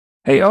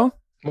Hey, y'all.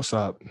 What's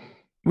up?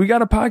 We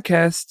got a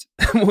podcast.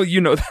 Well, you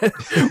know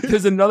that.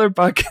 There's another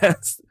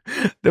podcast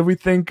that we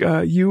think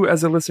you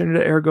as a listener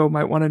to Ergo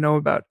might want to know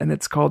about, and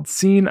it's called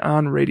Scene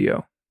on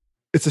Radio.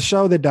 It's a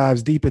show that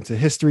dives deep into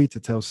history to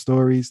tell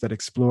stories that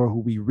explore who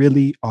we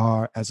really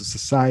are as a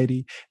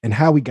society and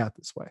how we got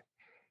this way.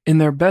 In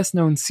their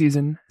best-known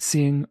season,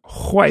 Seeing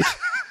White,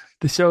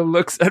 the show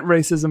looks at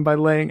racism by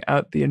laying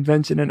out the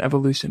invention and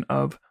evolution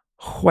of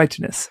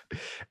whiteness.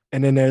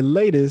 And in their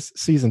latest,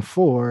 season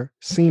 4,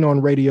 Scene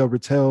on Radio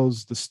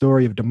retells the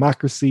story of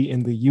democracy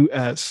in the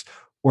U.S.,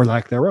 or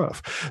lack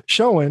thereof,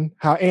 showing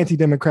how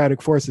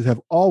anti-democratic forces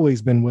have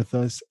always been with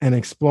us and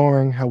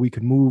exploring how we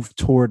could move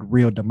toward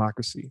real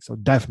democracy. So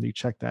definitely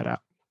check that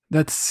out.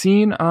 That's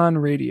Scene on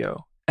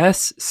Radio.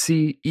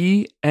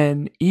 SCENE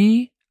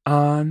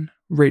on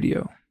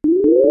Radio.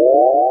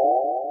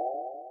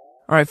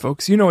 All right,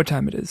 folks, you know what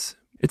time it is.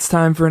 It's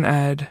time for an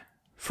ad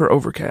for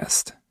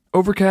Overcast.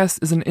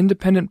 Overcast is an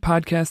independent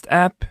podcast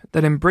app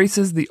that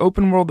embraces the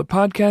open world of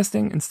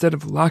podcasting instead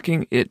of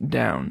locking it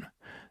down.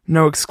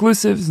 No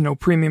exclusives, no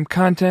premium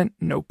content,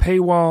 no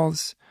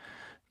paywalls.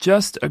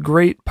 Just a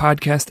great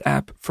podcast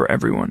app for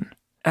everyone.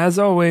 As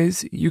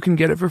always, you can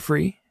get it for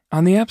free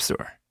on the App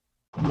Store.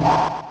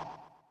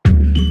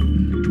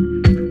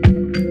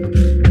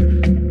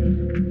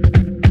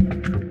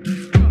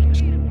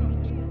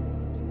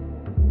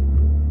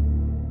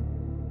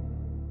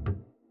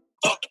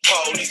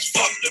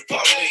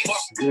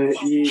 Good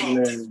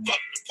evening.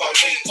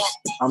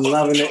 I'm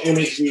loving the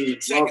energy.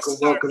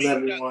 Welcome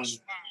everyone.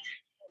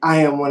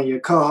 I am one of your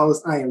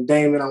co-hosts. I am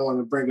Damon. I want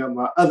to bring up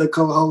my other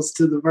co-host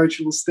to the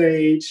virtual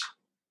stage.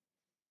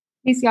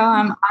 Peace, y'all.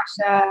 I'm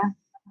Asha.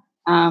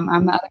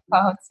 I'm the other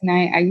co-host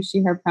tonight. I use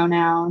she, her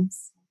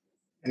pronouns.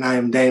 And I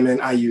am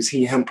Damon. I use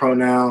he, him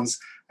pronouns.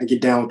 I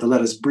get down with the Let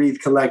Us Breathe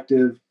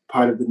Collective,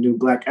 part of the new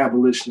Black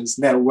Abolitionist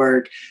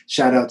Network.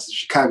 Shout out to the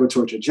Chicago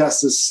Torture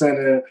Justice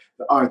Center,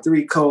 the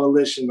R3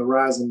 Coalition, the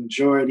Rising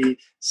Majority.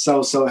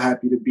 So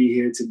happy to be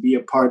here, to be a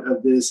part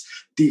of this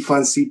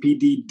Defund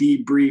CPD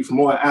debrief,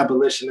 more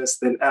abolitionist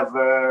than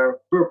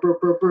ever. Burr, burr,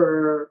 burr,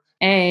 burr.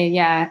 Hey,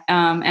 yeah.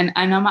 And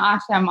I'm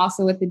Asha. I'm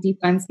also with the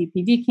Defund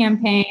CPD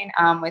campaign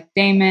with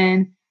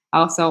Damon. I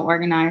also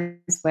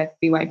organized with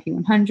BYP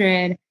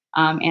 100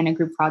 and a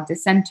group called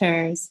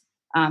Dissenters.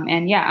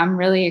 And yeah, I'm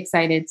really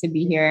excited to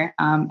be here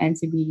and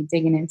to be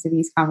digging into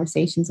these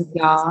conversations with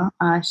y'all.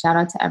 Shout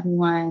out to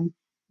everyone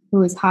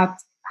who has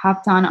hopped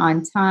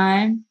on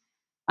time.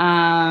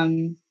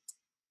 And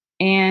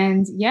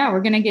yeah,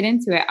 we're going to get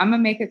into it. I'm going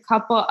to make a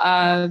couple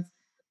of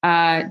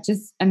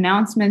just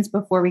announcements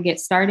before we get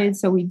started.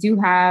 So we do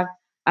have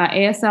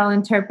ASL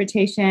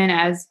interpretation,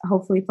 as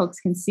hopefully folks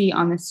can see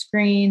on the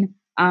screen,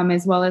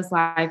 as well as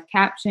live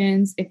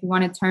captions. If you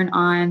want to turn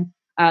on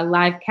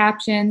live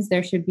captions,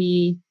 there should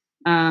be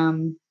a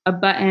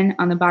button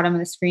on the bottom of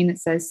the screen that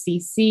says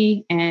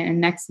CC, and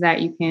next to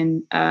that you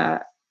can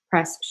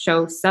press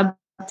show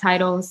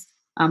subtitles.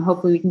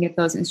 Hopefully we can get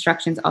those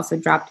instructions also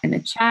dropped in the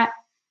chat.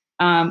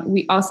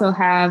 We also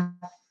have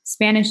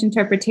Spanish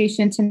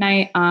interpretation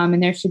tonight,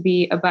 and there should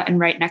be a button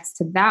right next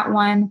to that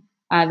one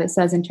that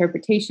says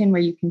interpretation,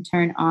 where you can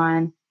turn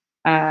on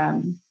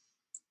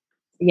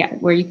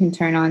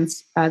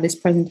this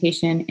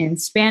presentation in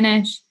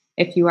Spanish.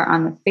 If you are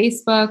on the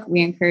Facebook,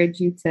 we encourage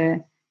you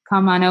to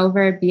come on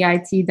over,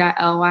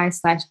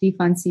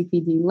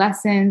 bit.ly/defundcpd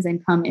lessons,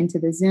 and come into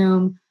the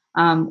Zoom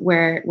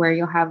where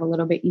you'll have a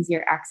little bit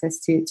easier access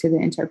to the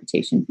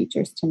interpretation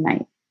features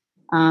tonight.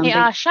 Hey,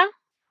 Asha?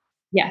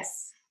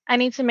 Yes. I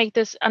need to make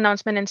this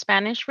announcement in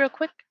Spanish real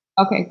quick.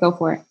 Okay, go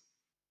for it.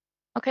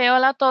 Okay,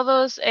 hola a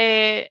todos.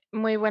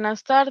 Muy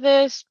buenas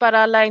tardes.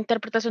 Para la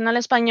interpretación al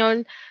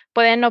español,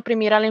 pueden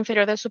oprimir al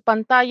inferior de su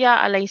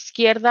pantalla, a la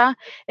izquierda,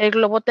 el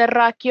globo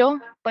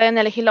terráqueo. Pueden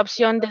elegir la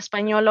opción de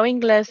español o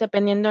inglés,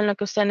 dependiendo en lo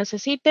que usted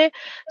necesite.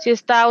 Si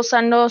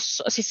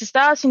se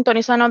está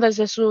sintonizando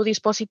desde su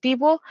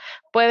dispositivo,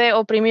 puede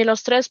oprimir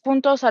los 3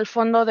 puntos al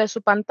fondo de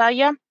su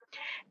pantalla.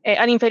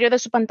 Al inferior de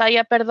su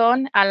pantalla,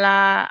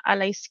 a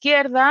la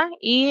izquierda,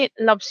 y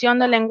la opción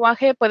de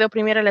lenguaje puede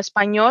oprimir el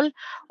español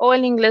o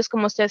el inglés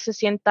como usted se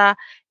sienta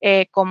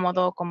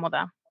cómodo o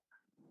cómoda.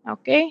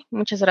 Ok,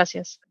 muchas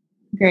gracias.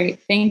 Great,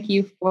 thank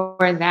you for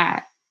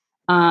that.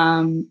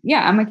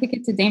 Yeah, I'm going to kick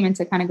it to Damon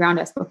to kind of ground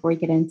us before we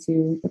get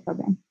into the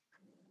program.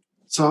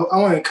 So I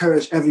want to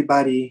encourage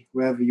everybody,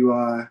 wherever you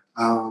are,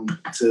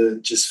 to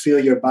just feel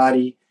your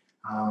body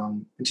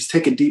and just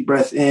take a deep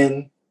breath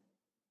in.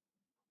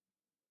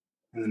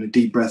 And then a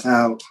deep breath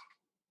out.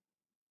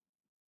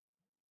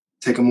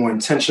 Take a more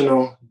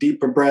intentional,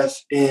 deeper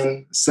breath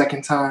in a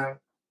second time.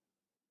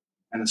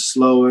 And a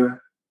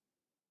slower,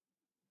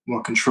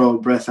 more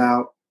controlled breath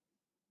out.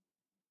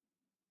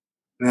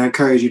 And I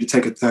encourage you to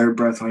take a third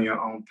breath on your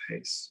own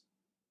pace.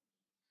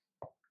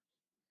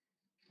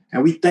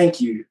 And we thank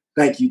you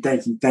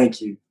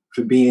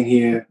for being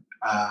here.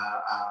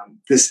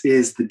 This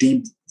is the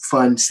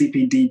Defund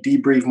CPD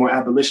debrief, more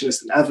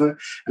abolitionist than ever.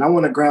 And I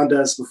want to ground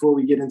us before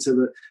we get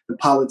into the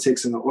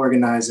politics and the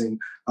organizing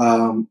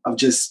of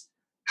just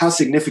how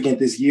significant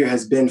this year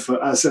has been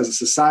for us as a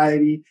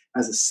society,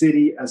 as a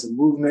city, as a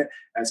movement,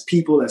 as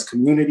people, as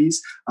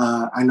communities.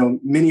 I know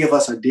many of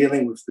us are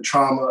dealing with the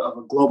trauma of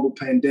a global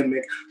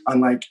pandemic,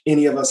 unlike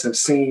any of us have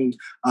seen.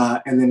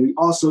 And then we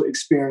also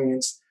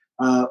experienced,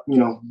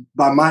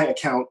 by my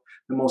account,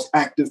 the most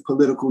active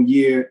political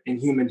year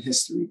in human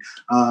history.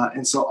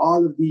 And so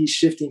all of these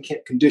shifting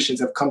conditions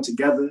have come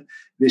together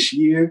this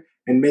year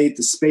and made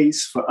the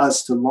space for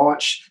us to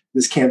launch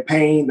this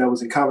campaign that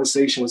was in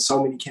conversation with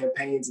so many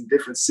campaigns in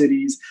different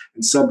cities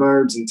and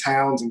suburbs and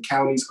towns and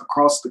counties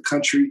across the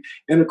country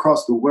and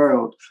across the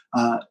world,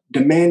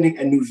 demanding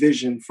a new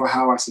vision for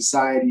how our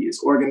society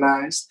is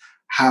organized,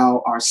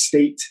 how our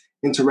state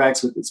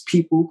interacts with its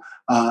people,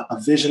 a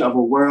vision of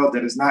a world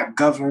that is not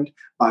governed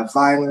by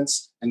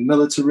violence and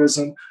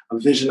militarism, a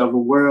vision of a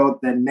world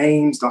that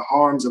names the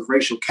harms of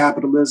racial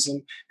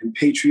capitalism and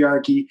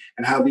patriarchy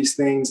and how these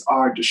things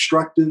are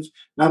destructive,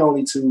 not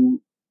only to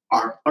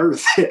our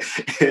earth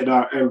and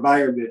our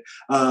environment,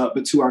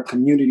 but to our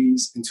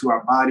communities and to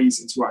our bodies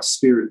and to our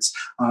spirits.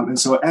 And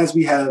so as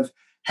we have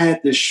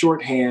had this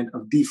shorthand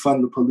of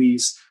defund the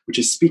police, which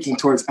is speaking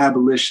towards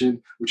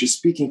abolition, which is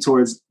speaking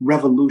towards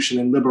revolution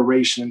and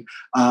liberation.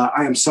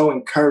 I am so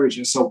encouraged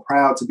and so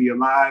proud to be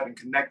alive and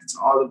connected to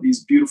all of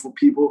these beautiful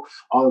people,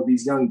 all of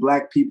these young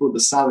Black people. The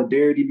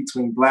solidarity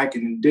between Black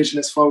and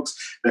Indigenous folks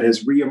that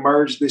has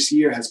reemerged this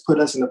year has put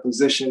us in a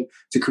position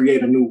to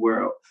create a new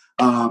world.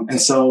 And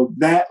so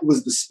that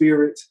was the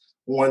spirit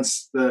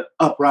once the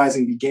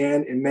uprising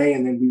began in May,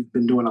 and then we've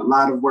been doing a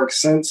lot of work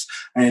since.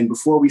 And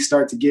before we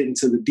start to get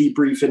into the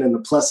debriefing and the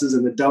pluses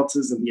and the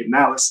deltas and the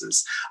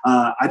analysis,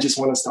 I just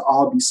want us to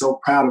all be so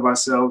proud of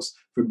ourselves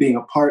for being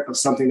a part of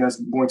something that's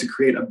going to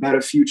create a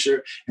better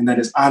future and that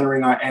is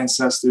honoring our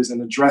ancestors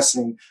and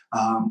addressing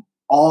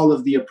all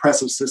of the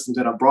oppressive systems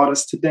that have brought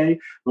us today.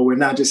 But we're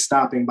not just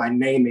stopping by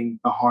naming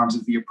the harms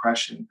of the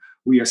oppression.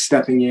 We are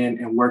stepping in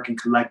and working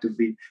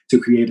collectively to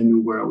create a new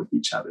world with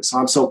each other. So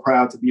I'm so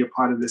proud to be a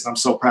part of this. I'm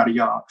so proud of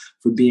y'all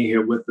for being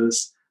here with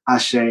us.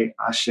 Ashe,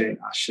 ashe,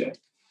 ashe.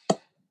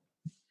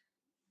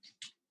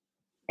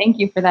 Thank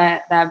you for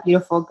that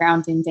beautiful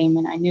grounding,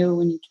 Damon. I knew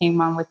when you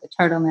came on with the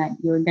turtleneck,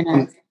 you were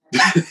going to...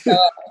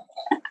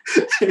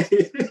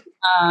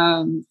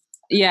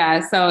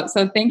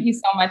 So thank you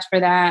so much for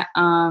that.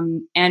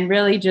 And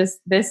really just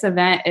this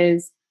event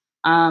is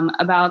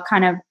about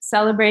kind of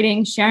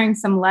celebrating, sharing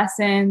some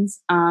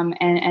lessons,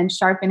 and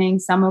sharpening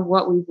some of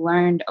what we've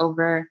learned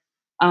over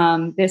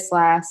this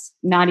last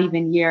not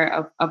even year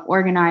of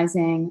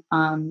organizing,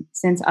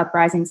 since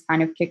uprisings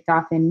kind of kicked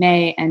off in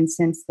May, and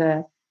since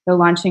the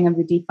launching of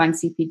the Defund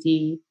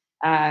CPD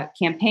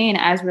campaign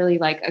as really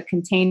like a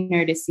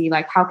container to see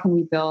like how can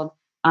we build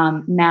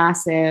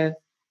mass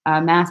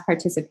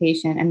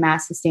participation and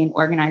mass sustained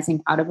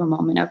organizing out of a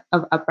moment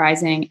of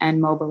uprising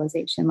and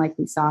mobilization, like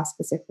we saw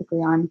specifically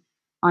on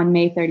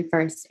May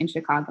 31st in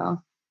Chicago.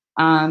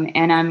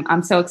 And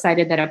I'm so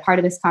excited that a part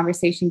of this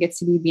conversation gets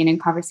to be being in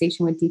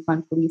conversation with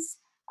Defund Police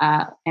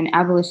and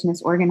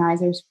abolitionist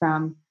organizers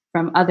from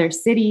other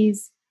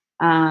cities.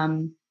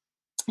 We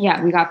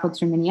got folks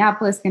from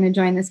Minneapolis going to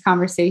join this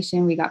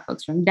conversation. We got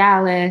folks from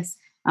Dallas.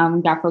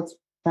 We got folks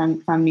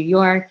from New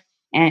York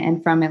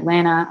and from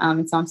Atlanta.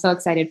 And so I'm so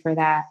excited for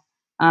that.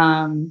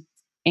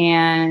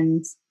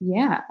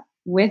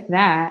 With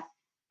that,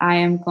 I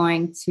am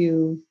going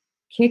to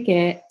kick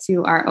it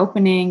to our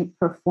opening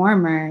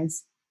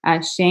performers,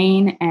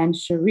 Shane and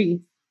Sharif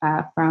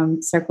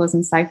from Circles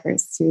and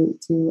Ciphers to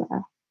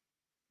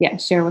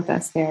share with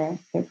us their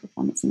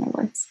performance and their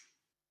words.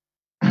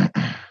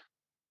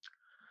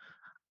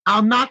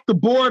 I'll knock the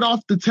board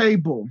off the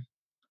table.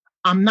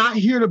 I'm not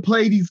here to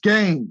play these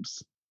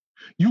games.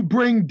 You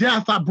bring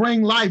death, I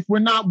bring life. We're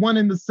not one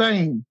and the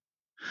same.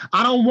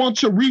 I don't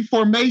want your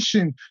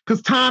reformation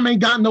because time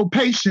ain't got no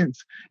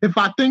patience. If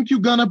I think you're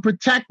going to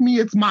protect me,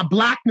 it's my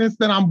Blackness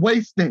that I'm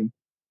wasting.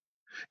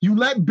 You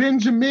let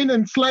Benjamin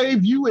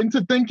enslave you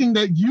into thinking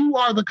that you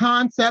are the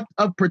concept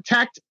of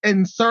protect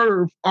and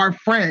serve our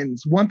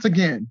friends. Once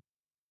again,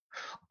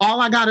 all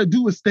I got to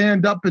do is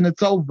stand up and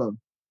it's over.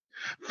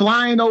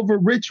 Flying over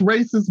rich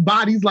racist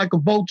bodies like a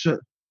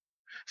vulture.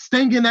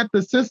 Stinging at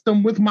the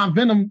system with my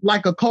venom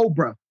like a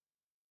cobra.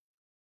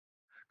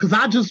 Because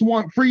I just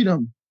want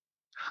freedom.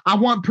 I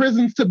want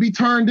prisons to be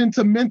turned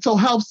into mental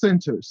health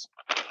centers.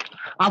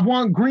 I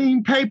want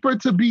green paper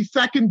to be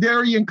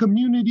secondary and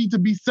community to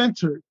be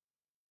centered.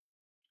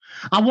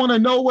 I want to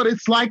know what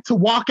it's like to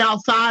walk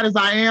outside as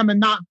I am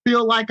and not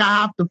feel like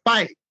I have to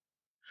fight.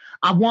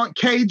 I want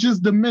cages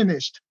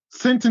diminished,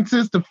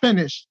 sentences to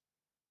finish,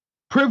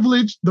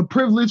 the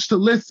privilege to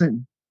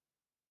listen.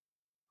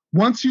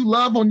 Once you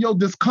love on your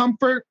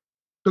discomfort,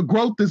 the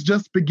growth is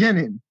just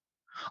beginning.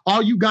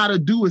 All you got to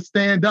do is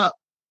stand up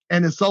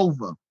and it's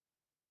over.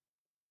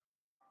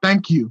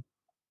 Thank you.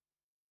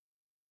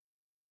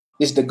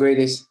 It's the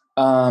greatest.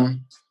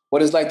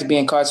 What it's like to be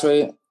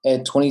incarcerated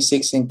at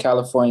 26 in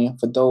California,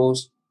 for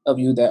those of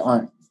you that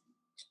aren't.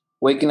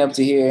 Waking up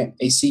to hear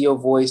a CEO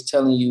voice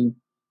telling you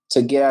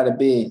to get out of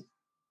bed,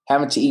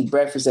 having to eat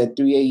breakfast at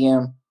 3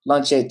 a.m.,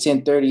 lunch at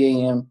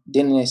 10:30 a.m.,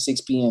 dinner at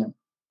 6 p.m.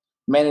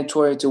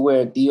 Mandatory to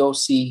wear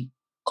DOC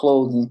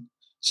clothing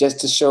just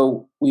to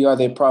show we are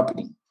their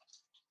property.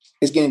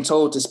 It's getting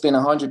told to spend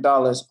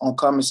 $100 on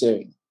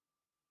commissary.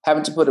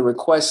 Having to put a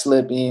request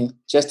slip in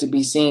just to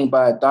be seen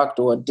by a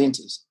doctor or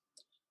dentist.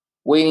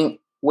 Wait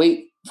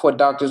for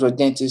doctors or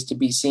dentists to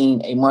be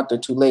seen a month or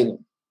two later.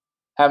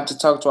 Having to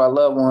talk to our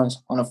loved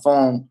ones on a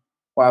phone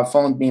while our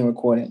phone's being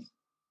recorded.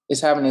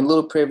 It's having a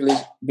little privilege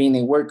being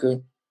a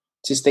worker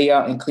to stay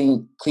out and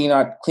clean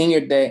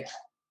your deck.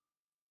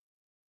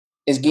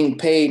 It's getting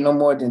paid no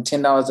more than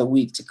 $10 a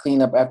week to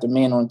clean up after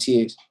men on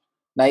tears.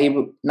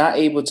 Not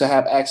able to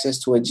have access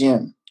to a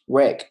gym,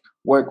 rec,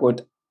 work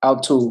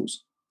without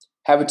tools.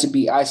 Having to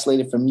be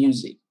isolated from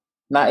music.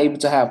 Not able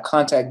to have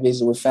contact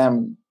visit with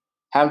family.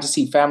 Having to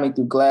see family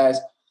through glass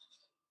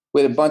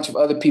with a bunch of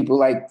other people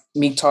like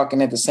me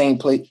talking at the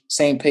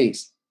same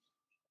pace.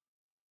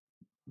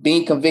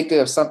 Being convicted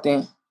of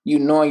something you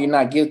know you're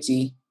not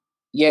guilty,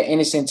 yet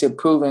innocent to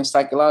proven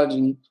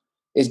psychologically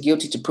is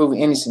guilty to proven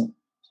innocent.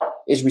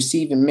 Is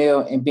receiving mail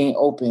and being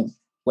open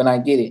when I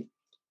get it.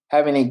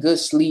 Having a good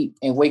sleep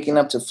and waking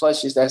up to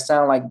flushes that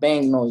sound like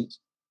bang noise.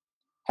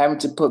 Having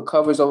to put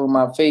covers over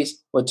my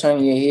face or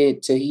turning your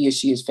head till he or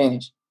she is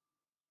finished.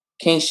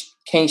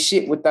 Can't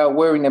shit without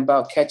worrying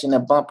about catching a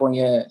bump on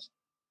your ass.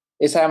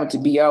 It's having to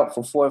be out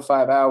for 4 or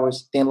 5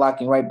 hours, then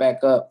locking right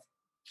back up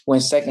when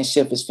second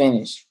shift is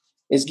finished.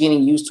 It's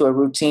getting used to a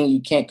routine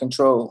you can't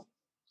control.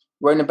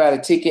 Worrying about a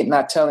ticket,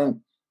 not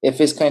telling if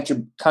it's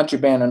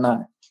contraband or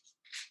not.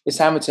 It's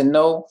having to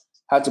know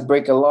how to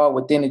break a law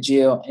within a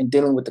jail and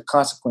dealing with the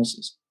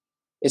consequences.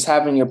 It's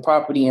having your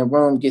property and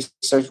room get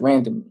searched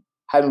randomly.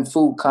 Having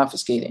food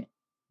confiscated.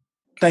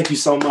 Thank you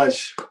so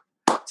much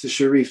to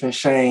Sharif and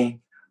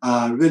Shane.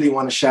 Really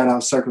want to shout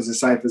out Circles and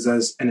Ciphers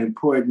as an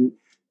important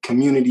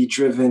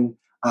community-driven,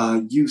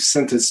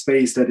 youth-centered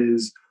space that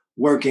is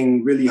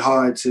working really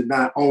hard to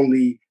not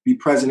only be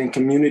present in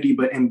community,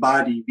 but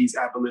embody these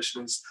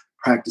abolitionist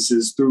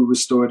practices through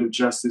restorative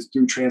justice,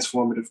 through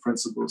transformative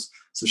principles.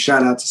 So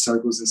shout out to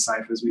Circles and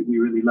Ciphers. We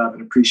really love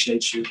and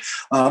appreciate you.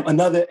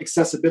 Another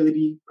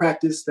accessibility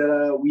practice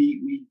that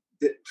we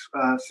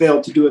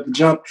failed to do at the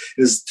jump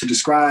is to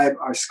describe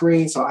our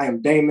screen. So I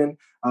am Damon,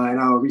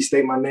 and I'll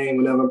restate my name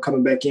whenever I'm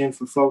coming back in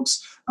for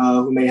folks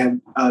who may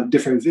have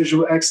different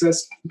visual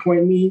access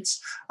point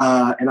needs.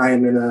 And I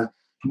am in a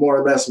more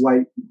or less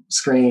white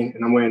screen,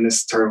 and I'm wearing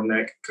this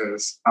turtleneck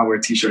because I wear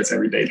t-shirts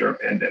every day during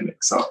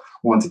pandemic. So I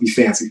wanted to be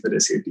fancy for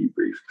this here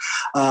debrief.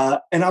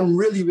 And I'm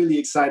really, really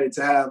excited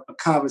to have a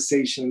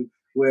conversation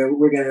where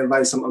we're going to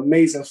invite some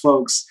amazing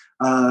folks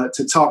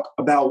to talk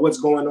about what's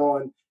going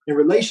on in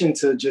relation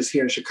to just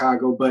here in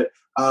Chicago, but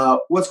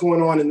what's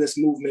going on in this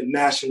movement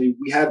nationally.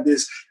 We have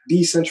this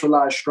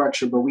decentralized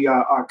structure, but we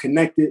are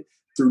connected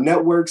through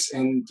networks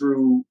and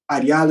through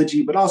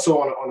ideology, but also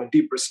on a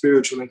deeper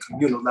spiritual and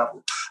communal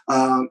level.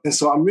 And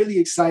so I'm really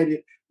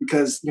excited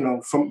because,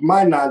 from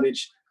my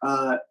knowledge,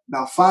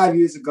 about 5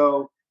 years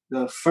ago,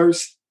 the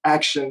first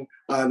action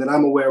that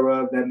I'm aware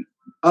of that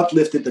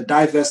uplifted the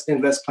Divest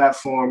Invest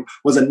platform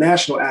was a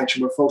national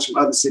action where folks from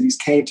other cities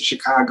came to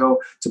Chicago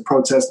to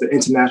protest the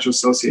International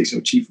Association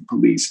of Chief of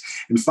Police.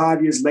 And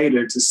 5 years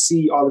later, to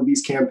see all of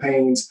these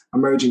campaigns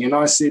emerging in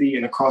our city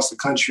and across the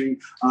country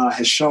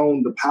has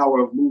shown the power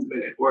of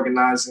movement and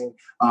organizing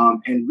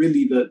and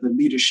really the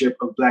leadership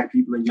of Black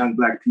people and young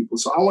Black people.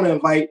 So I want to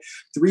invite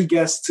 3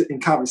 guests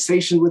in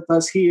conversation with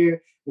us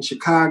here in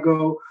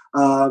Chicago.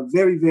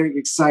 Very, very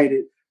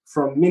excited.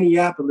 From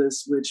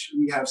Minneapolis, which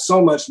we have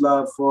so much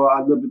love for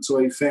our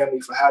liberatory family,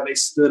 for how they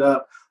stood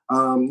up,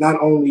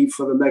 not only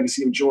for the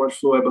legacy of George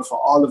Floyd, but for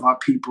all of our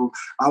people.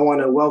 I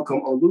want to welcome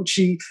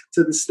Oluchi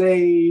to the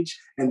stage.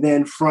 And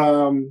then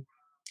from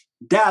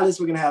Dallas,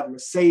 we're going to have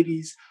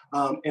Mercedes.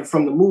 And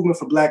from the Movement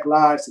for Black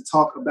Lives to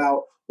talk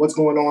about what's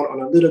going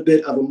on a little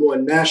bit of a more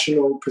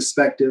national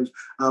perspective,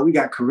 we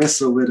got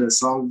Carissa with us.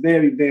 So I'm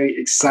very, very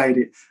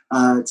excited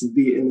to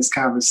be in this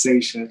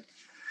conversation.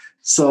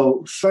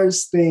 So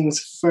first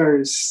things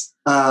first,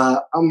 hey,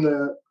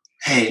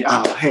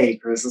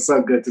 Chris, it's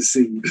so good to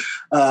see you.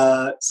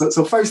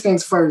 So first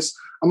things first,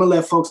 I'm gonna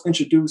let folks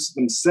introduce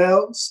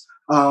themselves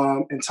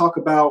and talk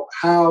about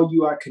how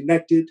you are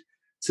connected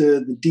to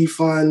the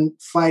defund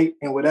fight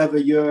and whatever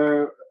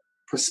your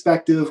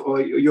perspective or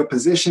your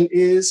position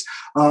is,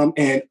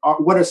 and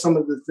what are some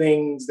of the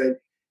things that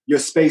your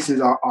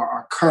spaces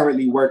are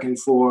currently working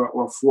for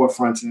or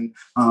forefronting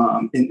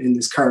in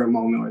this current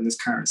moment or in this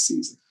current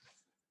season.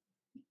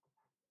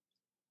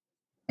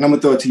 And I'm going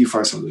to throw it to you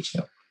first,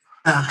 Oluchi.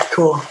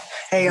 Cool.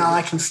 Hey, y'all,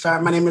 I can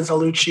start. My name is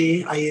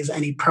Oluchi. I use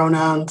any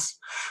pronouns.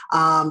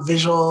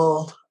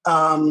 Visual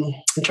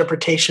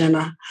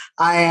interpretation.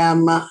 I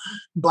am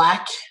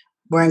Black,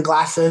 wearing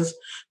glasses.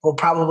 Will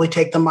probably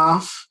take them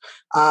off.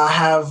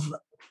 Have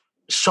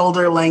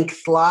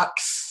shoulder-length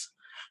locks.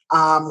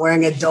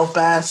 Wearing a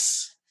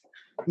dope-ass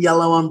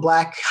yellow and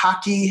black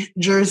hockey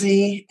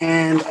jersey.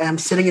 And am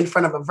sitting in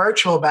front of a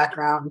virtual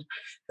background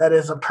that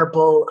is a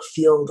purple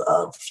field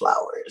of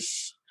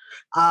flowers.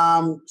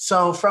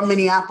 So from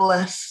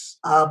Minneapolis,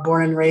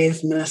 born and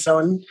raised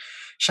Minnesotan.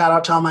 Shout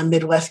out to all my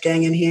Midwest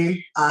gang in here.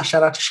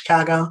 Shout out to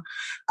Chicago.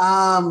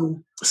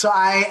 So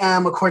I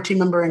am a core team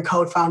member and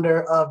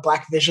co-founder of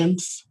Black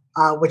Visions,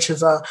 which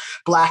is a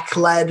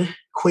Black-led,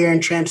 queer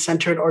and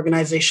trans-centered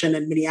organization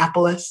in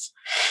Minneapolis.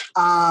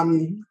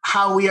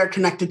 How we are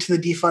connected to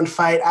the defund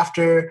fight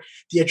after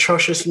the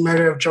atrocious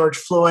murder of George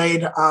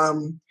Floyd.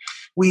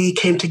 We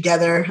came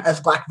together as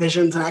Black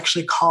Visions and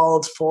actually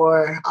called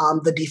for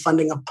the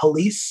defunding of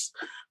police,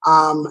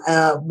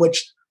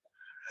 which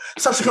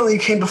subsequently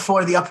came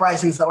before the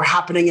uprisings that were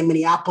happening in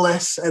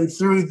Minneapolis. And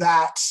through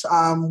that,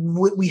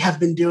 what we have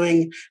been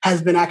doing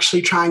has been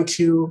actually trying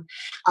to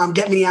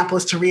get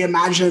Minneapolis to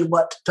reimagine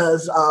what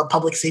does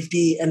public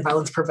safety and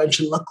violence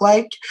prevention look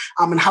like,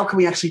 and how can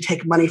we actually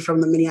take money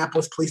from the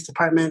Minneapolis Police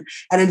Department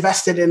and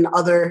invest it in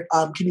other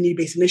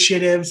community-based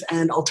initiatives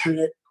and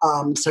alternate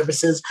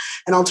services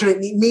and alternate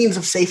means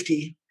of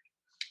safety.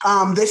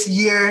 This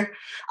year,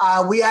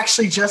 we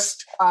actually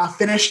just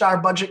finished our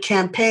budget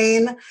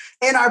campaign.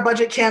 In our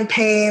budget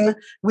campaign,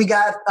 we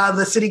got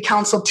the city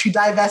council to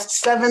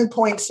divest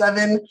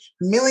 $7.7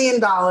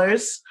 million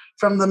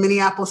from the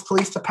Minneapolis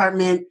Police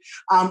Department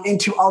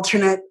into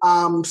alternate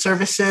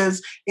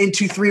services,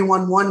 into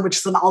 311, which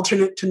is an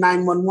alternate to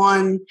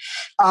 911,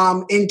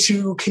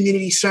 into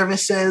community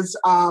services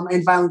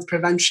and violence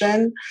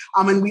prevention.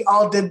 And we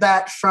all did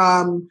that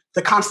from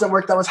the constant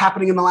work that was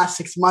happening in the last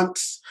 6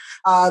 months,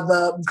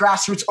 the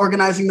grassroots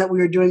organizing that we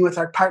were doing with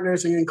our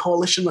partners and in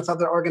coalition with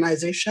other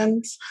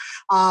organizations,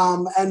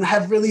 and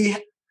have really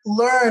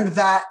learned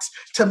that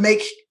to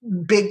make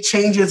big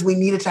changes, we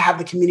needed to have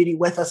the community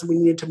with us and we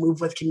needed to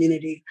move with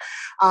community.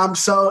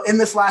 So in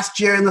this last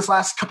year, in this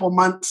last couple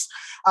months,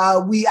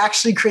 we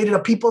actually created a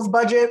people's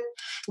budget,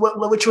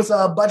 which was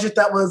a budget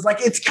that was like,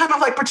 it's kind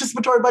of like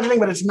participatory budgeting,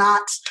 but it's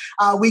not.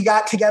 We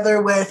got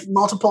together with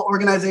multiple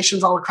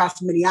organizations all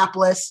across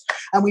Minneapolis,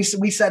 and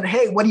we said,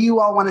 hey, what do you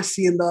all want to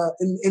see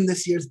in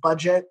this year's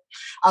budget?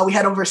 We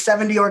had over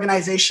 70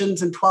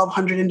 organizations and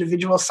 1,200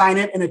 individuals sign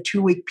it in a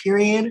 2-week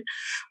period.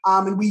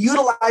 And we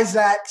utilized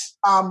that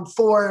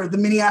for the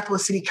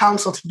Minneapolis City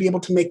Council to be able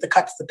to make the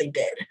cuts that they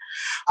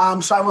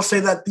did. So I will say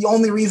that the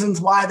only reasons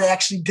why they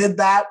actually did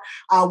that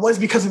was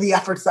because of the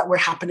efforts that were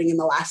happening in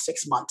the last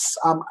 6 months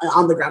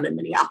on the ground in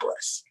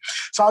Minneapolis.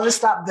 So I'll just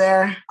stop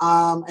there,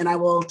 and I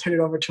will turn it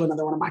over to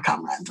another one of my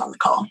comrades on the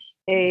call.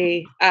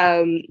 Hey,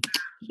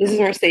 this is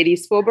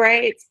Mercedes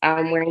Fulbright.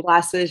 I'm wearing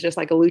glasses just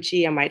like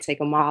Aluchi. I might take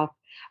them off.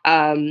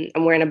 I'm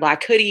wearing a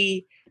Black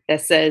hoodie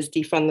that says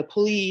defund the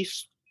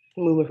police,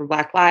 movement for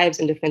Black lives,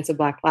 in defense of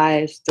Black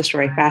lives,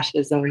 destroy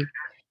fascism.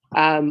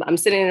 I'm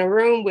sitting in a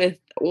room with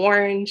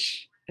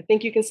orange, I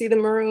think you can see the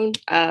maroon,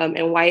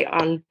 and white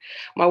on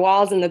my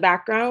walls in the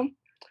background.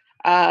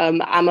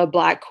 I'm a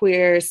Black,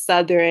 queer,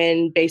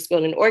 Southern base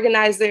building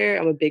organizer.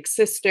 I'm a big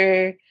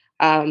sister,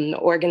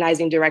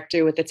 organizing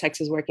director with the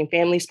Texas Working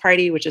Families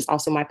Party, which is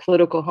also my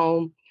political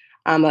home.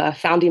 I'm a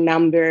founding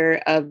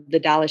member of the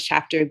Dallas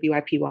chapter of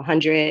BYP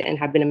 100 and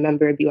have been a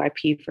member of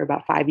BYP for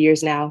about 5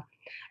 years now.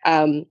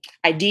 I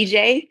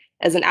DJ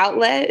as an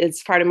outlet.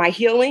 It's part of my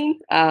healing.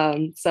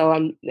 So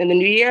I'm in the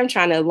new year, I'm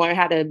trying to learn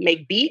how to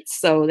make beats.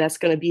 So that's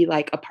going to be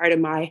like a part of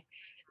my,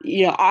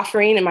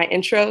 offering and my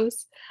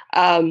intros.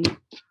 And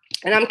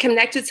I'm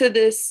connected to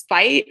this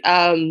fight.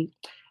 Been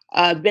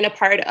a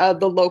part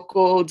of the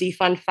local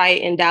defund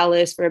fight in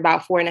Dallas for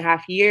about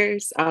 4.5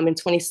 years. In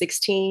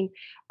 2016,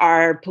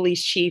 our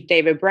police chief,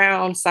 David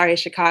Brown, sorry,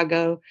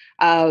 Chicago,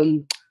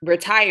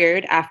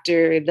 retired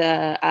after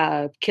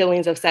the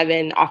killings of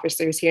 7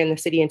 officers here in the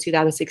city in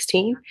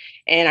 2016.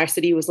 And our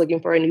city was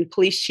looking for a new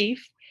police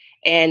chief.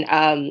 And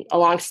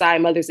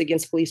alongside Mothers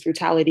Against Police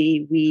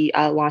Brutality, we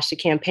launched a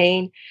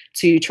campaign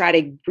to try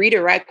to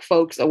redirect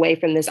folks away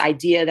from this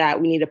idea that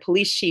we need a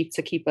police chief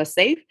to keep us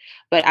safe,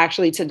 but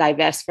actually to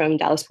divest from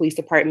Dallas Police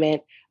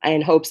Department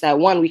in hopes that,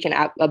 one, we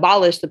can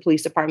abolish the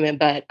police department,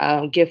 but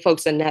give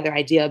folks another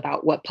idea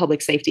about what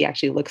public safety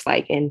actually looks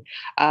like. And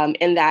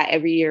in that,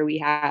 every year we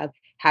have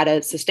had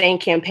a sustained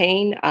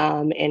campaign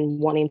and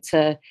wanting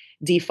to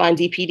defund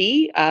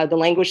DPD. The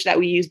language that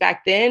we used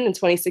back then in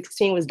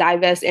 2016 was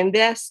divest,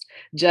 invest.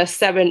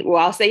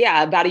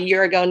 About a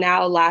year ago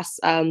now, last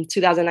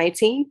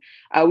 2019,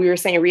 we were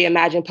saying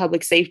reimagine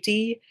public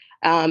safety.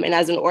 And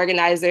as an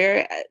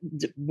organizer,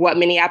 what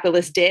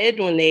Minneapolis did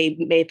when they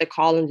made the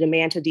call and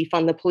demand to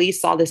defund the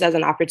police, saw this as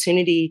an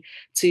opportunity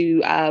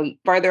to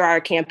further our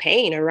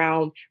campaign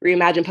around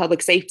reimagine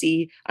public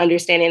safety,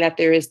 understanding that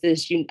there is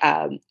this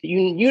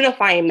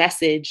unifying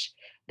message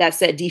that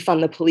said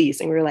defund the police.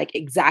 And we were like,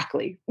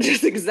 exactly. This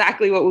is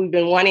exactly what we've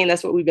been wanting.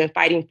 That's what we've been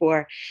fighting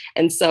for.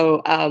 And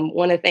so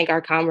want to thank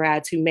our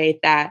comrades who made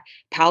that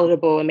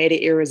palatable and made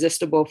it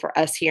irresistible for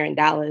us here in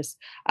Dallas,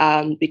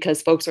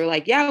 because folks are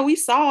like, yeah, we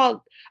saw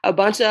a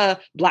bunch of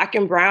Black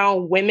and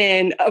brown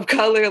women of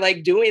color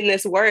like doing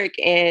this work.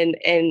 And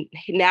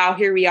now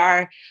here we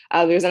are.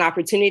 There's an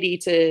opportunity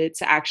to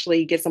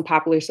actually get some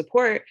popular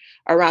support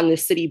around the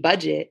city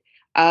budget.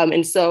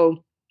 And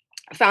so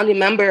a founding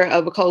member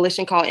of a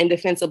coalition called In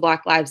Defense of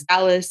Black Lives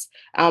Dallas.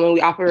 And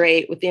we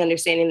operate with the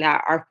understanding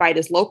that our fight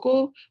is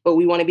local, but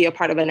we want to be a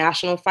part of a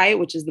national fight,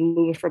 which is the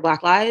Movement for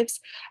Black Lives.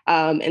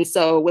 And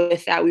so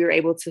with that, we were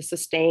able to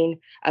sustain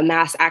a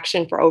mass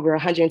action for over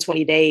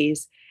 120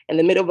 days in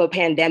the middle of a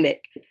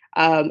pandemic.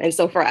 And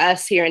so for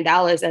us here in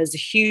Dallas, that is a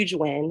huge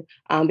win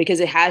because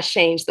it has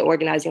changed the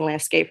organizing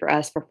landscape for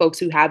us, for folks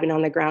who have been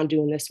on the ground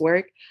doing this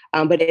work.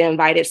 But it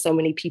invited so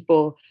many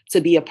people to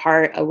be a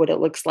part of what it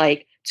looks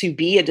like to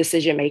be a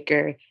decision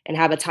maker and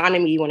have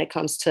autonomy when it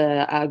comes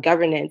to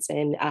governance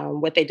and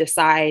what they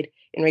decide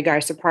in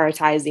regards to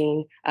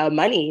prioritizing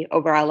money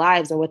over our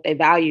lives and what they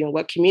value and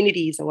what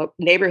communities and what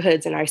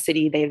neighborhoods in our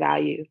city they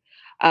value.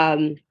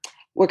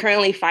 We're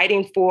currently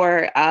fighting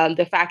for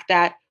the fact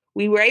that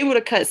we were able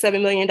to cut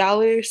 $7 million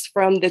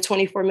from the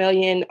 $24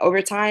 million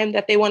overtime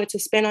that they wanted to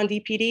spend on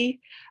DPD.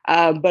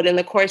 But in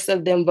the course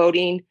of them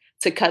voting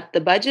to cut the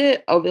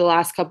budget over the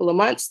last couple of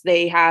months,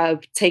 they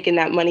have taken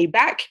that money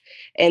back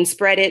and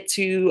spread it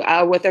to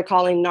what they're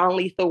calling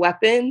non-lethal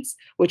weapons,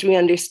 which we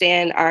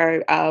understand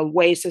are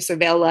ways to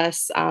surveil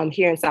us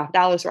here in South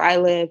Dallas, where I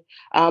live,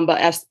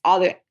 but as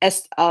well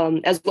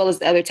as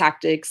the other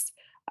tactics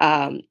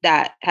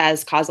that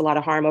has caused a lot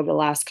of harm over the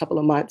last couple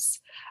of months.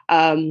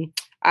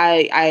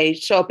 I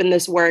show up in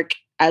this work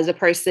as a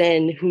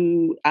person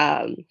who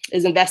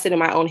is invested in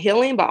my own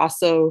healing, but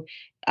also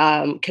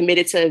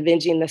committed to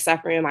avenging the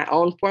suffering of my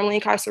own formerly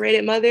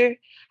incarcerated mother,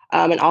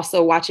 and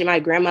also watching my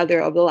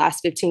grandmother over the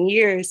last 15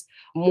 years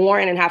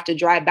mourn and have to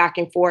drive back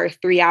and forth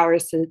 3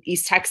 hours to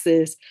East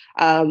Texas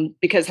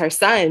because her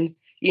son,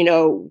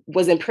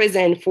 was in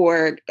prison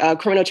for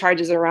criminal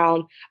charges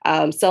around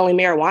selling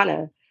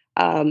marijuana.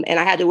 And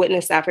I had to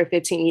witness that for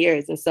 15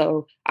 years. And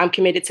so I'm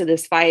committed to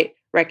this fight,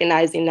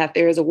 recognizing that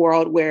there is a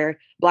world where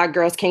Black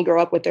girls can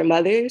grow up with their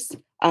mothers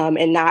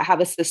and not have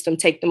a system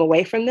take them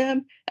away from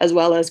them, as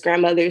well as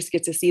grandmothers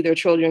get to see their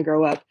children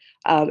grow up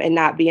and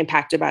not be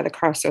impacted by the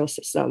carceral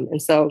system.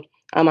 And so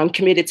I'm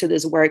committed to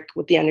this work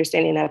with the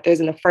understanding that there's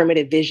an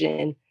affirmative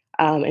vision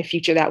and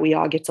future that we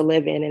all get to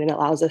live in, and it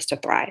allows us to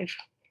thrive.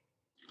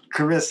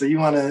 Carissa, you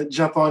want to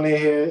jump on in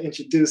here,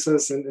 introduce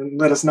us, and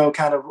let us know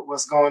kind of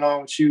what's going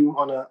on with you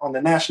on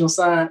the national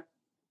side?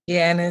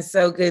 Yeah, and it's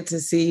so good to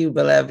see you,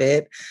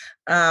 beloved.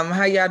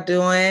 How y'all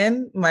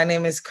doing? My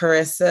name is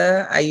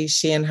Carissa. I use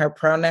she and her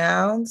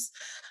pronouns.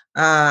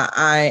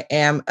 I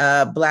am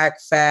a Black,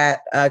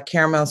 fat,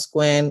 caramel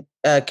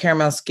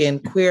skin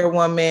queer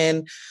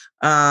woman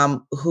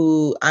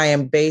who I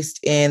am based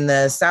in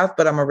the South,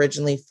 but I'm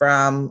originally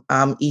from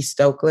East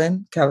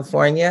Oakland,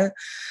 California.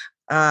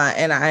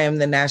 And I am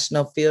the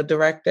National Field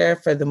Director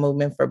for the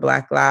Movement for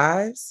Black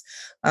Lives.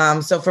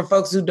 So for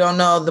folks who don't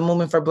know, the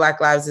Movement for Black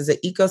Lives is an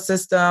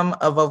ecosystem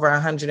of over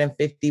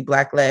 150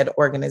 Black-led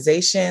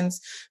organizations,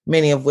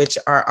 many of which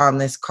are on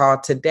this call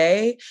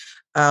today.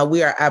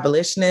 We are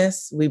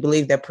abolitionists. We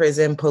believe that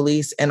prison,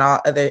 police, and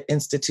all other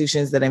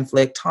institutions that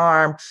inflict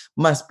harm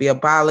must be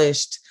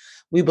abolished.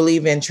 We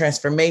believe in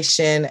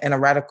transformation and a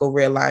radical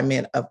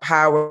realignment of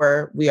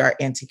power. We are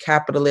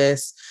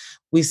anti-capitalist.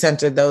 We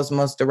center those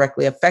most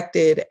directly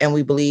affected, and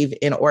we believe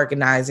in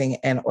organizing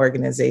and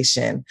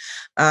organization.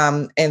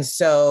 And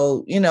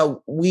so,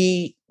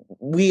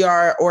 we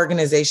are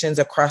organizations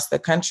across the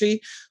country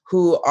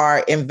who are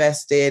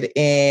invested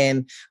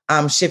in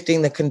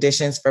shifting the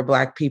conditions for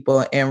Black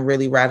people in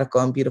really radical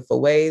and beautiful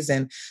ways.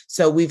 And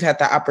so we've had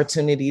the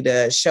opportunity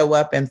to show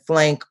up and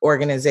flank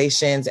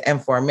organizations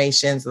and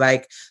formations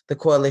like the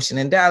Coalition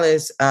in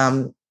Dallas,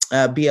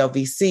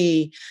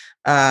 BLVC,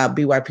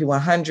 BYP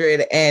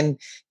 100.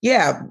 And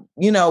yeah,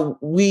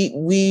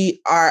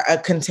 we are a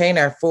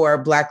container for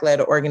Black-led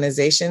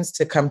organizations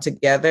to come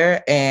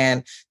together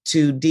and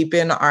to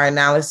deepen our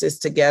analysis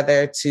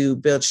together, to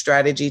build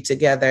strategy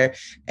together,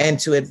 and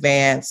to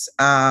advance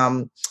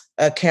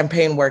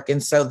campaign work.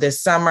 And so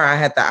this summer, I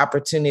had the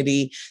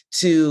opportunity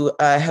to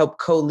help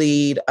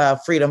co-lead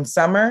Freedom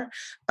Summer,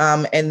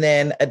 and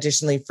then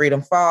additionally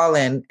Freedom Fall,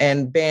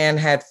 and BAN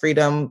had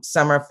Freedom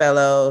Summer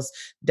Fellows.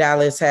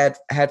 Dallas had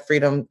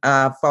Freedom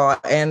Fall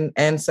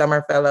and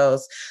Summer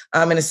Fellows.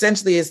 And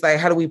essentially it's like,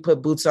 how do we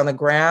put boots on the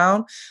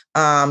ground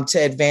to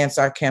advance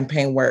our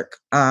campaign work?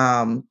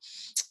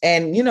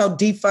 And,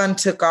 defund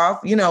took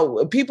off.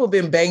 People have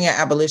been banging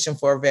abolition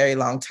for a very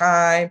long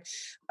time.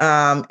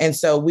 And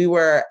so we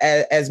were,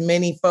 as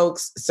many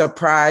folks,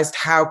 surprised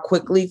how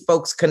quickly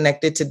folks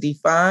connected to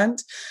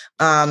defund.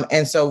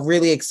 And so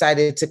really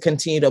excited to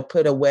continue to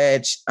put a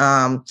wedge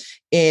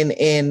in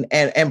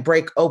and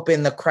break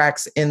open the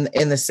cracks in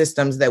the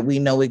systems that we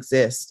know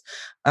exist.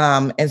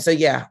 And so,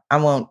 yeah, I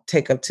won't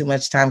take up too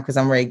much time because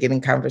I'm ready to get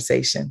in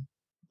conversation.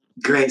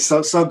 Great.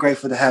 So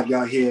grateful to have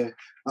y'all here.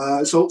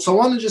 So I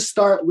want to just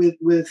start with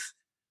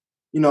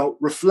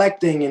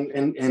reflecting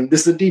and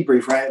this is a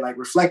debrief, right? Like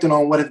reflecting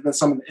on what have been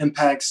some of the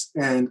impacts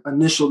and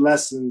initial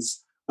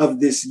lessons of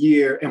this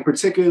year, and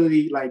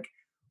particularly like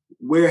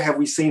where have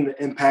we seen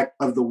the impact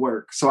of the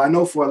work? So I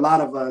know for a lot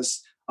of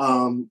us,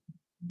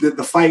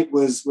 the fight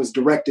was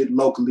directed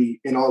locally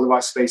in all of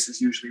our spaces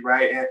usually,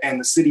 right? And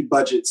the city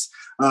budgets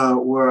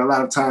were a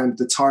lot of times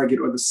the target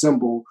or the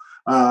symbol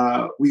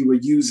we were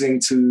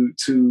using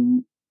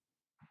to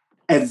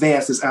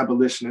advance this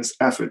abolitionist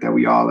effort that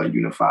we all are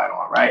unified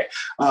on, right?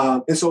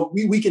 And so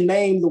we can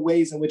name the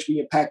ways in which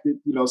we impacted,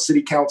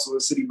 city council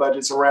and city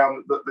budgets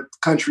around the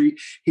country.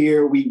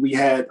 Here we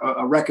had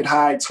a record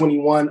high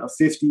 21 of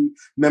 50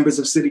 members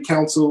of city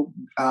council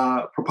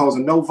propose a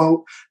no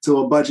vote to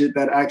a budget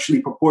that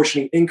actually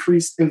proportionally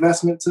increased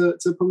investment to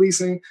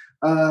policing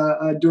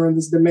during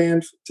this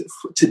demand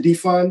to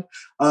defund.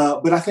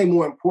 But I think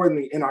more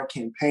importantly, in our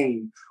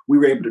campaign, we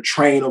were able to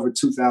train over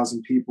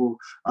 2,000 people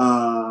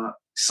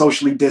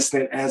socially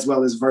distant as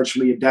well as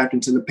virtually adapting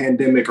to the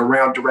pandemic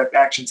around direct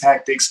action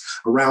tactics,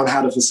 around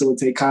how to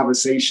facilitate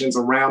conversations,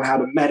 around how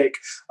to medic,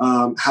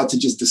 how to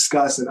just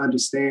discuss and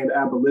understand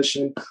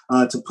abolition,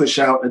 to push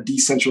out a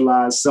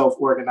decentralized,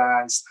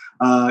 self-organized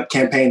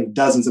campaign of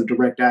dozens of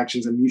direct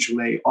actions and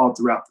mutual aid all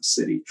throughout the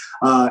city.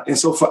 And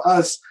so for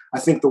us, I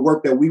think the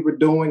work that we were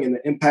doing and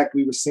the impact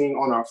we were seeing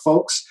on our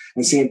folks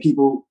and seeing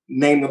people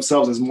name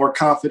themselves as more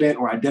confident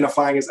or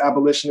identifying as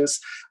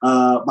abolitionists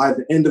by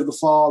the end of the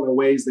fall in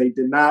ways they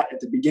did not at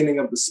the beginning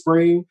of the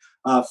spring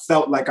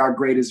felt like our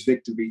greatest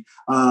victory.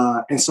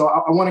 And so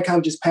I want to kind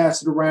of just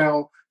pass it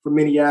around from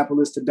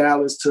Minneapolis to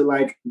Dallas to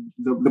like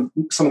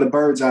some of the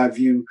bird's eye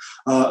view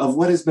of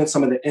what has been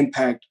some of the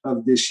impact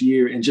of this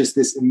year and just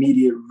this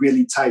immediate,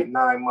 really tight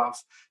 9-month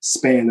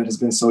span that has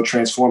been so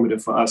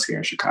transformative for us here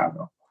in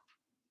Chicago.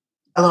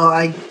 Hello,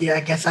 I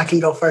guess I can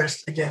go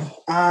first again.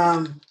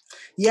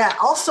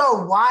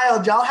 Also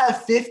wild. Y'all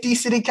have 50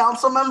 city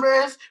council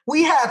members.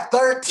 We have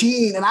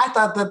 13, and I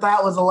thought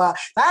that was a lot.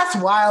 That's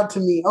wild to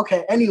me.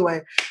 Okay,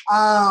 anyway.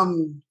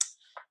 So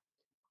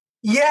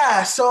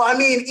I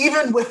mean,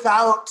 even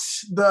without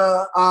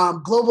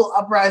the global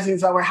uprisings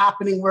that were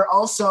happening, we're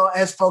also,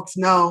 as folks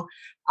know,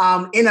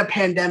 in a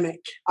pandemic.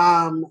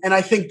 And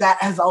I think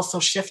that has also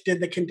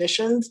shifted the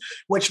conditions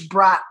which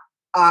brought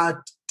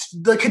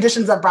the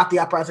conditions that brought the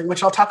uprising,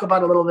 which I'll talk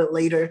about a little bit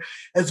later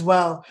as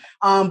well.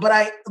 But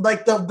I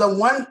like the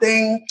one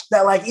thing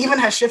that like even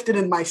has shifted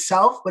in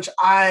myself, which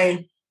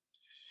I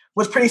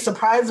was pretty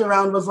surprised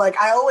around, was like,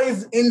 I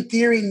always in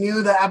theory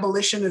knew that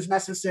abolition is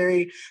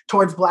necessary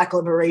towards Black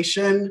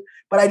liberation,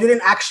 but I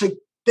didn't actually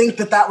think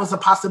that was a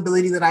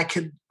possibility that I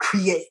could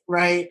create.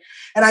 Right.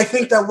 And I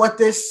think that what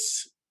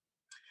this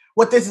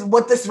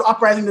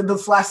uprising did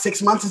this last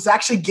 6 months is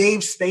actually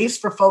gave space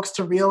for folks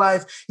to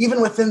realize, even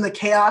within the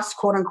chaos,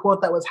 quote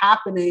unquote, that was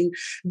happening,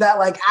 that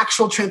like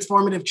actual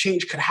transformative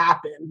change could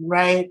happen,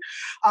 right?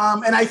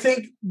 And I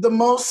think the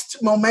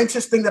most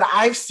momentous thing that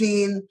I've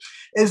seen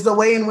is the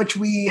way in which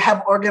we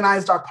have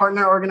organized our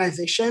partner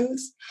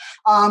organizations,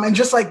 and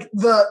just like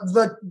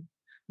the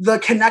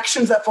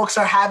connections that folks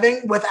are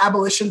having with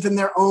abolitions in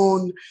their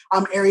own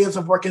areas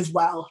of work as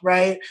well,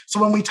 right? So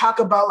when we talk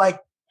about like,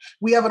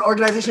 we have an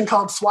organization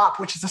called SWAP,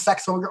 which is a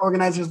sex workers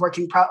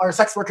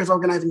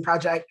organizing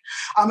project,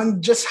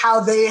 and just how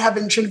they have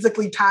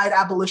intrinsically tied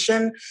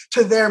abolition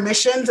to their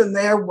missions and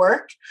their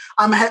work,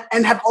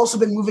 and have also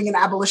been moving an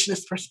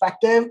abolitionist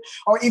perspective.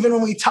 Or even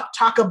when we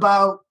talk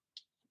about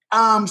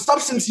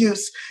substance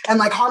use and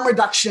like harm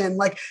reduction,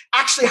 like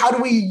actually how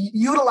do we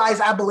utilize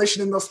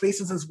abolition in those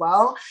spaces as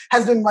well,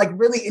 has been like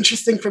really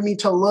interesting for me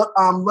to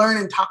learn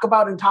and talk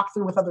about and talk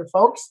through with other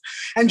folks.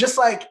 And just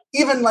like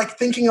even like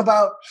thinking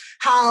about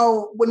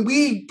how when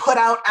we put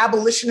out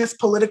abolitionist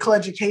political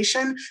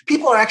education,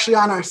 people are actually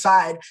on our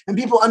side and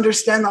people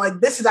understand that like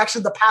this is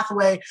actually the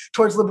pathway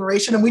towards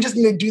liberation, and we just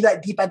need to do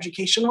that deep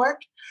education work.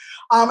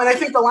 And I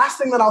think the last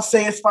thing that I'll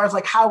say as far as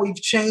like how we've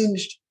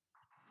changed,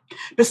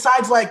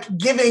 besides like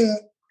giving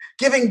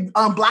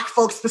Black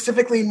folks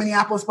specifically in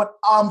Minneapolis, but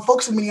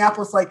folks in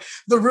Minneapolis, like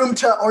the room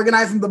to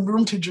organize and the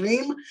room to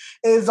dream,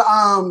 is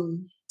God,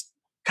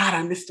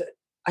 I missed it.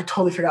 I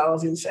totally forgot what I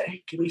was going to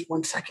say. Give me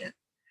 1 second.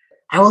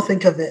 I will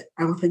think of it.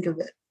 I'm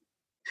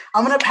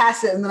going to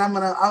pass it, and then I'm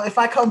going to, if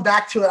I come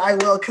back to it, I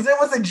will, because it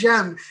was a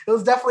gem. It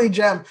was definitely a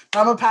gem. But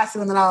I'm going to pass it,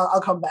 and then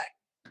I'll come back.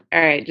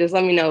 All right, just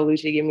let me know,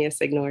 Lucia, give me a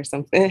signal or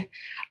something.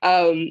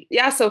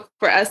 So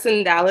for us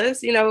in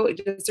Dallas,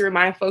 just to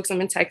remind folks, I'm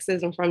in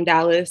Texas, I'm from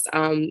Dallas.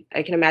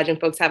 I can imagine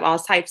folks have all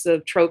types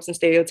of tropes and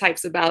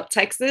stereotypes about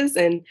Texas.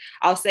 And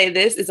I'll say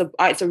this,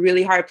 it's a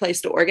really hard place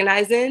to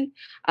organize in.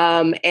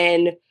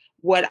 And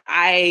what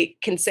I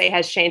can say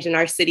has changed in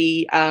our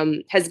city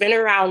has been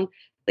around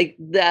like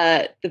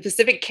the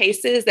specific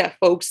cases that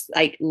folks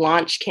like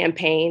launch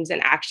campaigns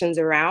and actions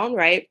around,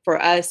 right?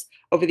 For us,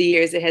 over the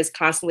years, it has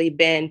constantly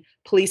been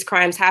police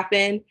crimes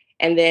happen.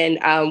 And then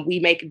we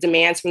make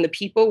demands from the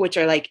people, which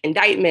are like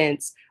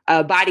indictments,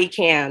 body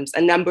cams,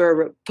 a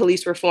number of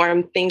police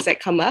reform things that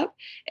come up.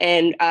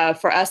 And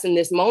for us in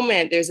this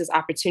moment, there's this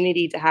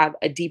opportunity to have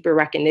a deeper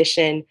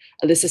recognition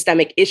of the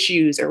systemic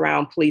issues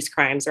around police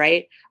crimes,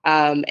 right?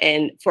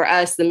 And for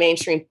us, the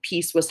mainstream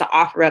piece was to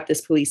offer up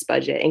this police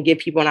budget and give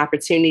people an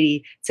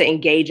opportunity to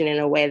engage in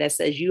a way that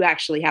says you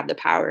actually have the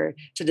power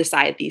to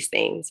decide these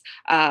things.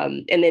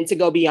 And then to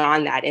go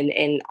beyond that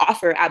and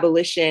offer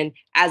abolition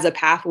as a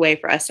pathway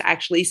for us to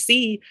actually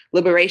see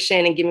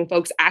liberation and giving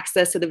folks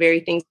access to the very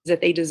things that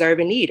they deserve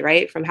and need,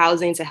 right? From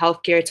housing to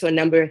healthcare to a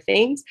number of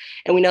things.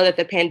 And we know that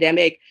the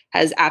pandemic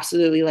has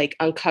absolutely like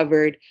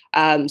uncovered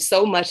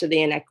so much of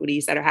the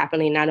inequities that are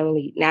happening, not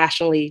only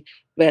nationally,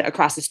 but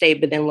across the state,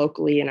 but then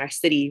locally in our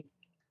city.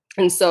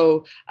 And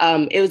so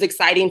it was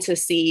exciting to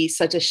see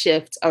such a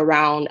shift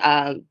around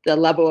the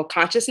level of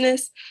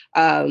consciousness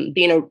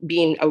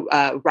being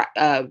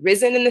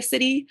risen in the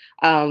city,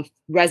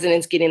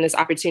 residents getting this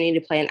opportunity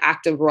to play an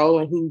active role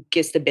in who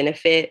gets to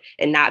benefit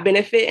and not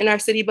benefit in our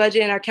city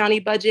budget and our county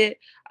budget.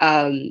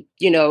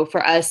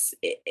 For us,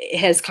 it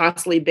has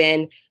constantly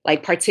been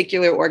like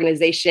particular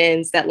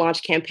organizations that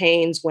launch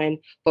campaigns when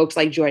folks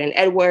like Jordan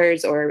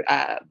Edwards or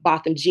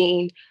Botham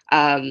Jean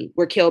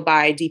were killed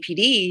by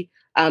DPD.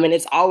 And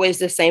it's always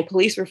the same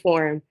police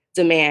reform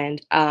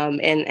demand.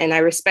 And I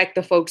respect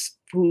the folks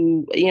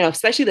who,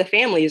 especially the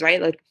families,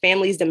 right? Like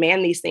families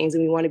demand these things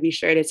and we want to be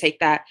sure to take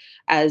that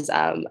as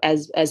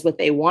what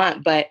they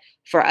want. But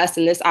for us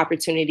in this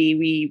opportunity,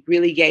 we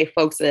really gave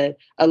folks a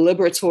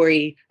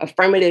liberatory,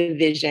 affirmative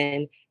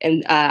vision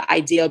and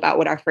idea about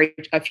what our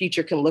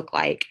future can look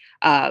like.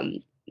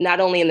 Not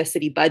only in the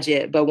city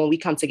budget, but when we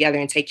come together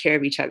and take care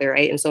of each other,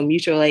 right? And so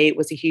mutual aid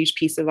was a huge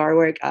piece of our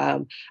work.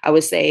 I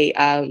would say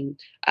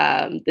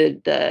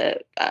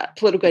the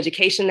political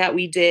education that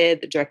we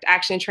did, the direct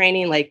action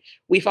training, like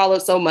we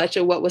followed so much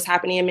of what was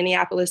happening in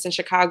Minneapolis and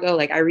Chicago.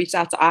 Like I reached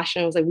out to Asha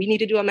and was like, we need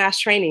to do a mass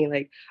training.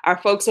 Like our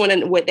folks want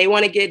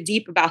to get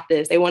deep about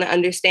this. They want to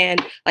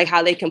understand like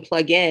how they can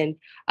plug in.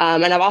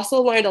 And I've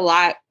also learned a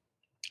lot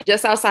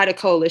just outside of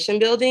coalition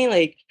building.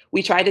 Like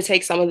we tried to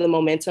take some of the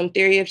momentum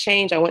theory of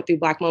change. I went through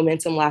Black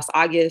Momentum last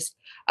August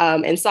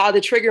and saw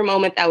the trigger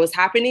moment that was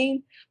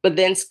happening, but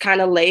then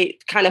kind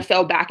of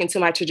fell back into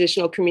my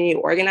traditional community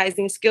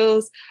organizing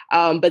skills,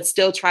 but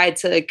still tried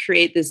to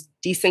create this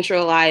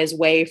decentralized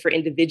way for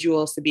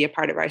individuals to be a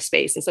part of our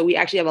space. And so we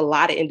actually have a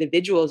lot of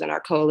individuals in our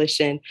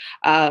coalition.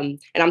 And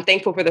I'm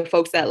thankful for the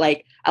folks that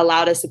like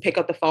allowed us to pick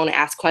up the phone and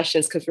ask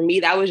questions. Cause for me,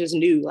 that was just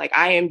new. Like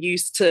I am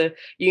used to,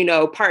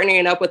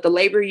 partnering up with the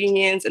labor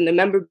unions and the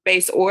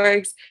member-based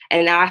orgs.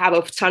 And now I have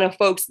a ton of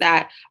folks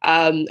that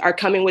are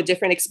coming with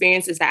different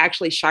experiences that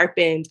actually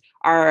sharpened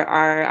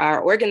our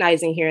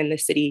organizing here in the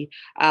city.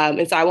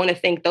 And so I want to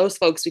thank those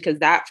folks because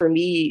that for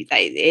me,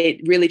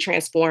 it really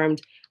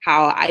transformed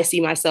how I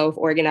see myself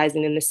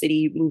organizing in the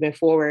city moving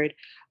forward.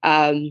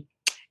 And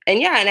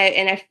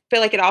I feel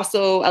like it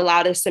also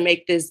allowed us to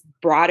make this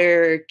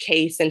broader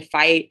case and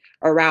fight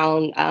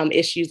around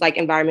issues like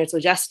environmental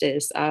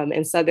justice.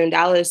 In Southern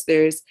Dallas,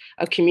 there's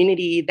a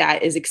community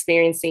that is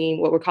experiencing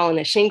what we're calling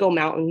a shingle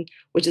mountain,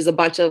 which is a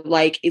bunch of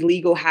like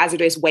illegal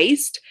hazardous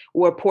waste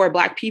where poor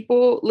Black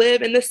people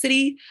live in the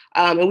city.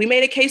 And we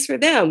made a case for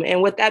them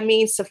and what that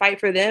means to fight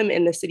for them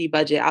in the city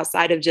budget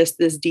outside of just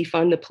this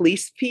defund the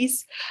police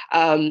piece,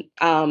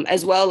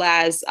 as well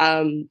as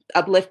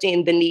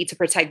uplifting the need to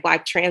protect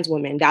Black trans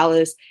women.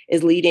 Dallas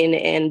is leading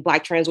in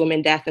Black trans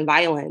women death and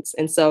violence.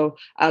 And so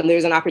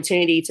there's an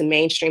opportunity to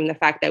mainstream the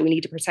fact that we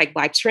need to protect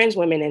Black trans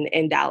women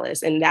in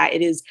Dallas and that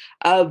it is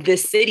of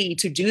this city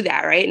to do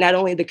that, right? Not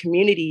only the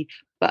community,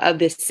 but of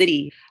this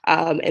city.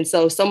 And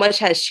so much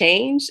has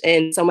changed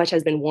and so much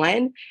has been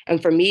won.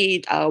 And for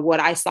me,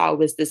 what I saw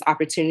was this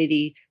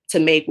opportunity to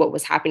make what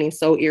was happening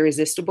so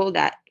irresistible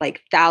that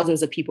like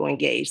thousands of people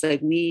engaged.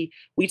 Like we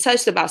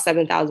touched about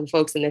 7,000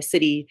 folks in the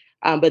city,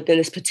 but then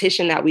this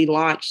petition that we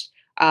launched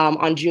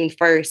on June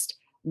 1st,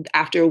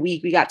 after a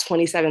week, we got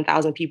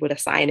 27,000 people to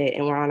sign it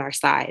and we're on our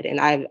side. And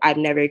I've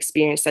never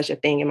experienced such a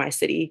thing in my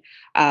city.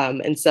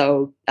 And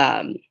so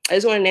I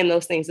just want to name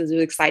those things as it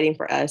was exciting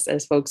for us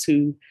as folks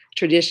who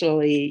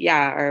traditionally,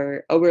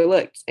 are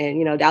overlooked.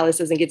 And, Dallas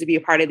doesn't get to be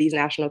a part of these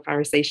national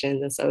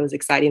conversations. And so it was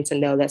exciting to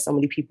know that so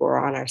many people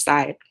are on our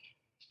side.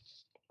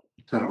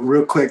 So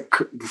real quick,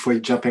 before you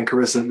jump in,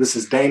 Carissa, this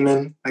is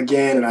Damon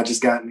again. And I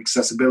just got an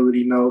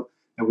accessibility note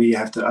that we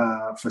have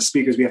to, for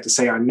speakers, we have to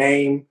say our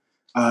name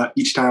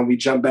each time we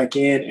jump back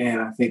in.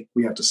 And I think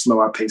we have to slow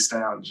our pace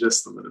down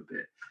just a little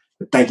bit.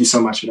 But thank you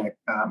so much for that,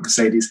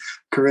 Mercedes.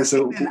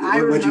 Carissa. And I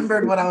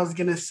remembered what I was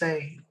going to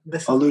say.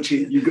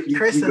 Lucci,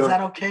 Chris, is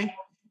that okay?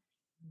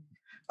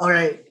 All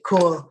right,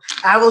 cool.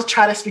 I will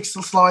try to speak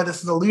so slower.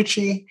 This is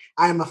Lucci.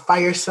 I am a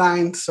fire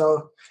sign,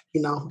 so,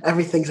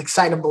 everything's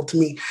excitable to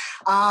me.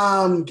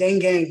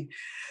 Gang.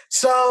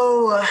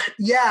 So,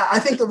 I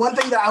think the one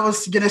thing that I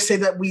was going to say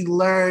that we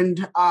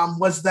learned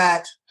was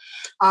that,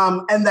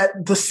 and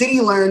that the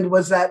city learned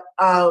was that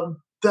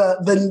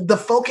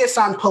the focus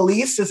on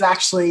police is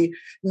actually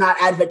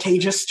not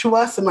advantageous to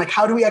us. And like,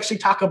 how do we actually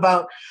talk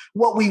about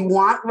what we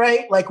want,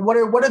 right? Like, what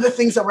are the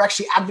things that we're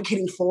actually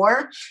advocating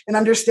for, and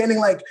understanding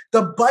like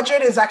the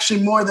budget is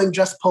actually more than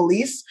just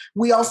police.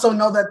 We also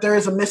know that there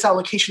is a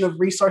misallocation of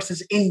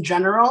resources in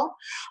general.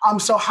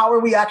 So how are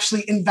we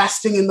actually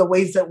investing in the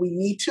ways that we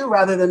need to,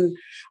 rather than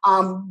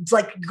it's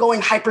like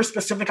going hyper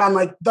specific on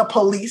like the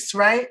police,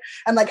 right?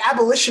 And like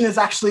abolition is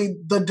actually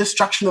the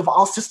destruction of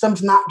all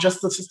systems, not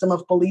just the system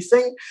of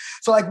policing.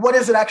 So like, what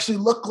does it actually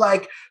look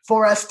like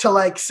for us to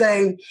like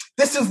say,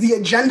 this is the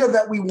agenda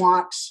that we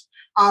want?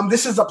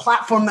 This is a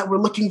platform that we're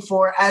looking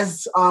for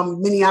as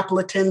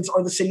Minneapolitans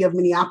or the city of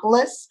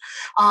Minneapolis,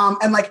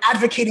 and like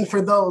advocating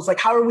for those. Like,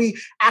 how are we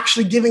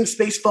actually giving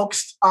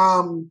folks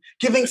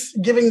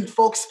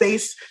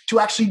space to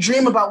actually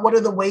dream about what are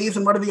the ways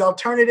and what are the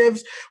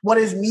alternatives, what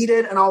is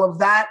needed, and all of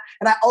that.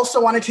 And I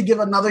also wanted to give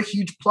another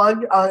huge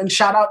plug and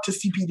shout out to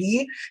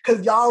CPD,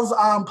 because y'all's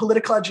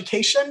political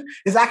education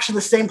is actually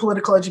the same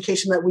political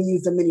education that we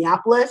used in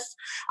Minneapolis,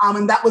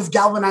 and that was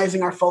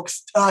galvanizing our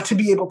folks to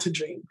be able to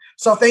dream.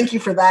 So thank you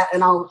for that,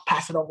 and I'll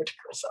pass it over to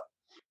Carissa.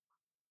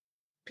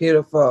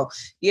 Beautiful.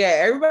 Yeah,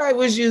 everybody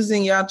was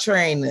using your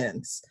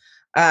trainings.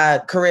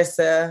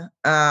 Carissa,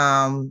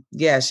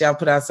 yes, y'all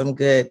put out some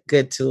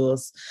good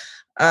tools.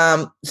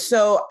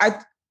 So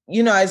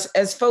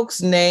as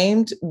folks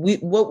named,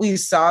 what we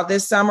saw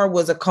this summer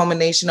was a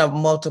culmination of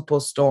multiple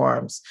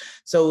storms.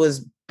 So it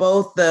was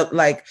both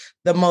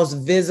the most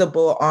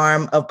visible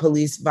arm of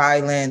police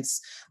violence,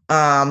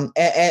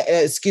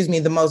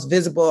 the most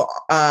visible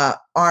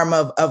arm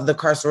of the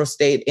carceral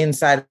state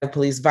inside of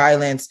police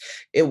violence.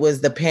 It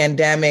was the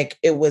pandemic.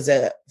 It was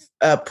a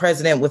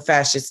president with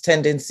fascist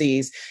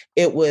tendencies.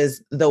 It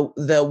was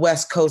the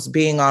West Coast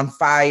being on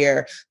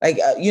fire.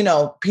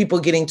 People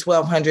getting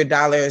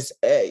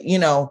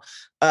 $1,200,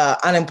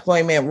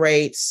 unemployment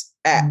rates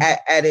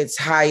at its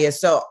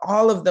highest. So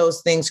all of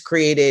those things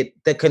created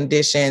the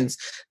conditions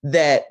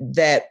that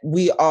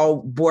we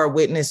all bore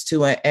witness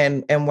to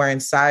and were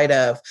inside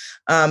of.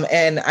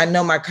 And I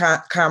know my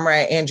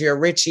comrade Andrea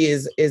Ritchie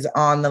is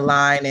on the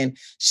line, and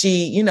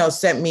she,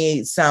 sent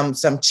me some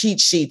cheat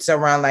sheets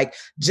around like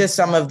just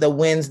some of the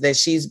wins that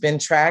she's been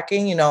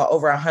tracking,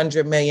 over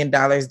 $100 million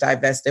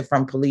divested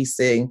from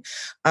policing.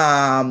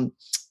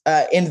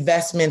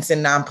 Investments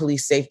in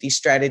non-police safety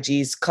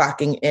strategies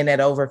clocking in at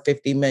over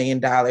 $50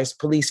 million,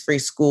 police-free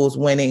schools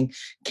winning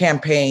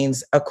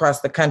campaigns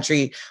across the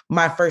country.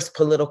 My first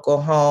political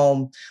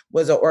home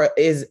is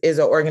an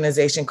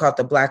organization called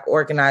the Black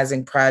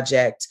Organizing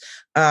Project.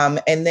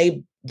 And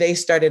they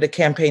started a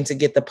campaign to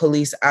get the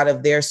police out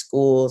of their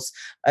schools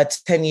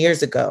 10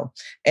 years ago.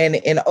 And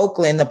in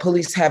Oakland,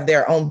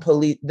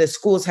 the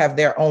schools have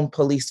their own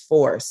police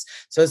force.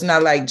 So it's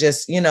not like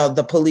just,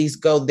 the police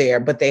go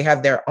there, but they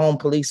have their own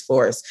police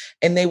force.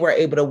 And they were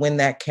able to win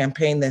that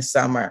campaign this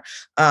summer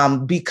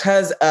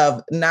because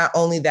of not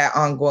only that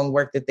ongoing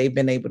work that they've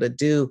been able to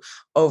do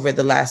over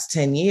the last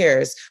 10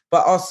 years,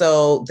 but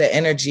also the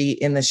energy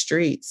in the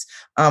streets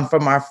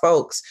from our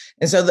folks.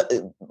 And so,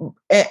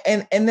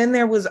 and then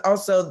there was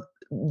also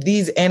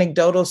these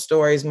anecdotal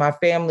stories. My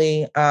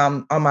family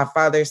on my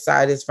father's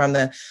side is from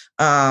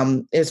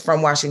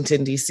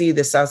Washington, D.C.,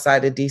 the South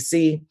Side of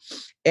D.C.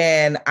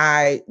 And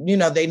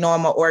they know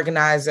I'm an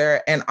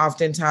organizer, and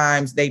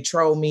oftentimes they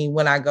troll me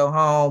when I go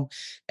home.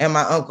 And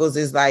my uncles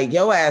is like,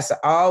 yo ass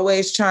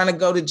always trying to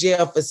go to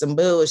jail for some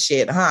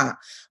bullshit, huh?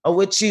 Or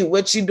what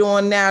you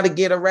doing now to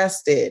get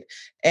arrested?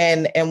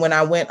 And when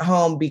I went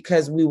home,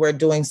 because we were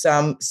doing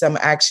some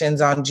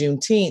actions on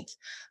Juneteenth,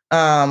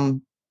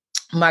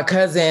 my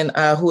cousin,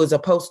 who is a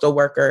postal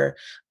worker,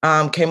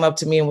 came up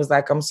to me and was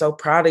like, I'm so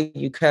proud of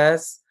you,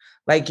 cuz.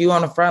 Like, you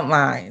on the front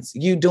lines,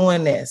 you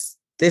doing this.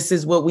 This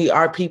is what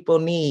our people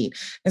need.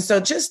 And so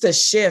just a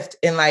shift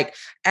in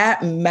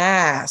at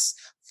mass,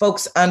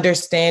 folks'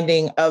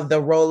 understanding of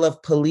the role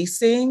of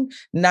policing,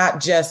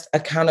 not just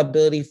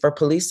accountability for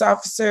police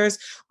officers,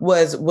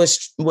 was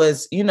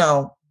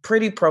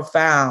pretty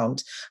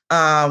profound.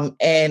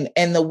 And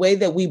the way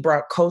that we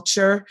brought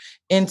culture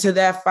into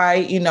that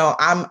fight,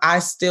 I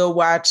still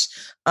watch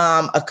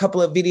a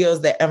couple of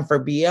videos that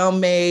M4BL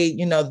made,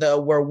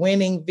 the We're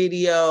Winning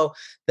video,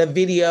 the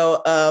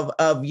video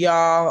of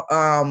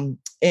y'all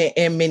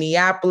in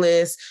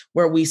Minneapolis,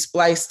 where we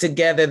spliced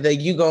together the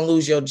 "you gonna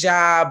lose your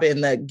job"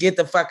 and the "get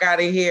the fuck out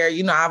of here."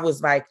 I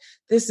was like,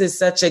 this is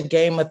such a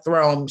Game of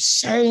Thrones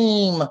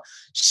shame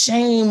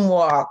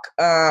walk.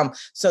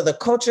 So the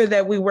culture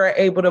that we were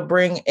able to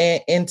bring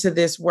into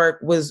this work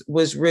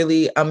was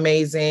really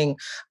amazing.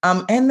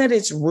 And that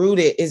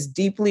it's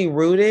deeply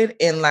rooted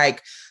in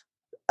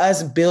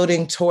us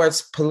building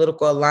towards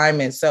political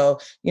alignment. So,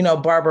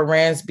 Barbara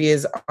Ransby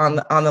is on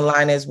the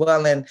line as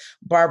well. And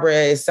Barbara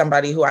is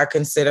somebody who I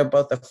consider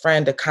both a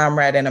friend, a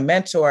comrade, and a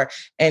mentor.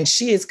 And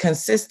she is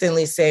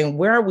consistently saying,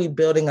 where are we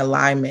building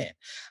alignment?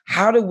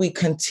 How do we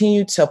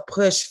continue to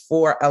push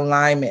for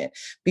alignment?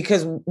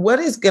 Because what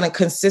is going to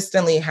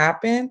consistently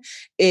happen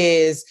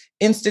is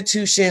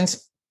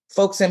institutions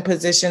folks in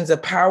positions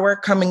of power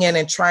coming in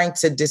and trying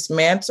to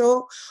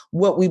dismantle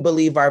what we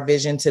believe our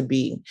vision to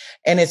be.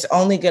 And it's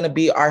only going to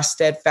be our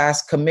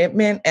steadfast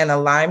commitment and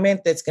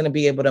alignment that's going to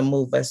be able to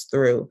move us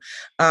through.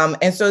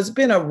 And so it's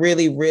been a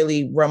really,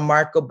 really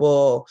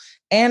remarkable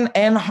and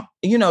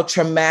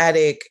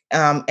traumatic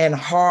and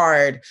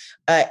hard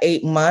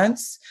 8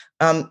 months.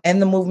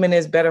 And the movement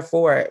is better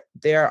for it.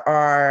 There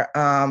are,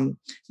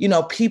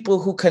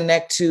 people who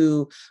connect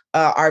to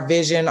our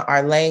vision,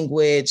 our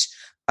language,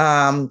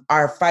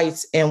 our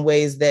fights in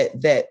ways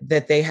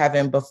that they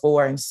haven't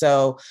before. And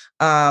so,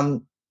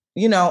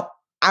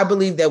 I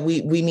believe that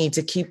we need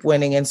to keep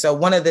winning. And so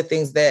one of the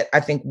things that I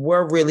think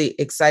we're really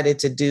excited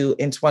to do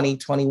in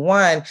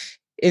 2021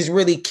 is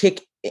really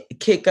kick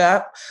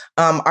up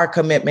our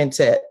commitment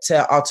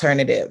to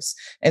alternatives.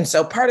 And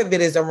so part of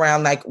it is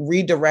around like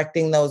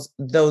redirecting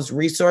those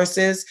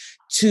resources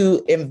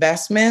to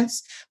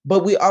investments,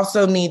 but we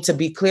also need to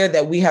be clear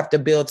that we have to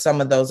build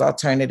some of those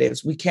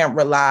alternatives. We can't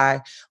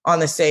rely on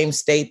the same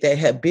state that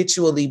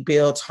habitually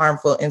builds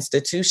harmful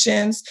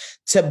institutions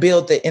to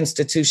build the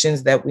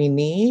institutions that we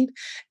need.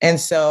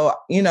 And so,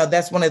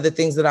 that's one of the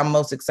things that I'm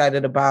most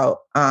excited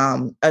about,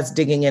 us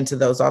digging into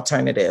those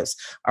alternatives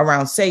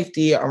around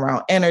safety,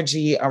 around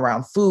energy,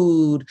 around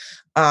food,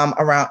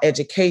 around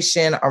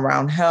education,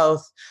 around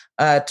health.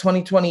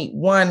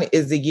 2021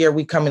 is the year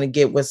we come in to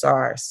get what's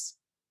ours.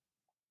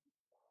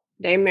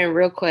 Damon,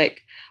 real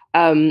quick.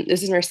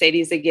 This is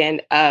Mercedes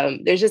again.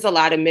 There's just a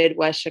lot of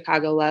Midwest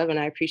Chicago love, and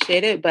I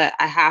appreciate it. But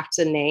I have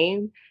to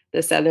name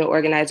the Southern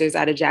organizers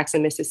out of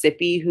Jackson,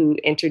 Mississippi, who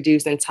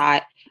introduced and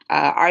taught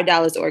our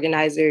Dallas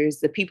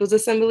organizers the People's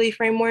Assembly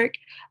framework.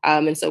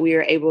 And so we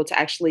were able to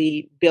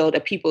actually build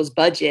a people's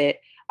budget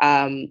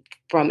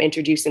from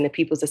introducing the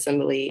People's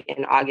Assembly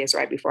in August,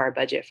 right before our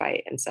budget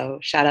fight. And so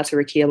shout out to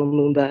Rakia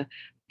Lumumba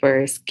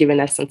for giving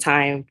us some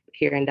time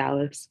here in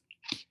Dallas.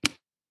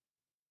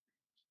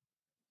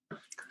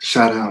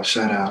 Shout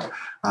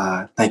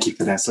out. Thank you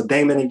for that. So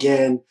Damon,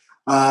 again,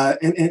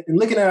 and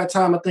looking at our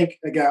time, I think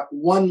I got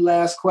one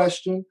last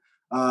question.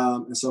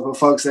 And so for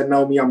folks that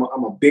know me, I'm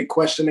a big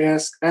question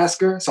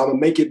asker. So I'm gonna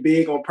make it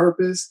big on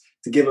purpose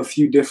to give a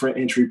few different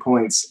entry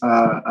points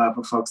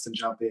for folks to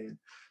jump in.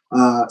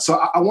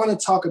 So I want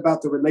to talk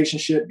about the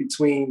relationship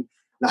between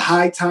the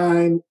high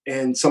time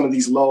and some of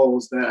these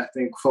lows that I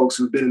think folks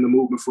who've been in the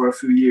movement for a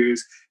few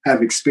years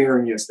have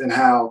experienced, and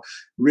how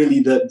really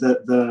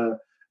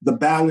the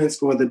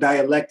balance or the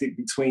dialectic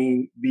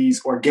between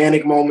these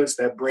organic moments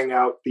that bring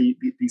out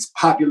these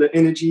popular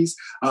energies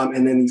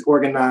and then these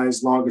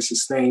organized, longer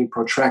sustained,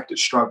 protracted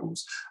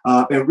struggles.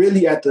 And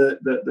really at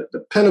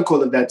the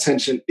pinnacle of that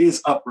tension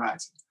is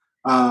uprising.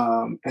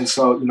 And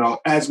so,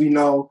 as we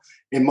know,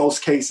 in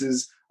most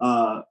cases,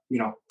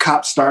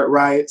 cops start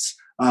riots.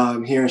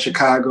 Here in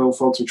Chicago,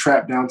 folks were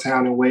trapped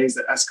downtown in ways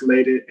that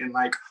escalated and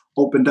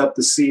opened up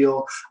the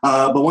seal.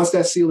 But once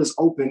that seal is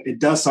open, it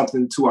does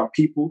something to our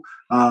people.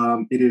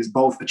 It is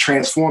both a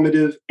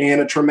transformative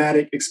and a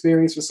traumatic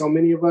experience for so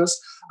many of us.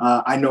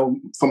 I know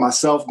for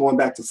myself, going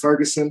back to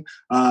Ferguson,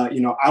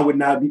 I would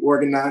not be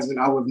organizing.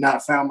 I would have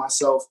not found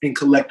myself in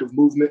collective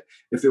movement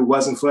if it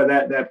wasn't for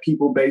that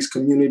people-based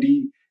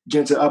community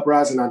gentle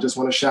uprising. I just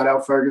want to shout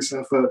out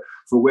Ferguson for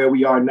where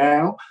we are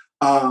now.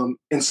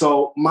 And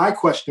so my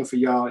question for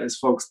y'all, as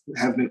folks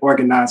have been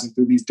organizing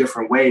through these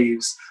different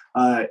waves,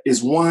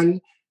 is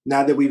one,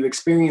 now that we've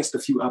experienced a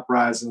few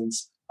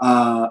uprisings,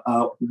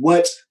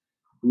 what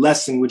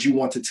lesson would you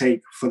want to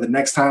take for the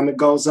next time it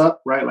goes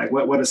up, right?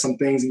 What are some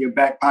things in your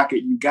back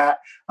pocket you got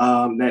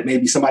that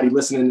maybe somebody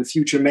listening in the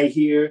future may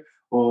hear,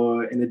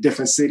 or in a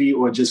different city,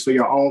 or just for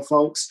your own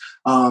folks?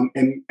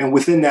 And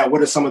within that,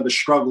 what are some of the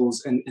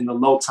struggles in the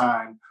low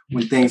time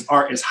when things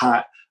aren't as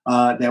hot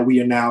that we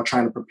are now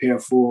trying to prepare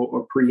for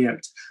or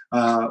preempt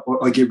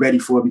or get ready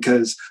for?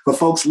 Because for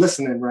folks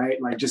listening, right,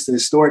 just to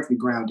historically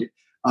ground it,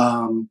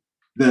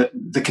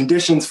 the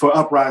conditions for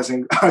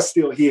uprising are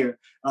still here,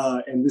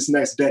 and this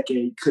next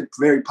decade could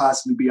very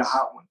possibly be a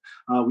hot one.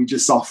 We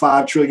just saw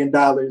 $5 trillion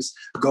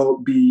go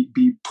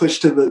be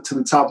pushed to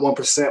the top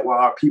 1% while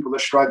our people are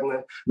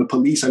struggling. The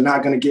police are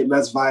not going to get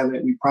less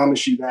violent. We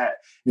promise you that.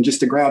 And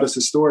just to ground us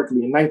historically,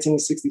 in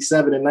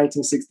 1967 and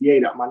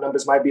 1968, my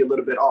numbers might be a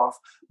little bit off,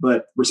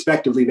 but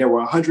respectively, there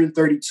were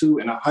 132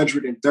 and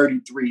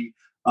 133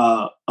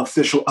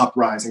 official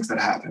uprisings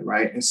that happened,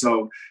 right? And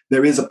so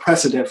there is a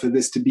precedent for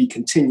this to be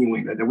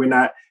continuing, that we're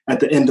not at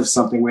the end of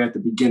something, we're at the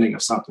beginning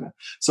of something.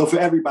 So for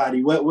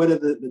everybody, what are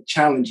the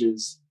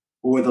challenges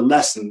or the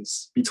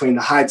lessons between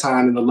the high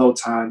time and the low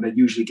time that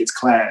usually gets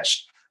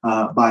clashed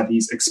by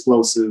these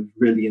explosive,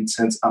 really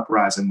intense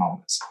uprising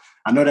moments?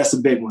 I know that's a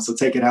big one, so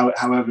take it out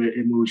however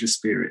it moves your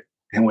spirit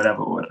in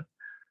whatever order.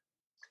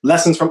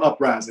 Lessons from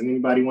uprising.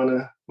 Anybody want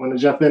to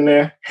jump in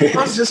there? I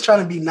was just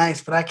trying to be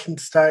nice, but I can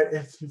start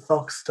if you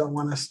folks don't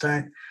want to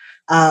start.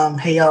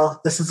 Hey, y'all,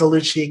 this is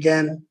Aluchi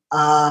again.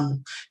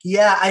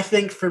 I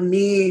think for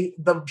me,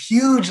 the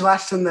huge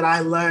lesson that I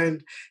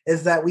learned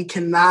is that we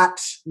cannot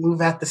move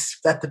at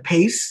the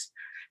pace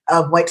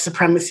of white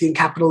supremacy and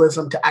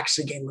capitalism to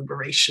actually gain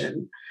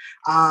liberation.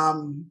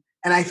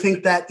 And I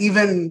think that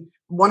even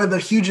one of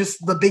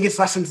the biggest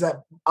lessons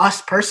that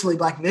us personally,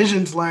 Black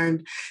Visions,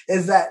 learned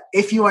is that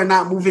if you are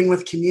not moving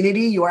with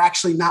community, you are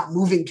actually not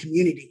moving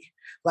community.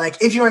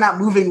 Like if you are not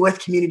moving with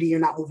community, you're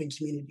not moving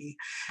community.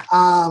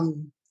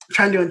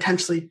 Trying to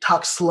intentionally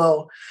talk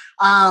slow.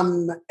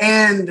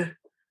 And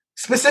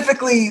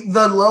specifically,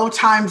 the low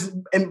times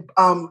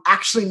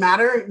actually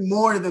matter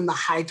more than the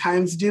high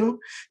times do,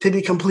 to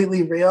be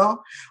completely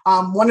real.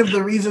 One of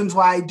the reasons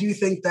why I do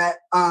think that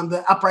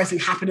the uprising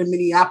happened in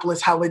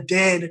Minneapolis, how it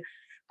did,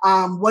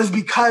 was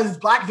because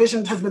Black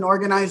Visions has been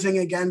organizing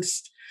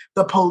against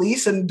the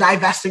police and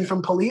divesting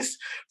from police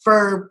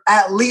for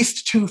at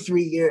least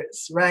 2-3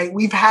 years, right?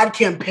 We've had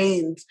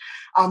campaigns,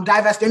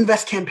 divest,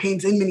 invest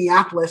campaigns in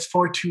Minneapolis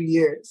for 2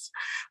 years.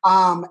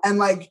 And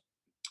like,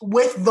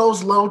 with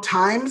those low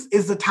times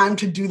is the time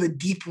to do the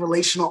deep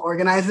relational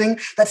organizing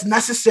that's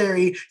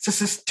necessary to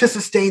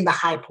sustain the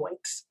high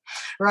points,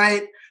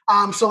 right?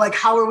 So like,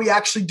 how are we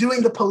actually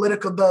doing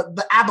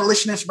the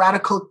abolitionist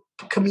radical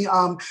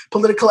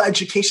political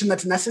education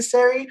that's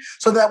necessary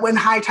so that when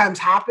high times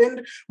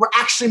happen, we're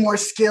actually more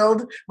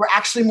skilled, we're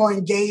actually more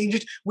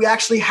engaged, we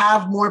actually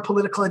have more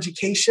political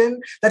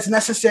education that's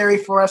necessary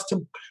for us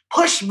to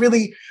push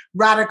really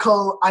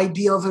radical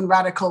ideals and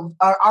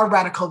our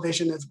radical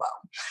vision as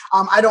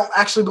well. I don't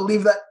actually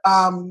believe that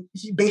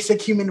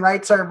basic human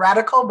rights are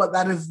radical, but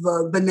that is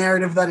the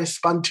narrative that is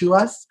spun to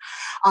us.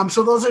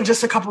 So those are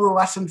just a couple of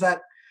lessons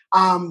that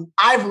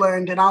I've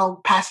learned, and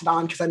I'll pass it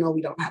on because I know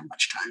we don't have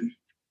much time.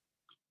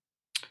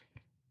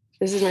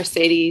 This is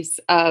Mercedes.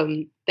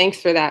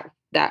 Thanks for that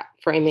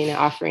framing and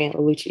offering,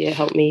 Oluchi. It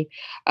helped me.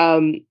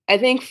 I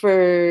think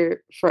for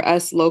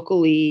us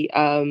locally,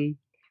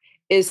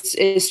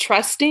 is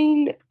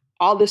trusting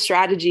all the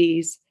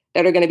strategies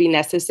that are going to be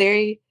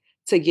necessary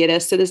to get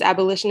us to this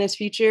abolitionist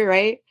future,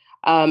 right?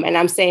 And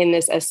I'm saying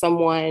this as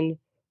someone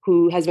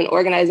who has been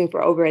organizing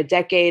for over a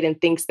decade and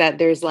thinks that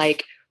there's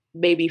like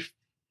maybe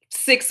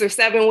 6 or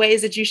 7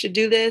 ways that you should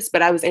do this,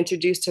 but I was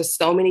introduced to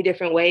so many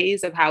different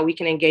ways of how we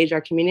can engage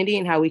our community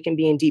and how we can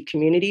be in deep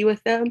community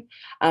with them.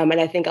 And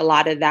I think a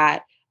lot of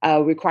that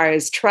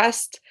requires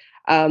trust.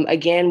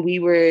 Again, we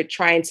were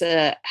trying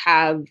to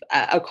have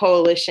a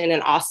coalition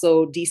and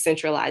also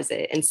decentralize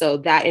it. And so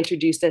that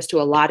introduced us to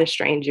a lot of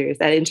strangers,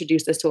 that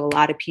introduced us to a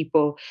lot of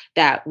people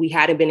that we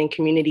hadn't been in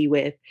community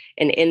with.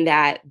 And in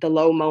that, the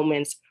low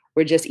moments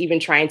were just even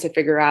trying to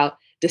figure out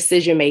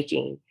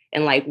decision-making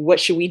and like, what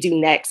should we do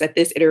next at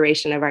this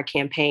iteration of our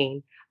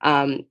campaign?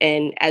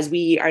 And as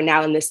we are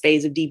now in this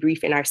phase of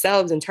debriefing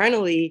ourselves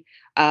internally,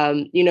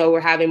 we're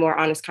having more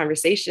honest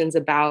conversations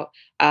about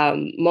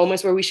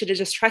moments where we should have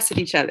just trusted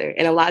each other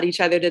and allowed each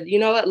other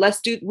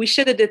to, we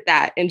should have did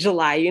that in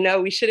July,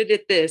 we should have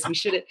did this, we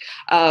should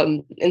have.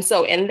 And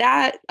so in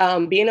that,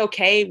 being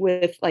okay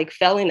with like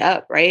failing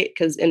up, right?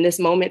 Because in this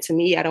moment, to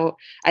me,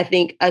 I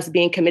think us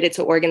being committed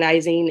to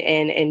organizing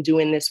and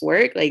doing this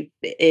work, like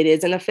it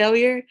isn't a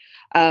failure.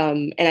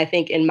 And I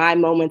think in my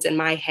moments in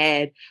my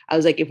head, I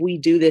was like, if we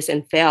do this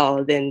and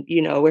fail, then,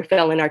 we're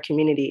failing our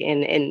community.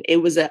 And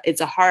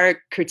it's a hard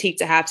critique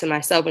to have to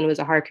myself. And it was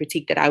a hard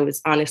critique that I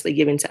was honestly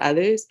giving to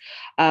others.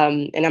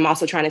 And I'm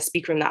also trying to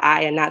speak from the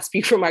I and not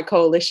speak from our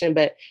coalition.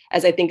 But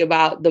as I think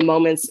about the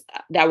moments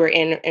that we're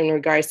in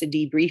regards to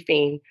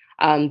debriefing,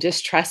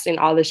 just trusting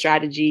all the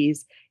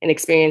strategies and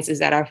experiences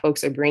that our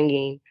folks are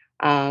bringing.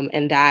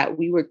 And that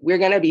we're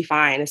going to be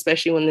fine,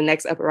 especially when the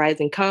next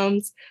uprising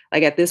comes.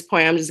 Like at this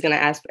point, I'm just going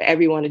to ask for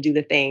everyone to do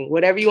the thing.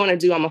 Whatever you want to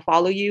do, I'm going to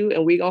follow you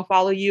and we're going to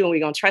follow you and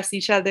we're going to trust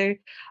each other.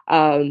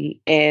 And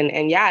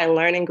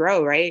learn and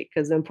grow, right?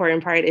 Because the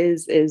important part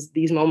is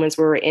these moments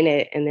where we're in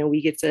it. And then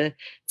we get to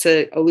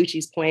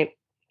Oluchi's point,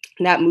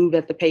 not move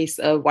at the pace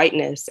of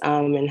whiteness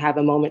and have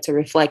a moment to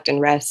reflect and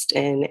rest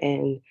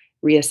and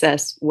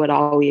reassess what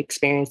all we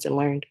experienced and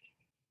learned.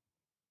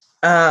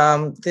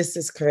 This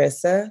is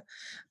Carissa.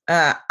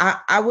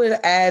 I would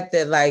add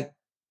that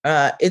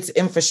it's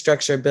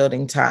infrastructure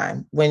building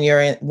time when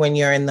you're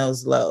in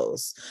those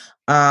lows.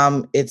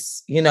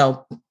 It's,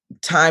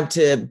 time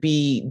to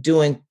be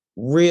doing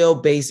real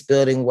base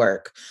building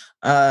work,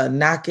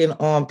 knocking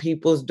on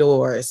people's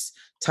doors,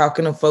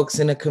 talking to folks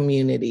in the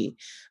community.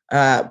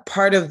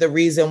 Part of the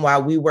reason why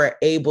we were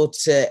able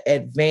to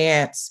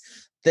advance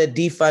the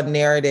defund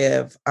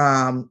narrative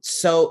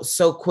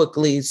so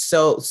quickly,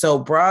 so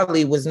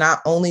broadly was not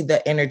only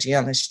the energy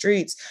on the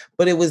streets,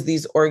 but it was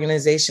these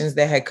organizations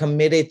that had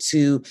committed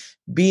to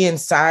be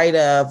inside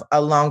of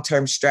a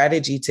long-term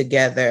strategy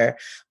together.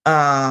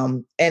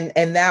 And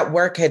that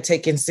work had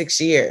taken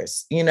 6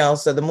 years,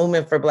 so the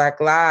Movement for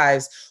Black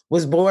Lives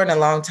was born a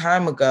long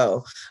time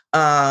ago.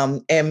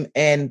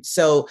 And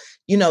so,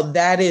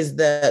 that is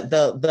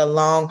the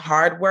long,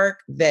 hard work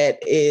that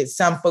is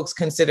some folks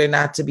consider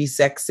not to be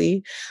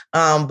sexy,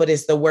 but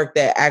it's the work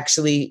that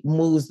actually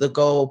moves the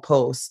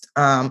goalpost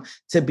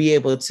to be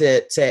able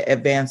to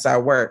advance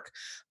our work.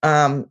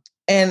 And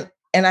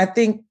I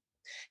think,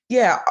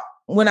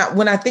 when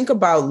I think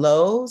about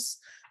lows,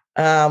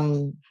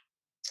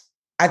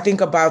 I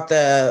think about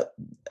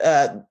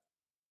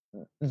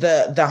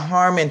the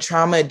harm and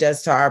trauma it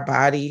does to our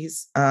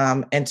bodies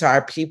and to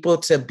our people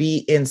to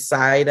be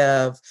inside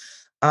of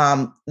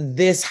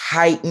this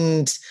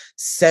heightened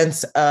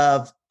sense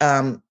of,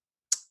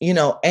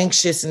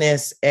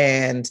 anxiousness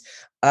and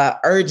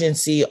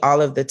urgency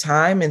all of the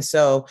time. And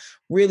so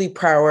really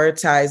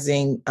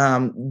prioritizing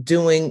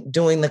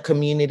doing the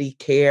community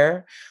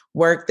care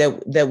work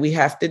that we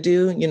have to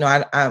do.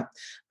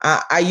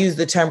 I use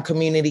the term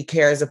community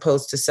care as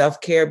opposed to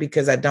self-care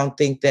because I don't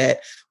think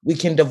that we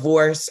can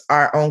divorce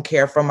our own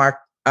care from our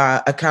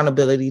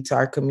accountability to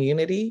our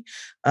community.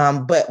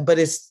 But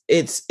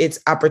it's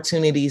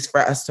opportunities for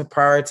us to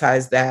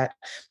prioritize that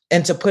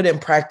and to put in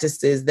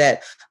practices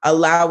that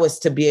allow us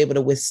to be able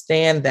to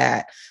withstand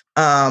that,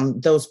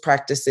 those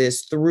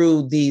practices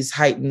through these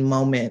heightened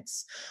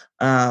moments.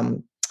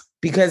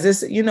 Because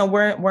it's,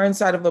 we're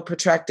inside of a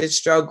protracted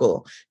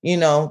struggle.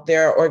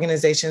 There are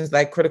organizations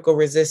like Critical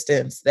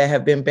Resistance that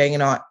have been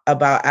banging on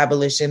about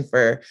abolition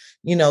for,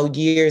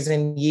 years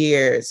and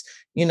years.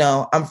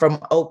 I'm from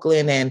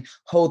Oakland and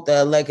hold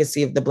the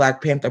legacy of the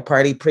Black Panther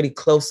Party pretty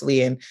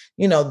closely. And,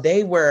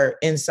 they were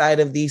inside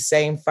of these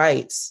same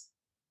fights.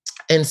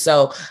 And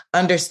so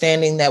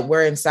understanding that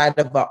we're inside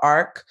of an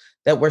arc,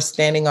 that we're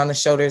standing on the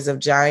shoulders of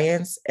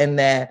giants, and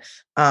that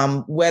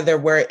whether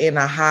we're in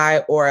a high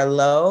or a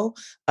low,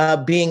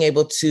 being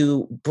able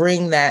to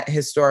bring that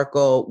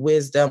historical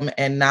wisdom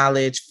and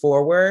knowledge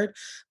forward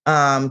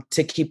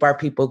to keep our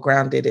people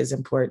grounded is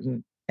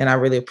important. And I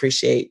really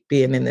appreciate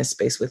being in this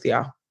space with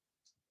y'all.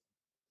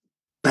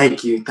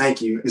 Thank you.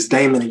 Thank you. It's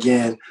Damon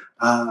again.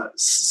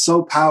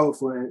 So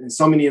powerful. And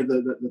so many of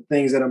the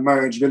things that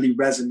emerge really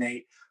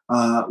resonate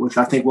with,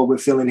 I think, what we're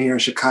feeling here in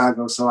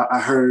Chicago. So I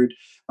heard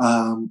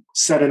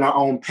setting our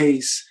own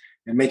pace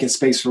and making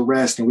space for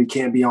rest, and we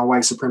can't be on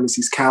white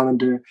supremacy's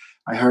calendar.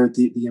 I heard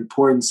the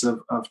importance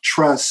of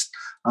trust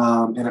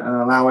and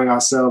allowing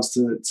ourselves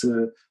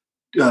to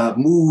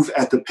move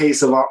at the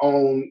pace of our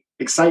own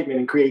excitement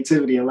and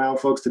creativity, allowing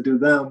folks to do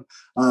them.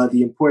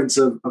 The importance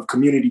of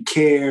community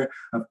care,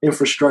 of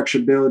infrastructure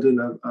building,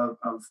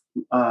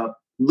 of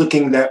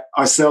looking at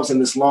ourselves in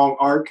this long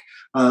arc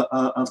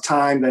of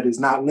time that is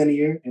not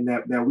linear, and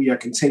that we are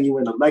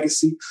continuing a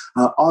legacy.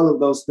 All of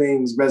those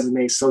things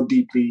resonate so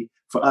deeply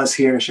for us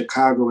here in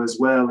Chicago as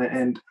well.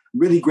 And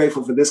really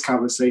grateful for this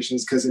conversation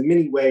because in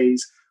many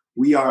ways,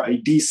 we are a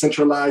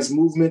decentralized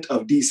movement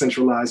of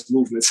decentralized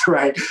movements,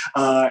 right?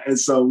 And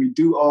so we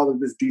do all of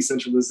this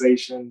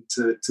decentralization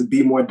to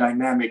be more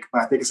dynamic,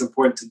 but I think it's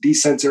important to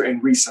decenter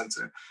and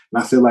recenter.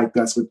 And I feel like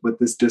that's what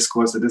this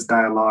discourse or this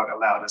dialogue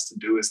allowed us to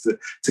do, is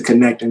to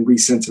connect and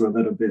recenter a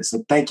little bit.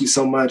 So thank you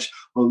so much,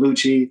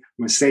 Oluchi,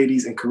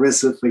 Mercedes, and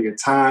Carissa, for your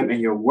time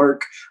and your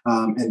work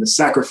and the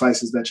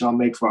sacrifices that y'all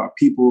make for our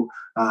people.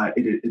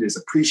 It is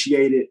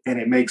appreciated, and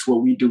it makes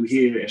what we do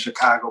here in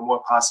Chicago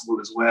more possible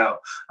as well,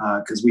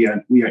 because we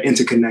are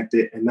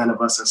interconnected, and none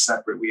of us are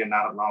separate. We are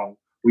not alone.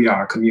 We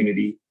are a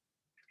community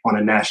on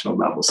a national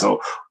level.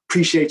 So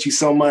appreciate you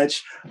so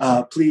much.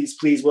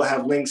 Please, we'll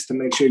have links to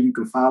make sure you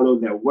can follow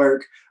their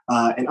work.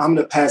 And I'm going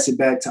to pass it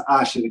back to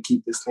Asha to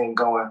keep this thing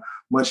going.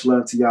 Much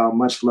love to y'all.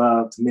 Much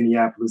love to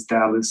Minneapolis,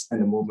 Dallas, and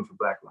the Movement for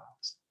Black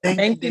Lives.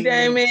 Thank you,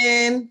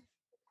 Damon.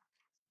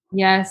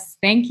 Yes,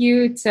 thank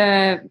you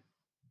to...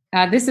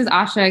 this is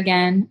Asha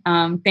again.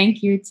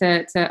 Thank you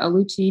to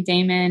Oluchi,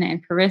 Damon,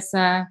 and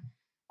Carissa.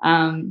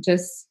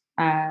 Just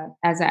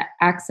as an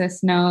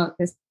access note,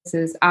 this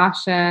is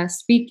Asha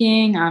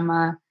speaking. I'm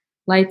a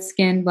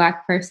light-skinned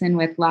Black person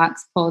with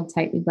locks pulled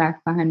tightly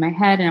back behind my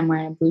head, and I'm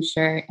wearing a blue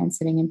shirt and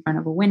sitting in front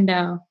of a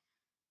window.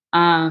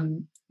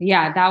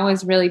 That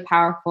was really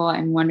powerful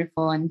and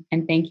wonderful, and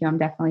thank you. I'm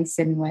definitely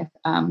sitting with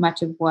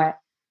much of what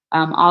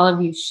all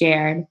of you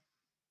shared.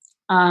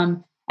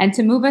 And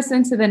to move us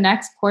into the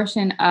next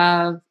portion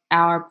of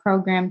our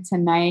program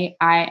tonight,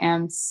 I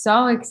am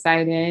so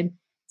excited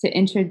to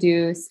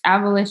introduce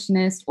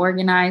abolitionist,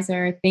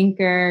 organizer,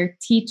 thinker,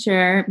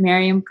 teacher,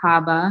 Mariame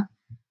Kaba,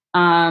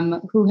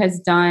 who has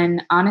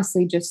done,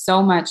 honestly, just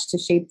so much to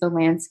shape the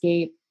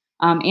landscape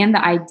and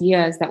the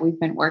ideas that we've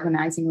been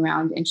organizing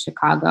around in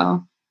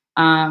Chicago.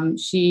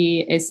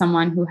 She is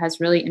someone who has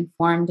really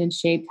informed and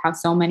shaped how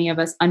so many of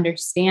us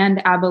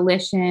understand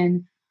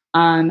abolition,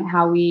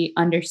 how we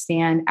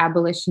understand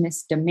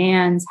abolitionist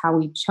demands, how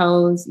we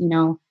chose,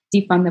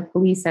 defund the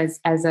police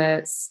as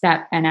a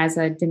step and as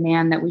a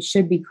demand that we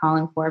should be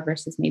calling for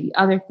versus maybe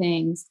other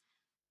things.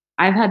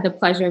 I've had the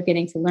pleasure of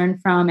getting to learn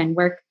from and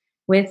work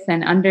with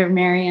and under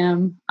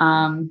Mariame.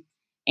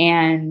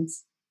 And,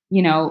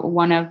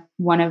 one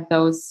of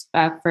those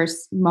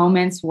first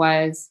moments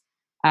was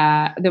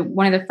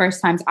one of the first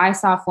times I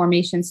saw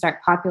formation start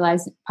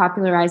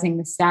popularizing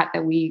the stat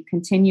that we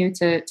continue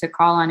to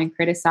call on and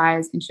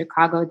criticize in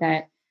Chicago,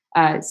 that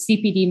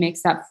CPD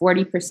makes up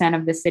 40%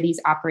 of the city's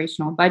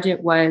operational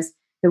budget, was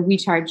the We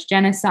Charge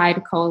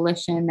Genocide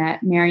Coalition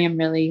that Mariame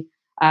really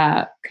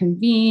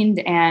convened,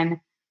 and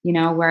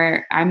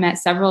where I met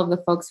several of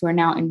the folks who are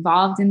now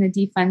involved in the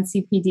Defund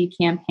CPD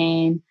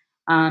campaign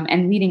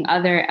and leading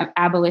other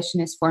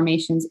abolitionist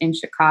formations in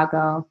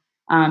Chicago.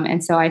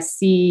 And so I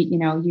see,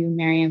 you,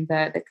 Miriam,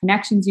 the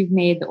connections you've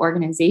made, the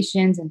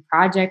organizations and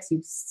projects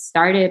you've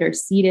started or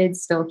seeded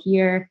still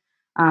here,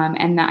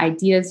 and the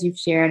ideas you've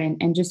shared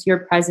and just your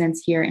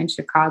presence here in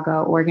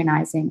Chicago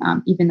organizing,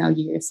 even though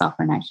you yourself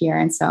are not here.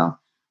 And so,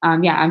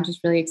 I'm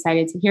just really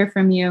excited to hear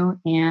from you.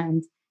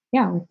 And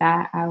with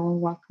that, I will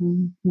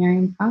welcome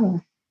Miriam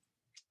Kaba.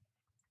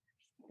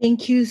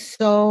 Thank you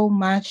so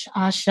much,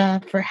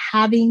 Asha, for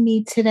having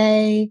me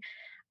today.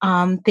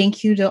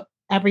 Thank you to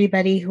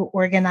everybody who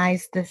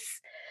organized this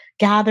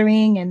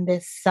gathering and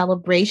this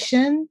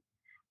celebration,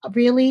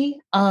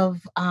 really, of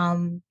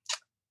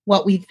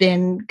what we've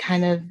been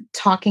kind of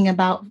talking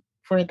about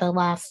for the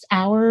last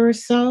hour or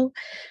so,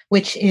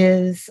 which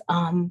is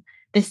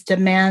this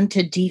demand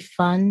to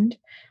defund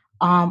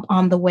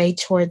on the way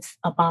towards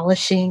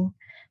abolishing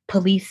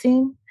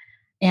policing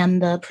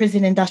and the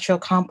prison industrial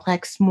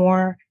complex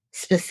more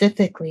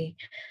specifically.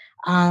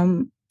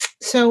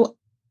 So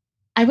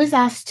I was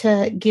asked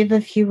to give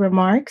a few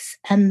remarks,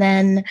 and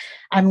then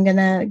I'm going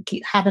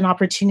to have an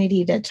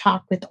opportunity to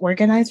talk with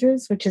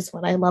organizers, which is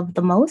what I love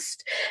the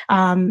most.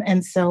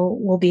 And so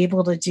we'll be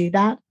able to do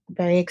that.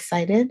 Very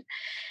excited.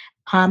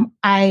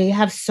 I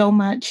have so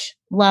much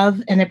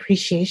love and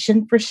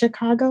appreciation for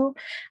Chicago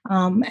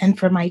and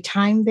for my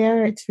time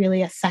there. It's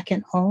really a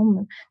second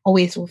home.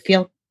 Always will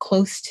feel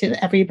close to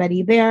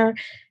everybody there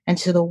and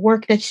to the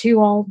work that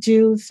you all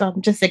do. So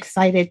I'm just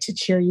excited to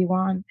cheer you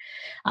on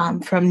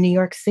from New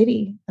York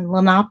City and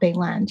Lenape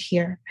land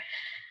here.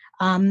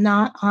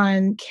 Not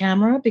on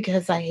camera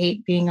because I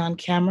hate being on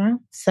camera.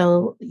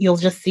 So you'll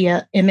just see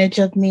an image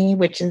of me,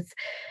 which is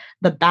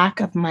the back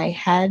of my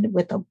head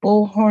with a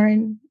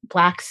bullhorn,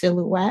 black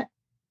silhouette.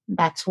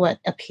 That's what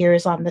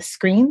appears on the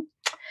screen.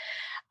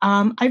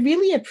 I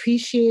really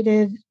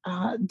appreciated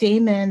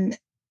Damon,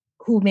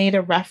 who made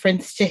a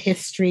reference to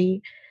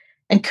history,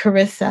 and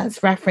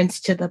Carissa's reference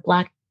to the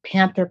Black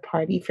Panther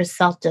Party for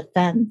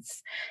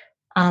self-defense.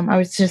 I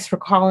was just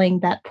recalling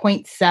that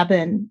point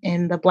 7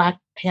 in the Black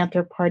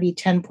Panther Party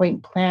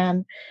 10-point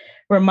plan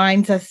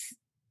reminds us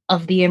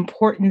of the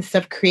importance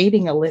of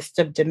creating a list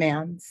of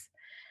demands.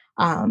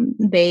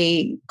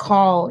 They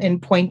call in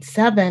point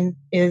 7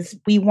 is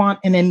we want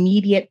an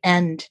immediate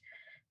end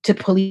to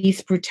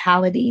police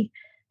brutality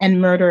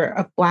and murder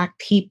of Black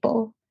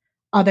people,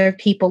 other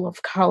people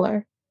of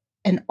color,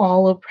 and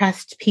all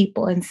oppressed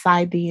people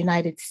inside the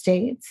United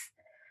States.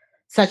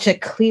 Such a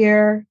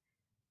clear,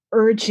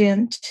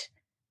 urgent,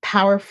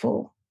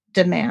 powerful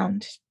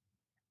demand.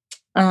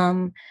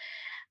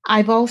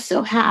 I've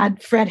also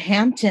had Fred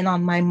Hampton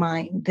on my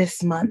mind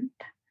this month.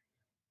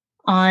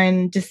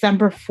 On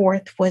December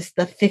 4th was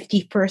the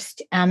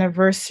 51st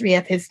anniversary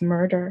of his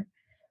murder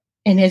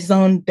in his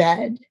own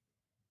bed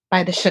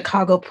by the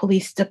Chicago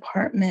Police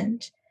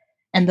Department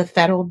and the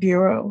Federal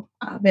Bureau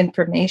of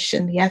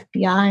Information, the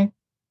FBI.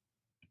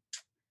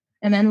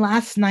 And then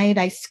last night,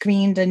 I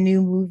screened a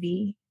new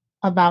movie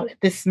about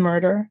this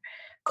murder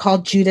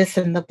called Judas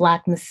and the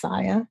Black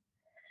Messiah,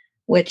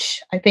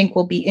 which I think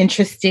will be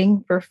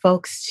interesting for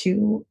folks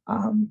to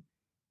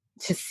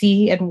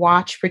see and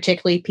watch,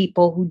 particularly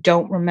people who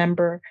don't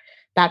remember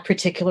that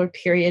particular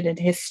period in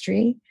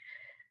history.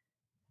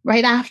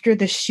 Right after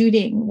the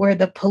shooting, where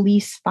the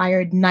police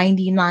fired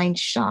 99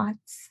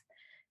 shots,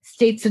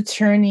 State's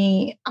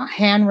Attorney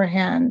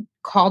Hanrahan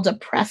called a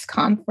press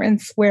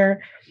conference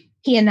where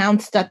he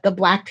announced that the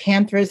Black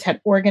Panthers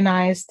had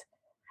organized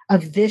a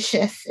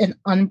vicious and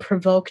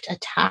unprovoked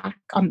attack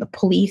on the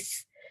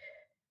police,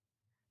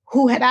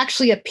 who had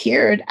actually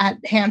appeared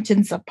at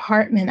Hampton's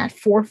apartment at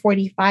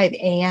 4:45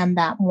 a.m.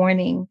 that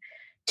morning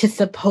to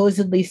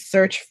supposedly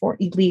search for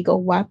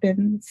illegal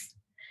weapons.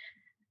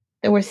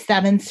 There were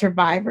 7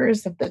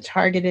 survivors of the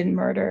targeted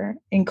murder,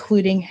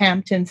 including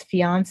Hampton's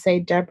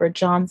fiancée, Deborah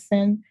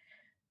Johnson,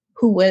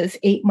 who was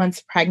 8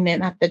 months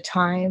pregnant at the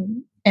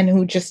time, and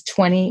who just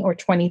 20 or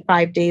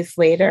 25 days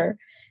later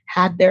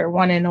had their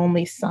one and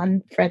only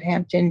son, Fred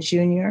Hampton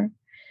Jr.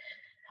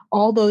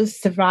 All those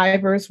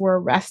survivors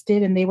were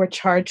arrested and they were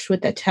charged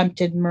with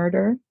attempted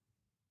murder.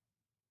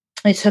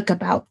 It took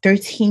about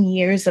 13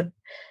 years of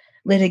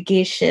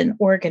litigation,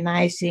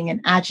 organizing, and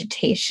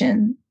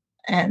agitation,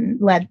 and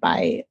led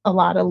by a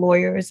lot of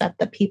lawyers at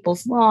the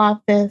People's Law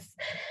Office,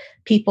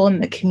 people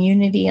in the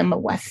community on the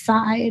West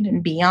Side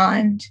and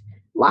beyond,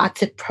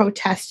 lots of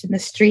protests in the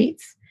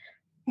streets.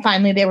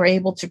 Finally, they were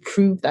able to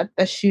prove that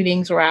the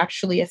shootings were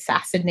actually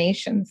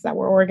assassinations that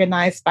were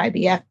organized by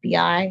the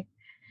FBI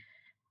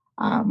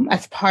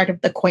as part of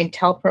the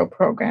COINTELPRO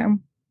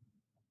program.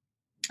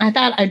 I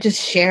thought I'd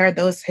just share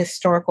those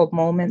historical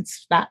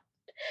moments that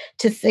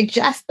to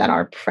suggest that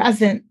our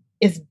present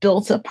is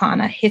built upon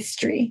a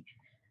history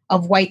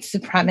of white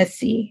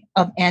supremacy,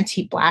 of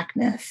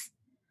anti-Blackness,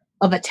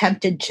 of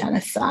attempted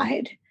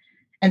genocide,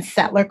 and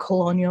settler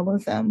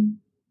colonialism.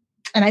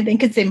 And I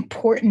think it's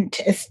important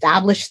to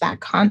establish that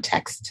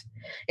context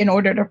in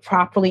order to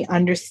properly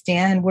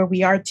understand where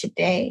we are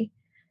today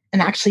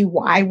and actually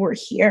why we're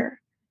here,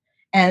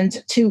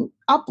 and to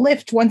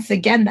uplift once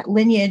again that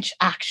lineage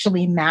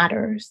actually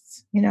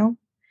matters, you know?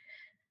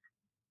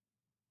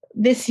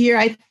 This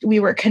year, we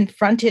were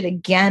confronted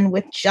again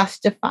with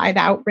justified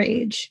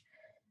outrage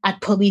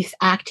at police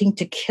acting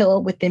to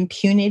kill with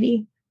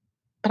impunity.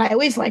 But I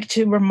always like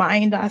to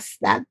remind us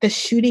that the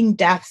shooting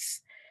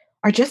deaths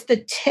are just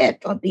the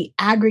tip of the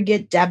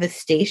aggregate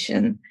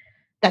devastation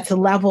that's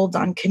leveled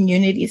on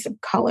communities of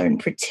color in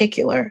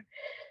particular,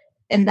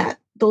 and that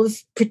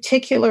those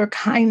particular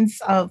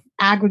kinds of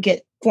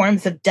aggregate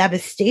forms of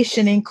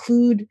devastation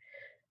include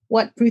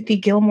what Ruthie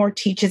Gilmore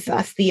teaches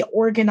us, the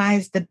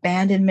organized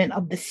abandonment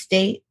of the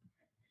state.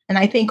 And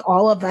I think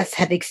all of us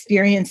have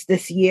experienced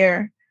this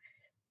year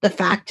the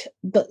fact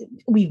that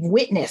we've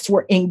witnessed,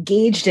 we're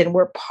engaged in,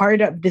 we're part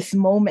of this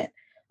moment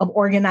of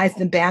organized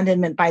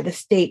abandonment by the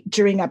state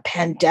during a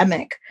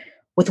pandemic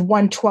with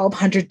one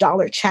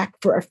 $1,200 check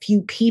for a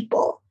few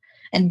people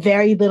and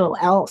very little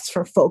else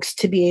for folks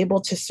to be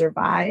able to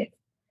survive.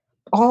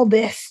 All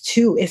this,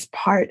 too, is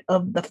part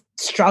of the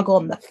struggle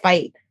and the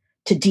fight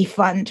to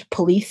defund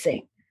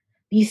policing.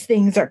 These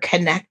things are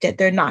connected.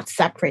 They're not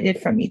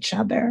separated from each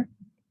other.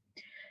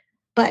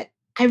 But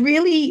I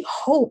really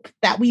hope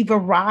that we've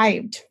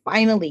arrived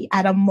finally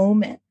at a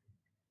moment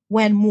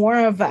when more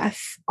of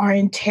us are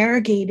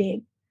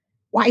interrogating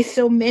why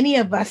so many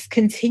of us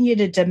continue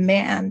to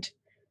demand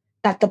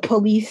that the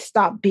police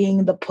stop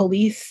being the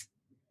police,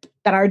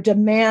 that our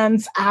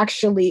demands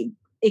actually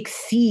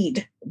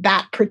exceed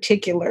that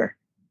particular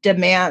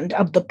demand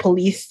of the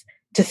police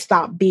to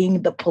stop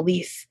being the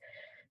police,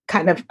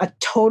 kind of a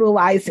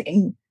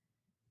totalizing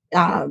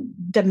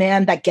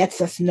demand that gets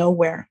us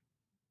nowhere.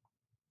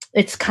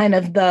 It's kind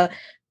of the,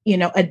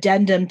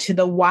 addendum to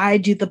the why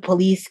do the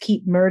police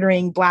keep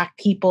murdering Black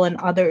people and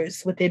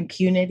others with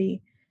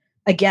impunity?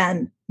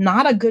 Again,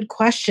 not a good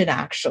question,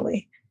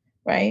 actually,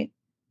 right?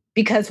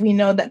 Because we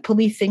know that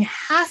policing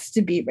has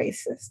to be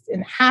racist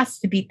and has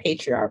to be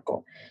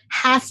patriarchal,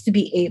 has to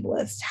be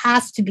ableist,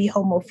 has to be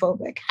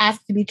homophobic, has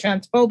to be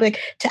transphobic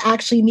to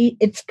actually meet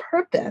its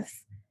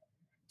purpose.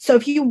 So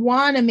if you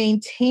want to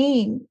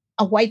maintain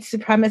a white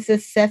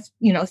supremacist,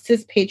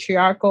 cis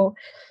patriarchal,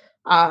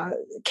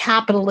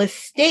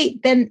 capitalist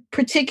state, then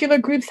particular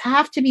groups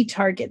have to be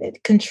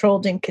targeted,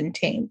 controlled, and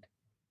contained,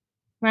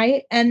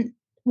 right? And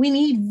we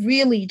need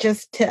really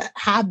just to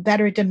have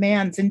better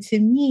demands. And to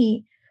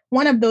me,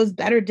 one of those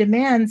better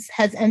demands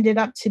has ended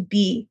up to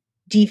be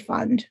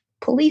defund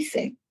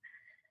policing.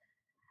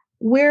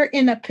 We're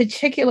in a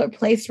particular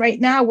place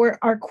right now where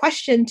our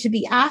question to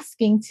be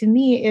asking to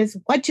me is,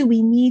 what do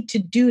we need to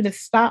do to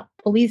stop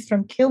police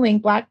from killing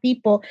Black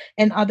people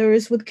and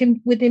others with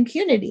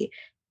impunity?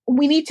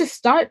 We need to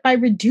start by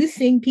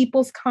reducing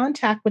people's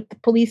contact with the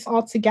police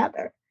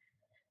altogether.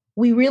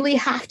 We really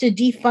have to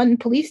defund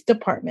police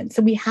departments.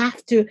 So we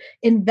have to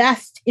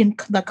invest in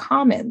the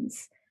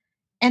commons.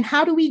 And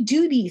how do we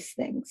do these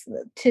things?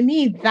 To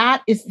me,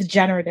 that is the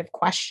generative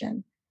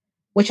question,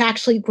 which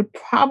actually would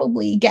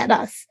probably get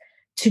us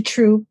to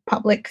true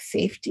public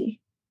safety.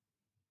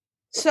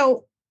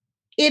 So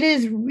it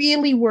is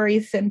really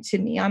worrisome to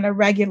me on a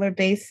regular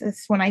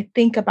basis when I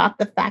think about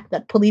the fact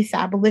that police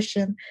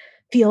abolition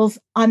feels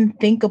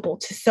unthinkable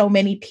to so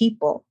many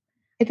people.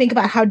 I think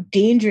about how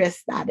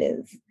dangerous that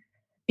is,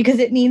 because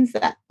it means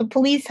that the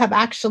police have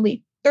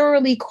actually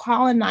thoroughly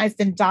colonized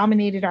and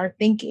dominated our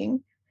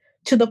thinking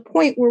to the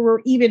point where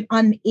we're even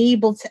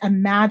unable to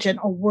imagine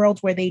a world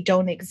where they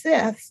don't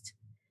exist.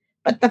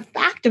 But the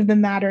fact of the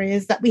matter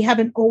is that we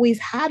haven't always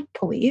had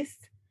police.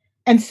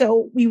 And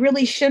so we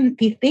really shouldn't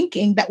be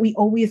thinking that we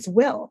always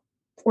will,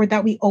 or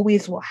that we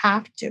always will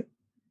have to.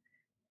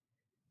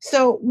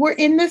 So we're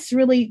in this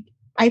really,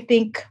 I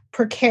think,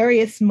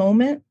 precarious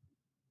moment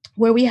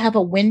where we have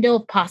a window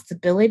of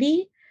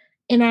possibility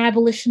in our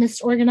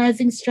abolitionist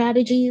organizing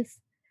strategies.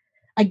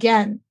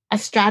 Again, a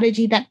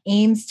strategy that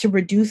aims to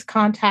reduce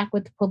contact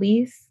with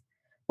police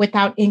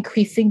without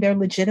increasing their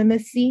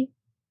legitimacy.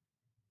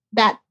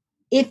 That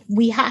if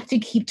we have to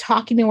keep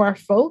talking to our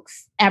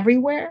folks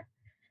everywhere,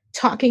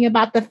 talking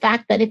about the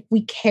fact that if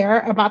we care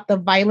about the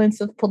violence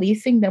of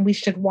policing, then we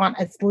should want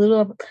a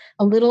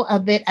little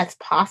of it as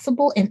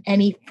possible in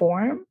any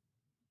form.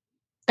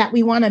 That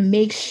we want to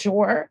make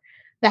sure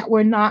that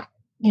we're not,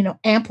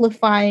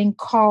 amplifying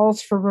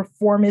calls for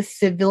reformist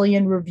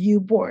civilian review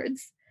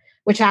boards,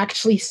 which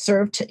actually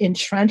serve to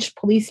entrench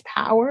police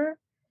power.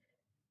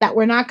 That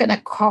we're not going to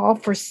call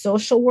for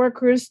social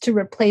workers to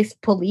replace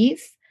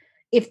police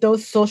if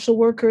those social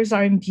workers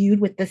are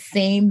imbued with the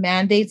same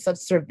mandates of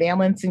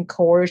surveillance and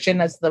coercion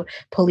as the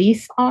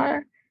police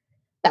are.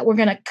 That we're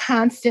going to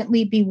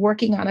constantly be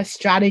working on a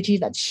strategy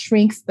that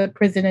shrinks the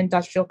prison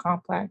industrial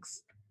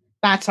complex.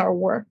 That's our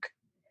work.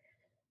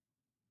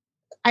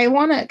 I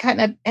want to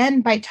kind of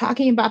end by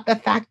talking about the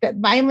fact that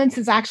violence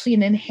is actually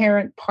an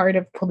inherent part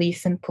of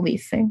police and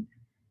policing.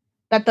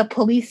 That the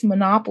police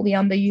monopoly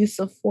on the use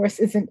of force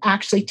isn't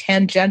actually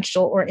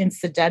tangential or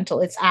incidental.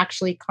 It's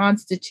actually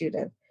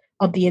constitutive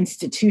of the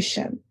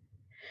institution,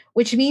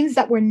 which means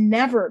that we're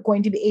never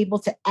going to be able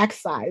to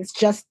excise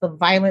just the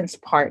violence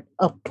part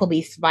of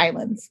police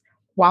violence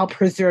while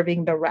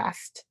preserving the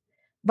rest.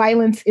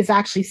 Violence is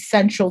actually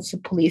central to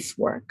police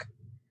work.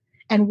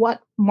 and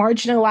what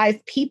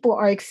marginalized people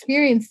are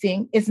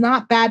experiencing is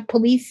not bad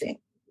policing.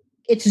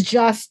 It's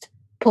just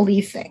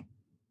policing.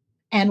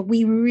 And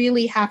we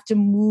really have to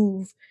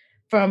move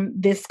from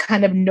this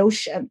kind of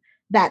notion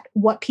that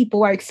what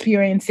people are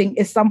experiencing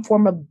is some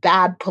form of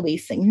bad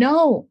policing.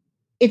 No,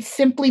 it's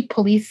simply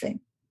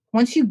policing.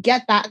 Once you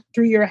get that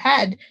through your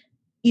head,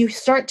 you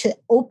start to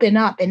open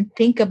up and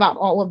think about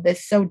all of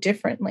this so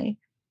differently.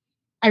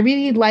 I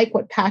really like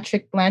what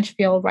Patrick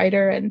Blanchfield,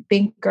 writer and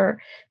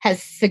thinker,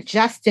 has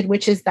suggested,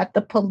 which is that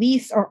the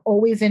police are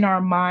always in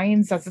our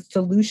minds as a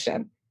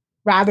solution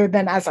rather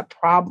than as a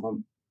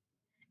problem.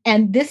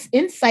 And this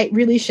insight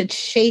really should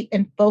shape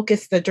and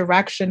focus the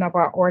direction of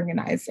our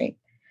organizing.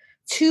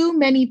 Too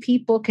many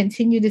people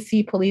continue to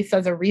see police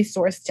as a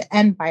resource to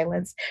end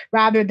violence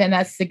rather than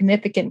as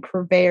significant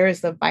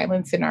purveyors of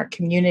violence in our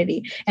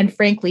community and,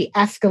 frankly,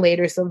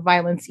 escalators of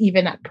violence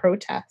even at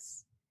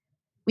protests.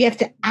 We have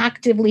to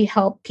actively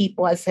help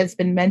people, as has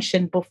been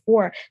mentioned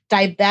before,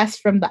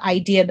 divest from the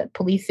idea that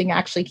policing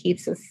actually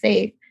keeps us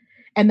safe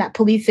and that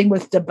policing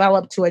was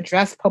developed to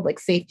address public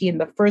safety in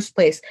the first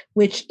place,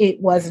 which it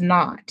was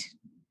not.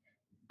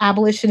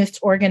 Abolitionist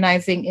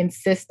organizing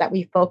insists that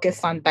we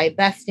focus on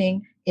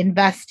divesting,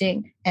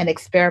 investing, and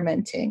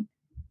experimenting.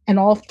 And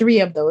all three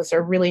of those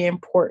are really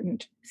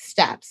important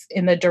steps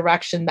in the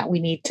direction that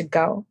we need to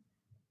go.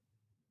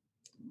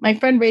 My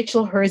friend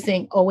Rachel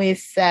Herzing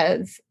always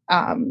says,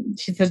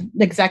 she's the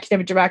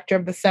executive director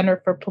of the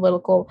Center for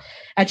Political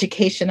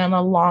Education and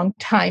a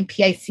longtime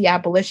PIC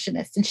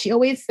abolitionist. And she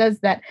always says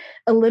that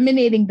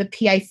eliminating the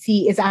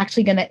PIC is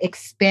actually going to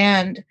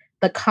expand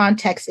the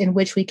context in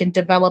which we can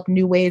develop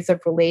new ways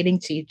of relating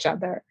to each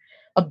other,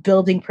 of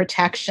building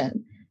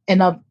protection,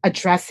 and of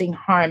addressing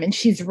harm. And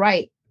she's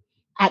right.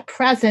 At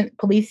present,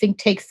 policing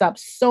takes up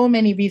so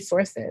many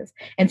resources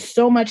and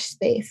so much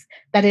space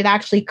that it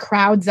actually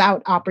crowds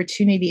out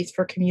opportunities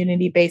for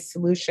community-based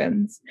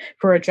solutions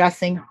for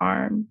addressing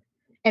harm.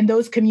 And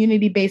those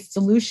community-based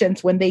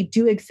solutions, when they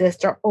do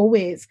exist, are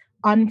always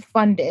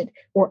unfunded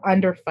or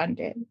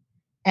underfunded.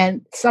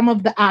 And some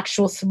of the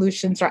actual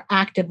solutions are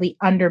actively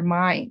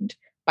undermined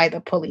by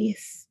the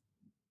police.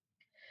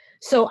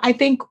 So I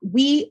think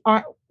we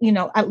are,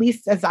 at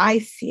least as I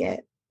see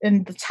it,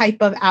 and the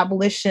type of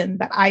abolition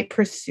that I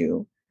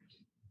pursue,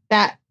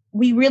 that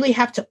we really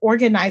have to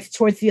organize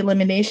towards the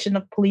elimination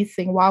of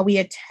policing while we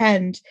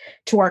attend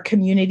to our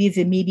community's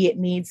immediate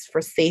needs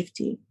for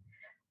safety.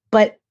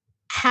 But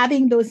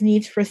having those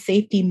needs for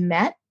safety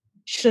met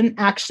shouldn't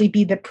actually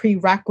be the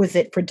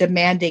prerequisite for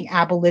demanding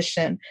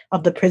abolition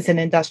of the prison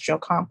industrial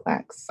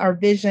complex. Our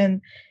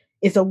vision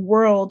is a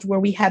world where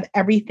we have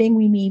everything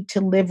we need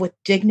to live with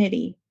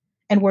dignity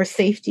and where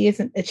safety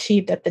isn't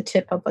achieved at the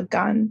tip of a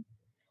gun.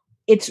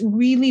 It's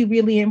really,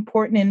 really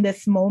important in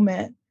this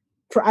moment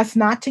for us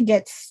not to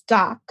get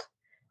stuck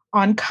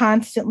on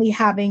constantly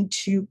having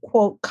to,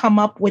 quote, come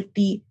up with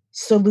the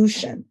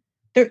solution.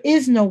 There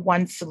is no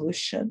one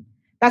solution.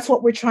 That's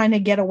what we're trying to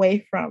get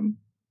away from,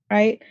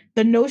 right?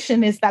 The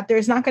notion is that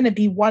there's not going to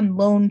be one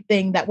lone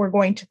thing that we're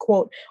going to,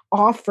 quote,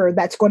 offer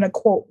that's going to,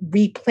 quote,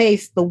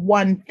 replace the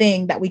one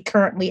thing that we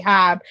currently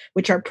have,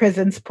 which are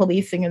prisons,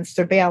 policing, and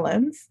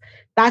surveillance.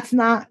 That's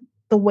not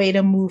the way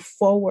to move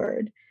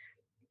forward.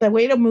 The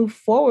way to move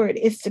forward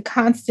is to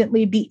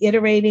constantly be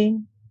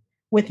iterating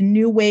with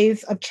new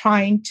ways of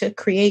trying to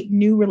create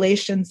new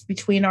relations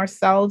between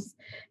ourselves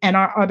and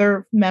our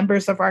other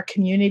members of our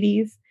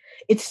communities.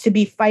 It's to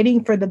be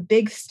fighting for the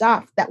big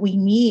stuff that we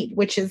need,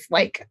 which is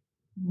like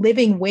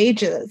living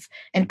wages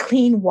and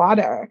clean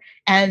water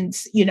and,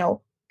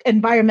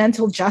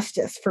 environmental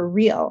justice for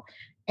real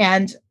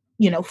and,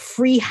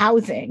 free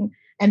housing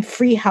and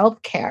free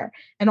healthcare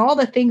and all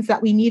the things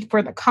that we need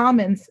for the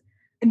commons.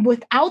 And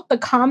without the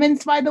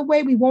commons, by the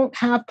way, we won't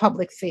have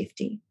public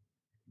safety.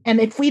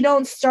 And if we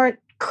don't start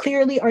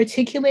clearly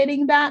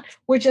articulating that,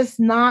 we're just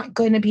not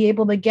going to be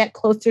able to get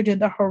closer to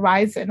the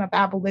horizon of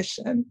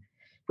abolition.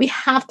 We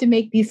have to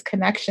make these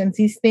connections.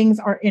 These things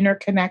are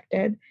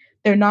interconnected.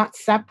 They're not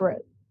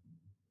separate.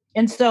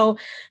 And so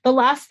the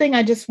last thing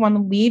I just want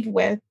to leave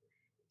with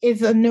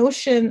is a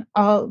notion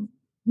of,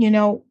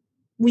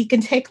 we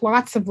can take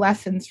lots of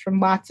lessons from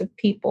lots of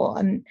people.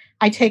 And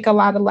I take a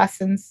lot of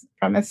lessons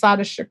from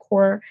Assata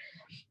Shakur,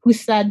 who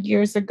said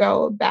years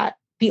ago that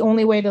the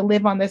only way to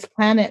live on this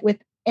planet with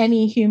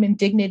any human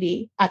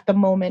dignity at the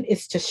moment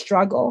is to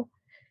struggle.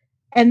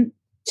 And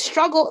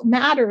struggle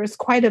matters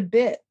quite a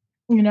bit,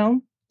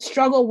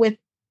 struggle with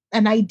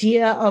an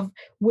idea of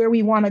where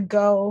we want to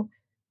go,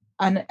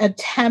 an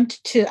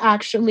attempt to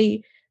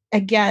actually,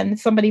 again,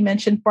 somebody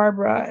mentioned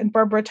Barbara, and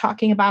Barbara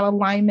talking about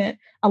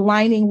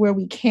aligning where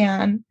we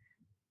can,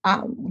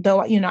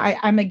 though,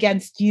 I'm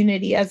against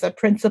unity as a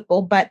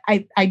principle, but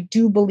I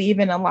do believe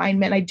in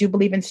alignment. I do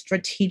believe in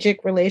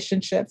strategic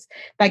relationships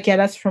that get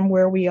us from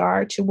where we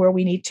are to where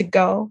we need to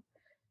go.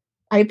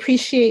 I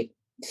appreciate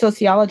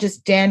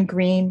sociologist Dan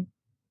Green,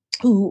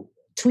 who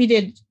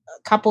tweeted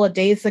a couple of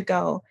days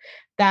ago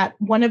that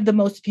one of the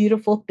most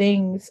beautiful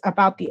things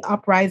about the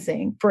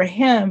uprising for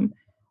him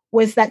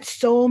was that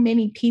so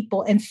many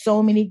people and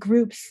so many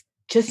groups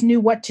just knew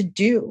what to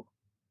do.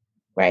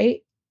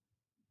 right?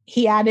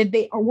 He added,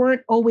 they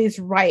weren't always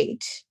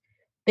right.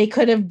 They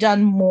could have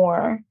done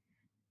more.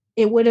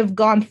 It would have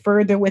gone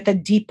further with a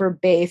deeper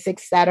base, et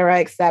cetera,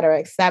 et cetera,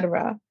 et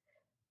cetera.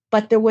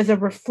 But there was a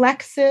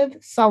reflexive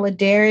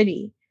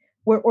solidarity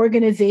where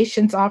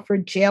organizations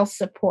offered jail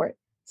support,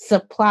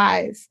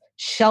 supplies,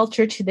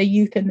 shelter to the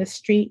youth in the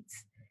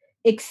streets,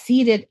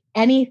 exceeded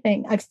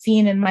anything I've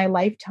seen in my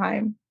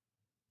lifetime.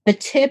 The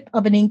tip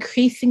of an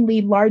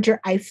increasingly larger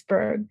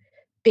iceberg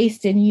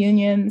based in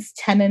unions,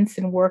 tenants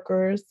and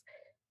workers,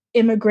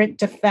 immigrant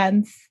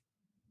defense,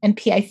 and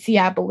PIC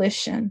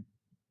abolition.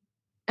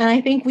 And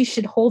I think we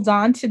should hold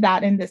on to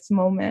that in this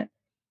moment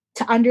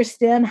to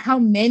understand how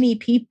many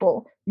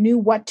people knew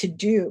what to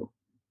do.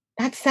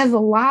 That says a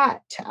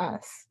lot to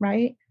us,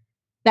 right?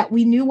 That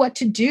we knew what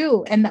to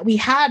do and that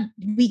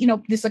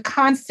there's a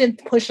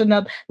constant push and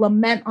a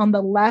lament on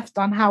the left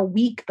on how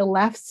weak the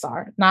lefts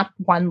are. Not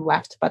one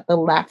left, but the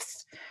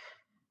lefts.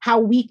 How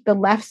weak the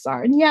lefts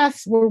are. And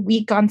yes, we're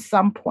weak on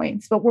some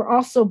points, but we're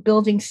also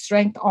building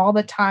strength all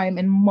the time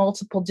in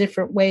multiple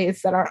different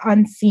ways that are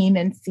unseen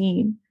and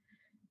seen.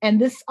 And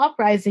this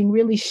uprising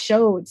really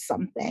showed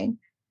something.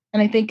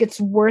 And I think it's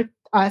worth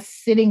us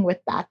sitting with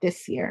that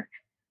this year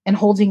and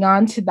holding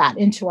on to that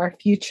into our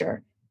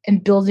future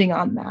and building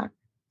on that.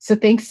 So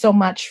thanks so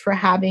much for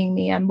having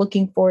me. I'm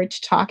looking forward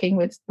to talking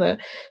with the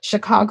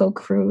Chicago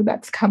crew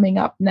that's coming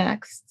up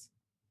next.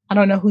 I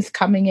don't know who's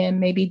coming in.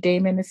 Maybe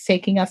Damon is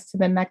taking us to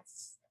the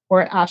next,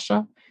 or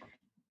Asha.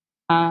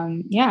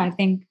 I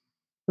think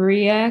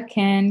Bria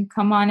can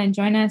come on and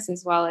join us,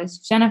 as well as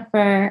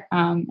Jennifer,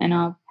 and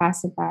I'll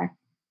pass it back.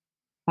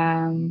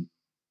 To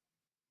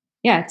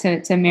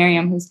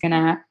Miriam, who's going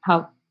to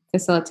help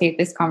facilitate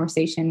this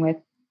conversation with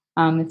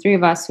the three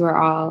of us who are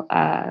all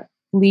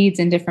leads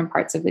in different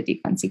parts of the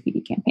Defund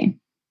CPD campaign.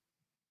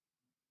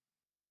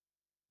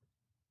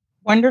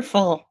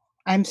 Wonderful.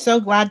 I'm so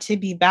glad to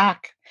be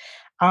back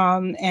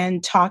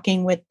and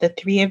talking with the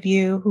three of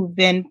you who've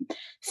been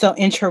so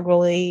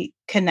integrally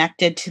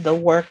connected to the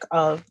work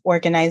of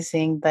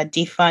organizing the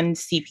Defund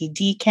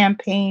CPD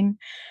campaign.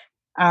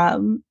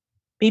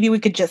 Maybe we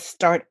could just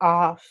start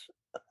off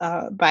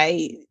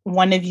by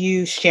one of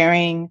you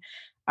sharing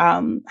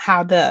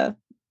how the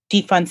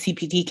Defund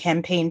CPD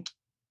campaign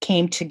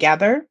came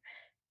together.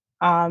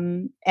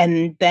 And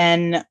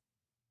then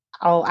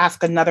I'll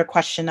ask another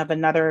question of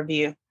another of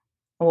you, and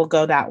we'll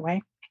go that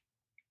way.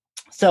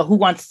 So who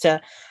wants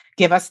to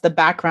give us the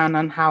background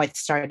on how it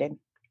started?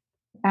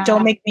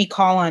 Don't make me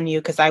call on you,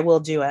 because I will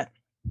do it.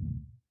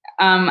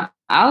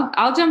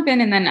 I'll jump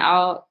in, and then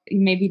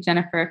maybe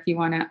Jennifer, if you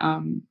want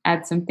to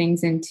add some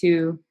things in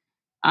too.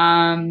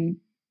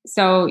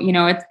 So,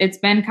 it's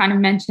been kind of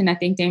mentioned. I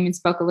think Damon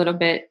spoke a little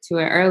bit to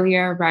it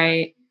earlier,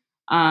 right?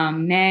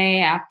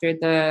 May, after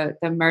the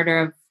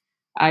murder of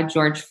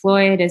George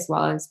Floyd, as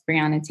well as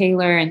Breonna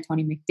Taylor and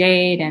Tony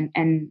McDade,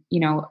 and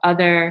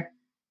other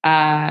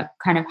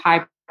kind of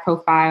high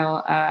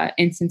profile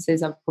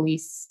instances of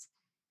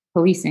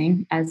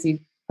policing, as you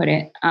put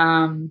it.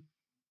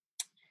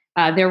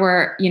 There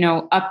were,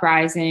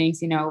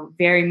 uprisings,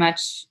 very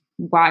much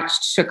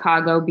watched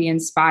Chicago be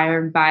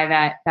inspired by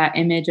that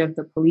image of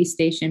the police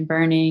station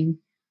burning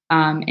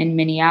in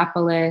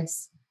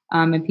Minneapolis,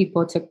 and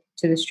people took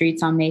to the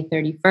streets on May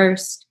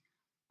 31st.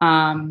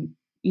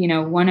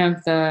 One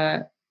of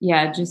the,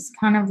 just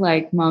kind of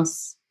like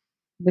most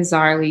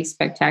bizarrely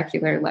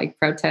spectacular like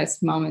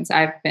protest moments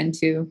I've been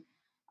to.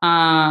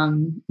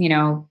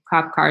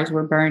 Cop cars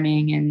were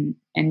burning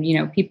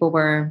and people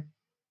were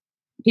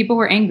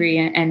angry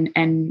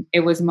and it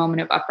was a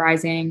moment of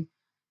uprising.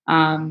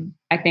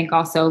 I think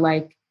also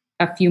like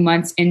a few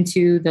months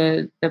into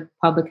the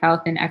public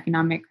health and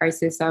economic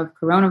crisis of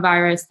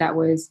coronavirus, that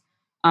was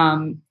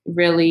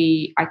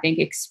really, I think,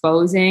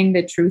 exposing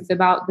the truth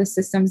about the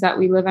systems that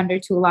we live under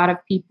to a lot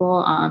of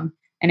people,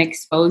 and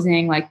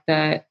exposing like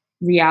the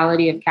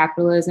reality of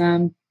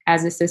capitalism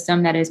as a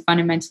system that is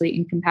fundamentally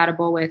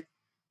incompatible with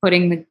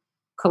putting the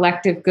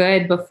collective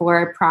good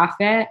before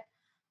profit.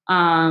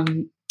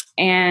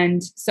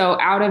 And so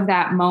out of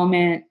that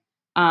moment,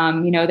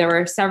 there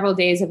were several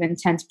days of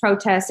intense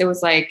protests. It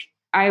was like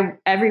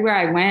everywhere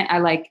I went, I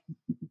like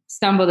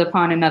stumbled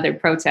upon another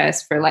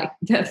protest for like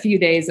a few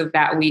days of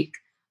that week,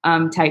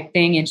 type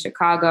thing in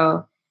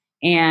Chicago.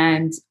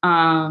 And,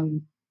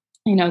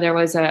 there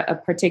was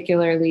a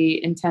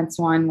particularly intense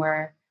one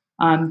where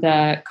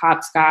the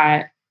cops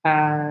got,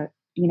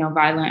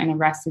 violent and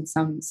arrested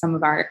some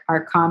of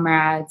our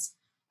comrades.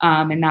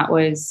 And that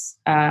was,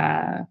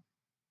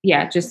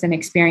 just an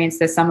experience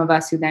that some of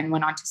us who then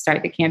went on to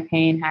start the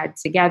campaign had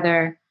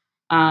together,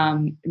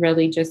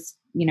 really just,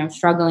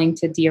 struggling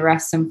to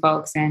de-arrest some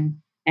folks and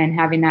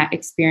having that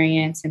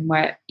experience and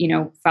what,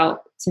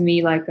 felt to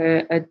me like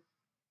a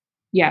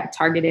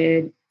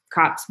targeted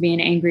cops being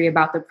angry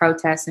about the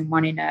protests and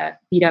wanting to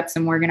beat up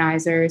some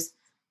organizers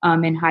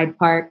in Hyde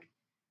Park.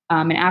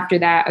 And after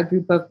that, a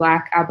group of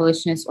Black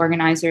abolitionist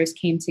organizers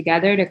came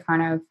together to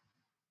kind of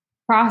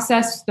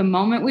process the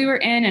moment we were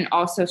in and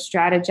also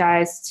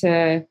strategize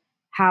to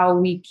how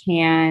we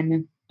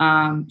can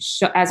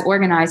as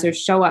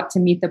organizers, show up to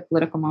meet the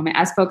political moment,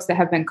 as folks that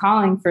have been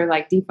calling for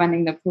like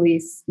defunding the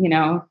police,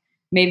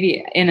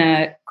 maybe in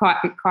a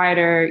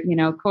quieter,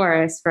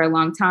 chorus for a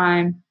long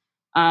time,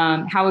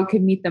 how it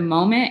could meet the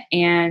moment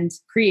and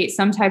create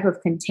some type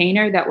of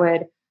container that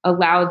would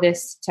allow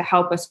this to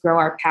help us grow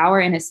our power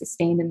in a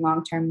sustained and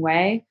long-term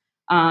way,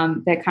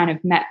 that kind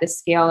of met the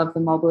scale of the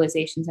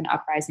mobilizations and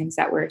uprisings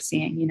that we're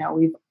seeing.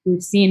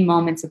 We've seen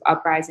moments of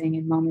uprising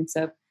and moments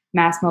of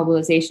mass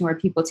mobilization where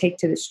people take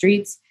to the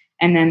streets,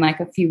 and then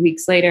like a few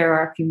weeks later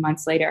or a few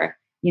months later,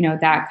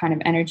 that kind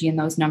of energy and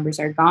those numbers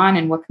are gone.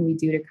 And what can we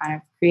do to kind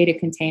of create a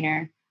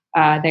container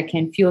that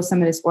can fuel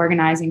some of this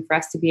organizing for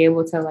us to be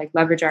able to like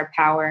leverage our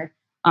power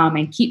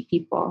and keep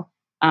people.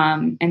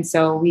 And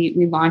so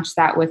we launched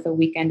that with a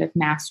weekend of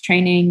mass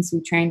trainings.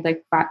 We trained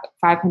like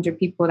 500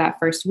 people that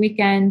first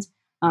weekend,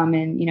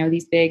 and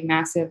these big,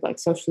 massive, like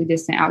socially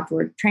distant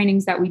outdoor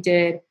trainings that we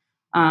did,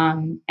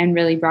 and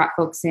really brought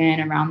folks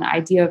in around the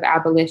idea of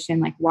abolition,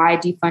 like why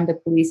defund the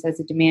police as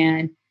a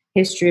demand,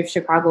 history of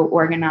Chicago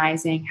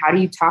organizing, how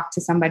do you talk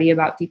to somebody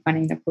about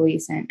defunding the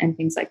police, and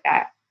things like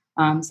that.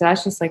 So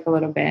that's just like a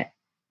little bit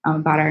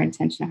about our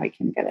intention, how we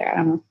came together. I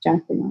don't know if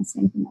Jennifer wants to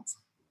say anything else.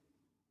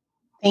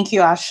 Thank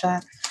you,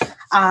 Asha.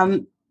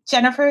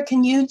 Jennifer,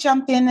 can you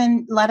jump in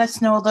and let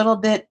us know a little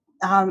bit?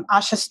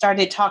 Asha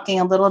started talking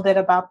a little bit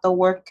about the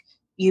work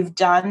you've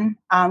done.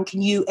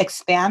 Can you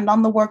expand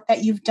on the work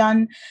that you've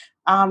done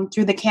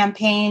through the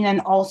campaign,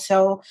 and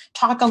also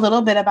talk a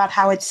little bit about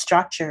how it's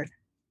structured?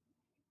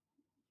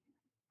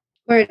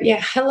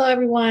 Yeah. Hello,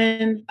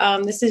 everyone.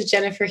 This is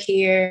Jennifer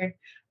here.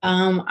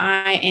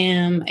 I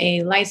am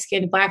a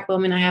light-skinned Black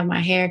woman. I have my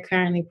hair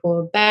currently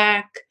pulled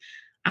back.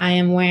 I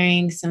am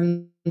wearing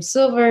some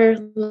silver,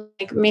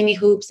 like mini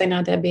hoops. They're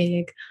not that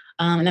big.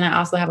 And then I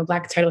also have a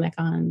Black turtleneck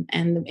on.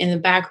 And in the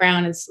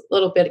background, it's a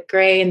little bit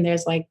gray, and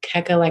there's like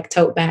hecka like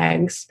tote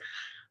bags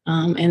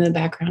in the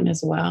background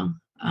as well.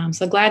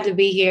 So glad to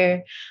be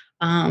here.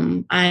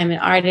 I'm an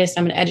artist.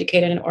 I'm an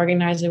educator and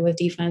organizer with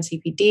Defund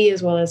CPD,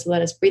 as well as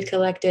Let Us Breathe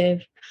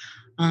Collective.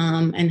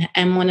 And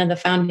I'm one of the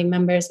founding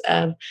members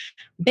of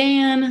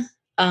BAN,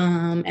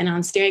 and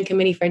on steering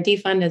committee for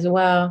Defund as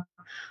well.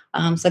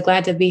 So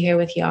glad to be here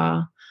with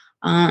y'all.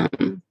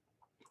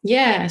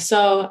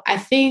 So I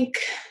think,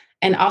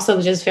 and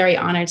also just very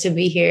honored to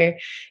be here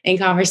in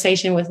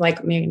conversation with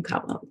like Miriam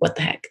Caldwell. What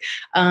the heck?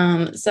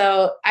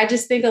 So I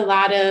just think a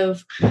lot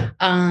of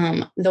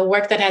the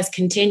work that has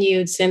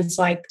continued since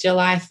like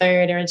July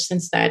 3rd, or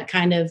since that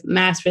kind of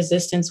mass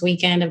resistance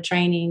weekend of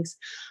trainings,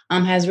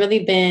 has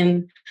really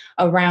been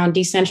around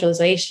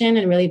decentralization,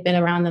 and really been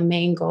around the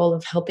main goal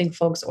of helping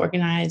folks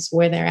organize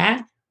where they're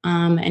at,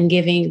 and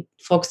giving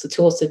folks the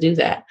tools to do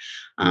that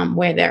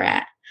where they're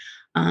at.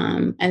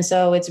 And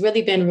so it's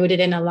really been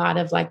rooted in a lot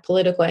of like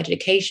political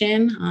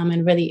education,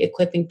 and really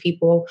equipping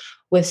people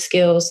with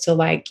skills to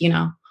like,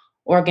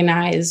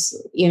 organize,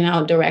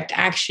 direct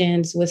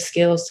actions, with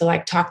skills to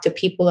like talk to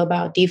people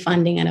about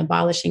defunding and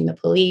abolishing the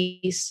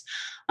police.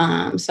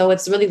 So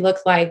it's really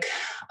looked like,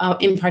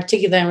 in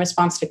particular in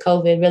response to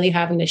COVID, really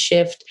having to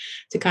shift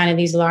to kind of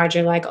these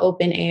larger like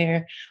open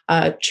air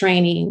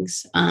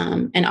trainings,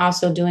 and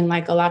also doing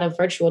like a lot of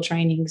virtual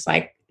trainings.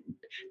 Like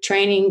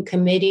training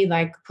committee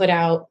like put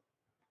out,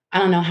 I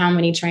don't know how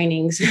many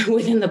trainings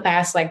within the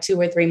past like 2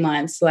 or 3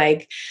 months,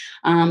 like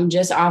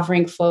just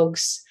offering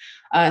folks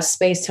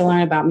space to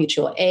learn about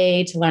mutual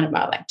aid, to learn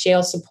about like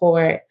jail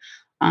support,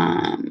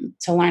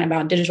 to learn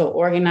about digital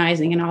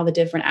organizing and all the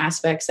different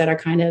aspects that are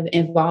kind of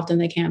involved in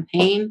the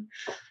campaign.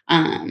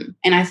 And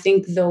I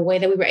think the way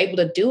that we were able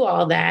to do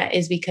all that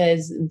is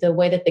because the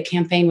way that the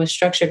campaign was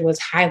structured was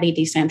highly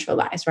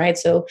decentralized, right?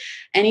 So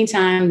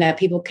anytime that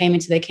people came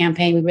into the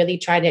campaign, we really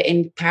tried to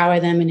empower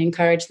them and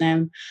encourage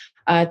them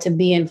to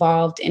be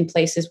involved in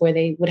places where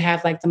they would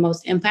have like the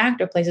most impact,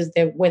 or places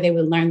where they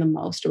would learn the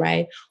most,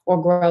 right?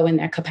 Or grow in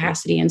their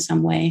capacity in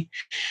some way.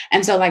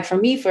 And so like for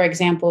me, for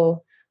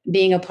example,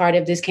 being a part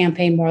of this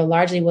campaign more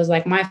largely was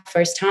like my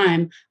first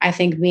time, I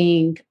think,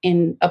 being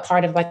in a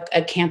part of like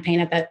a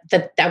campaign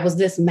that was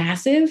this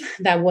massive,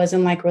 that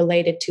wasn't like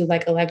related to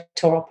like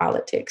electoral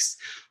politics,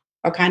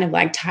 or kind of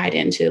like tied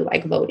into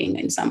like voting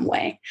in some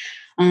way.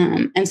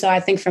 And so I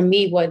think for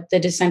me, what the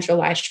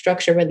decentralized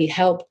structure really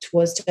helped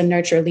was to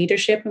nurture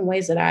leadership in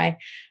ways that I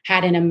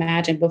hadn't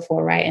imagined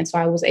before, right? And so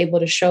I was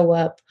able to show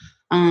up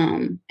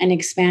and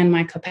expand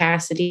my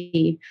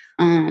capacity,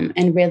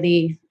 and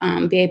really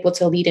be able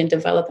to lead and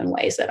develop in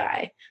ways that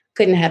I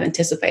couldn't have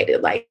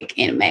anticipated, like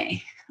in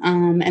May.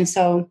 And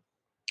so,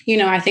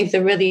 I think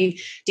the really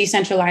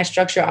decentralized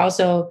structure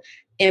also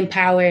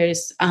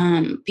empowers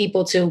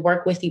people to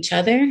work with each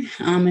other,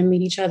 and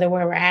meet each other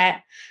where we're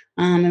at,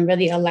 and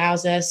really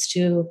allows us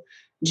to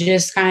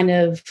just kind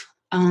of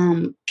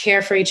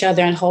care for each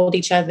other and hold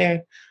each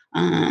other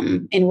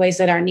in ways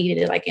that are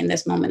needed, like in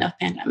this moment of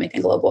pandemic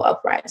and global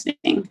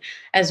uprising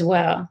as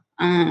well.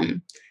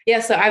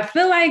 So I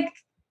feel like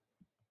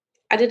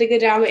I did a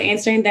good job of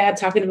answering that,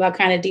 talking about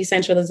kind of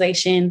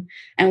decentralization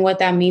and what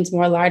that means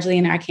more largely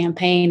in our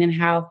campaign, and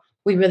how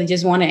we really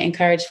just want to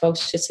encourage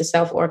folks just to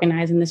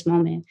self-organize in this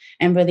moment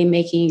and really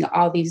making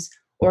all these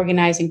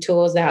organizing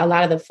tools that a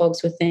lot of the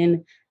folks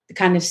within the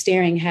kind of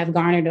steering have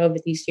garnered over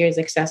these years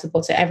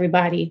accessible to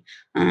everybody,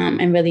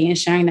 and really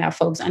ensuring that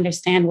folks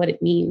understand what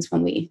it means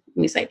when we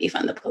say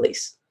defund the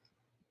police.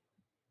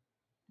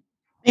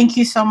 Thank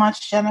you so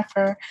much,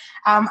 Jennifer.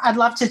 I'd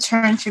love to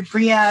turn to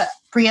Bria.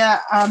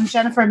 Bria,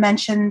 Jennifer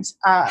mentioned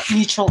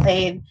mutual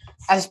aid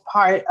as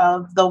part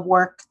of the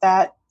work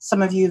that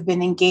some of you have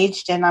been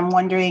engaged in. I'm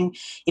wondering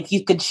if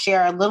you could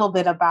share a little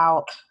bit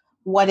about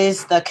what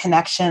is the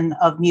connection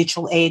of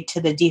mutual aid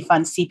to the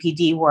Defund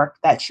CPD work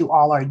that you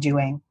all are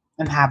doing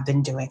and have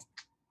been doing.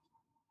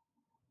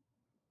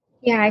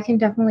 Yeah, I can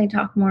definitely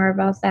talk more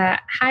about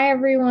that. Hi,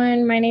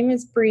 everyone. My name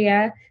is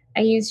Bria.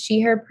 I use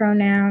she, her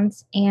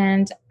pronouns,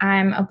 and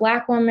I'm a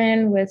Black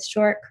woman with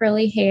short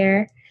curly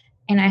hair,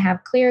 and I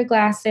have clear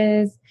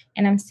glasses,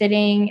 and I'm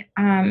sitting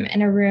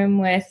in a room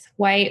with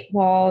white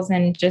walls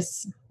and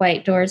just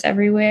white doors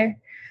everywhere.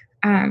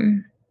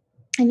 And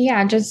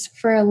yeah, just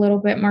for a little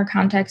bit more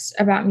context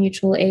about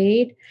mutual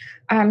aid.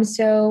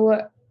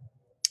 The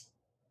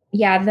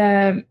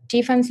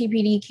Defund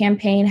CPD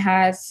campaign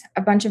has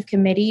a bunch of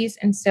committees,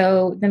 and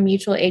so the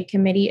Mutual Aid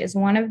Committee is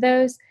one of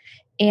those.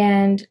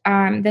 And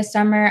this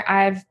summer,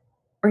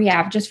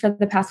 just for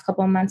the past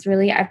couple of months,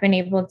 really, I've been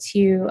able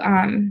to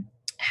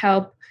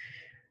help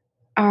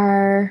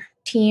our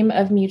team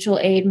of mutual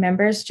aid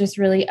members just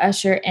really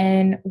usher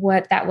in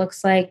what that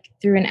looks like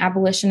through an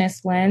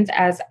abolitionist lens,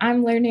 as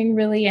I'm learning,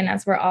 really, and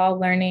as we're all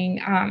learning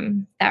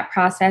that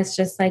process,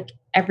 just like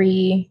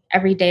every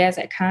day as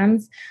it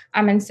comes.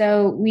 And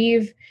so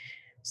we've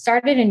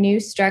started a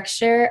new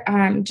structure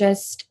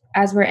just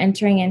as we're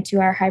entering into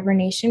our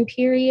hibernation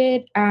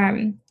period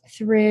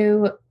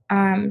through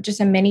just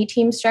a mini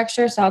team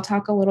structure. So I'll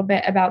talk a little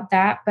bit about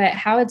that, but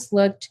how it's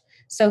looked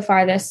so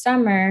far this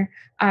summer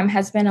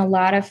has been a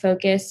lot of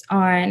focus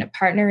on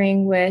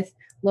partnering with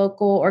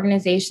local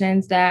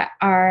organizations that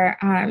are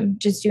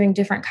just doing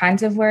different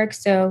kinds of work.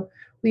 So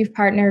we've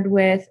partnered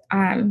with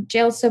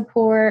jail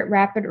support,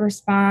 rapid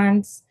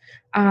response,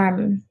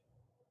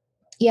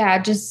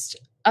 just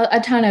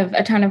a ton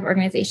of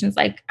organizations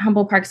like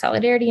Humboldt Park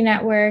Solidarity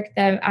Network,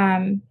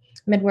 the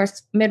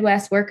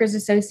Midwest Workers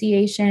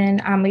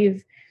Association.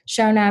 We've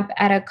shown up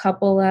at a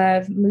couple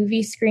of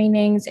movie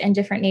screenings in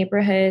different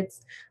neighborhoods.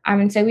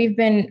 And so we've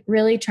been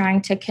really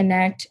trying to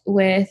connect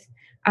with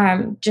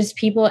just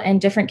people in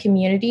different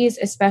communities,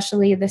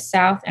 especially the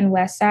south and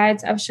west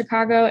sides of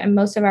Chicago. And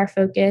most of our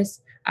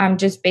focus,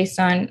 just based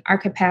on our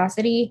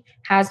capacity,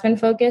 has been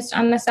focused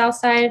on the south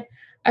side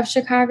of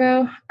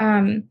Chicago.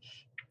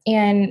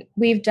 And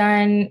we've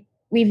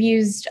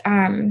used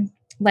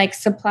like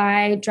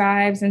supply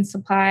drives and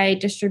supply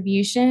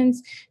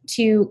distributions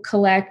to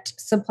collect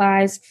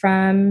supplies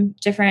from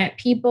different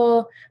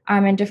people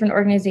and different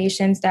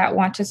organizations that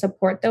want to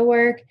support the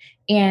work,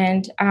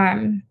 and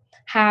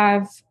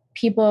have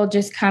people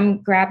just come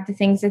grab the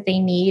things that they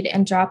need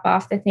and drop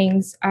off the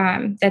things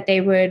that they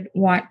would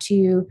want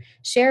to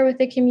share with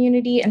the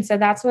community. And so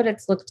that's what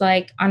it's looked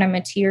like on a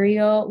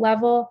material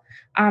level.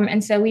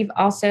 And so we've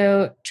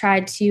also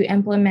tried to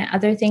implement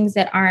other things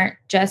that aren't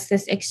just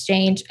this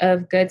exchange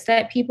of goods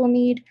that people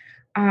need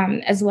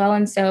as well.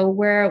 And so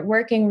we're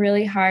working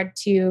really hard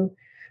to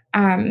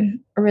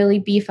really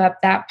beef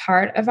up that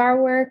part of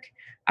our work.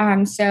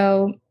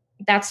 So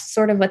that's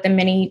sort of what the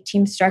mini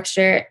team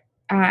structure,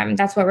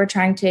 that's what we're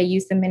trying to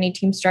use the mini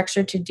team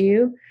structure to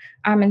do.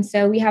 And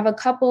so we have a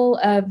couple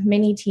of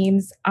mini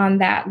teams on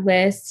that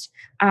list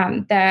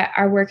that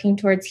are working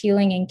towards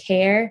healing and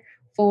care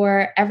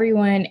for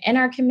everyone in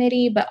our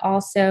committee, but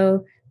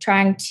also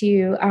trying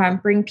to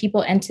bring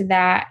people into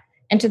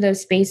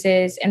those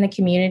spaces and the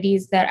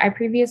communities that I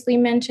previously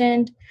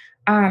mentioned.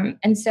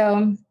 And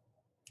so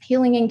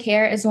healing and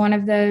care is one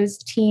of those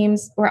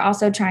teams. We're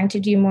also trying to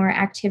do more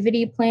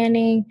activity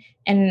planning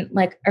and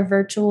like a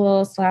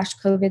virtual /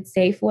 COVID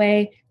safe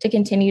way to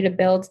continue to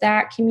build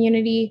that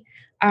community.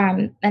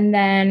 And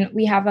then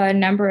we have a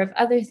number of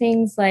other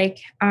things like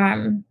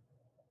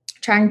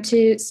trying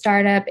to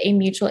start up a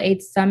mutual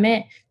aid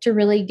summit to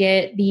really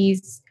get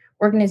these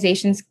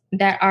organizations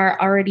that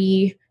are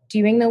already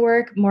doing the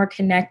work more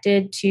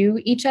connected to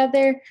each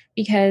other.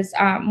 Because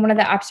one of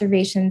the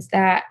observations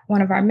that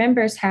one of our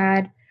members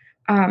had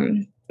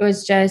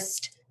was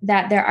just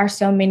that there are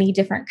so many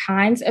different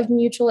kinds of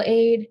mutual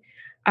aid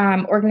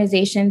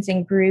organizations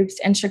and groups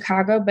in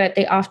Chicago, but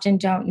they often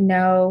don't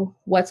know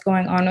what's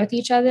going on with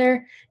each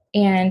other,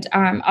 and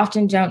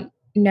often don't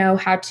know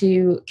how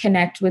to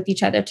connect with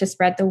each other to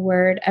spread the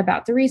word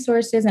about the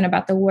resources and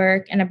about the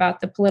work and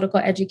about the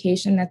political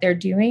education that they're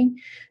doing.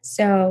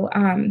 So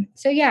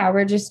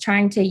we're just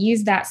trying to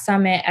use that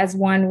summit as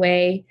one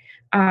way,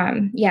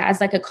 as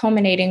like a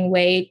culminating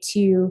way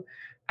to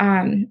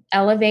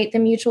elevate the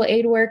mutual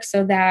aid work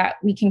so that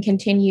we can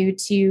continue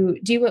to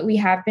do what we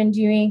have been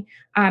doing,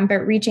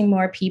 but reaching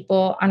more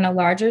people on a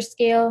larger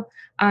scale,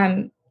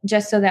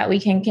 just so that we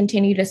can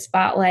continue to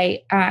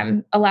spotlight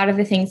a lot of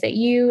the things that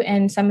you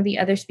and some of the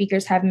other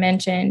speakers have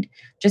mentioned,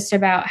 just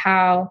about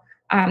how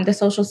the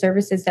social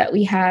services that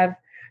we have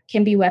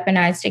can be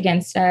weaponized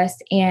against us,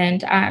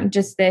 and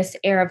just this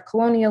era of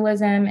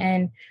colonialism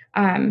and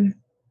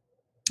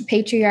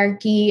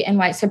patriarchy and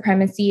white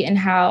supremacy, and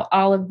how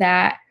all of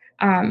that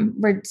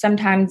we're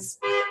sometimes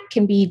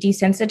can be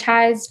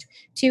desensitized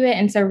to it.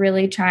 And so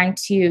really trying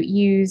to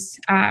use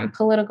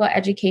political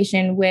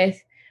education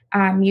with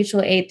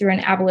mutual aid through an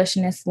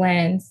abolitionist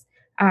lens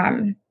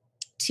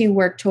to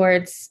work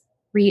towards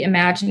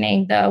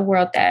reimagining the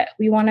world that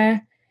we want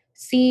to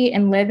see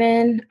and live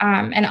in,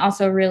 and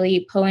also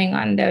really pulling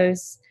on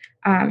those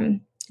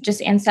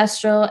just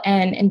ancestral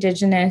and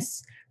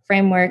indigenous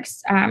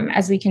frameworks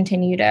as we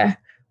continue to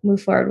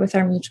move forward with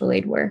our mutual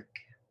aid work.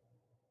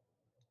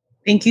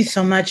 Thank you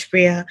so much,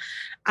 Bria.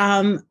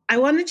 I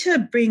wanted to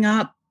bring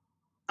up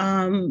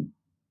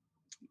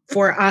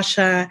for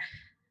Asha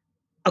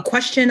a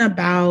question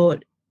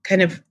about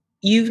kind of,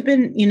 you've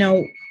been,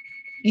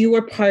 you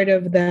were part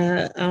of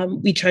the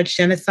We Charge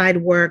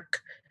Genocide work,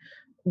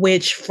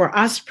 which for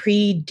us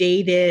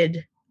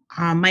predated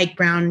Mike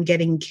Brown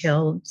getting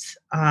killed,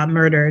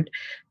 murdered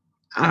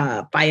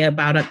by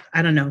about,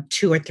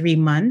 2 or 3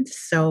 months.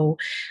 So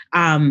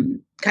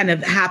kind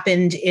of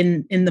happened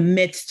in the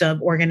midst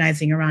of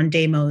organizing around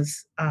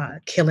Damo's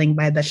killing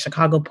by the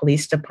Chicago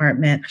Police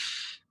Department.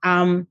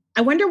 I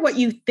wonder what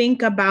you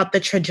think about the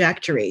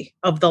trajectory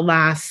of the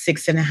last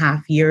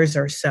 6.5 years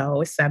or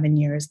so, 7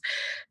 years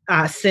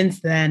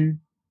since then,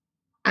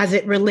 as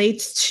it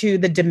relates to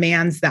the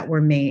demands that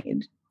were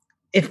made.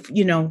 If,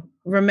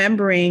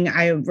 remembering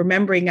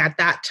at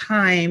that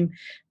time,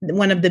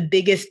 one of the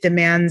biggest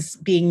demands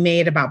being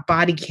made about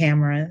body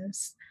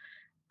cameras,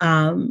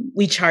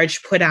 We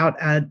Charge put out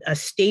a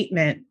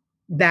statement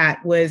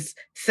that was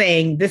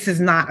saying, this is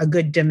not a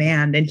good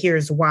demand and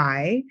here's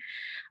why.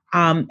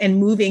 And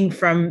moving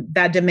from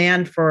that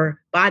demand for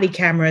body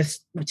cameras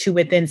to,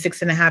 within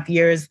 6.5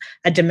 years,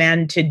 a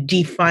demand to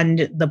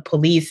defund the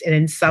police, and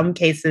in some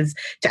cases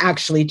to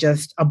actually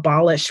just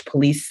abolish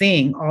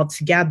policing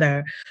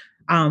altogether.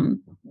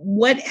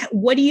 What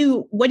do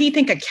you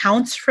think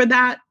accounts for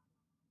that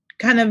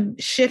kind of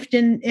shift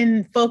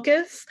in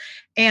focus,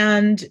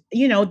 and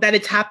that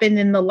it's happened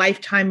in the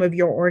lifetime of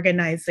your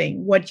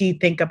organizing? What do you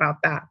think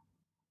about that?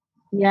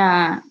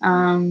 Yeah,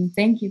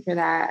 thank you for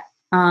that.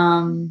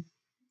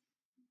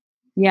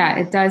 Yeah,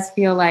 it does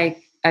feel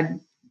like a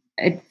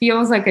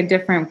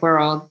different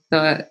world,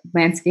 the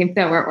landscape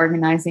that we're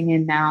organizing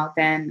in now,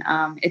 than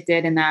it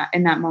did in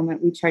that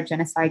moment. We Charge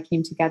Genocide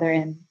came together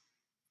in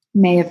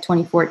May of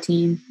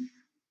 2014.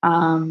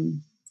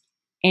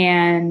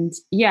 And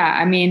yeah,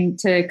 I mean,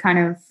 to kind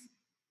of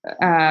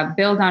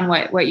build on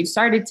what you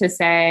started to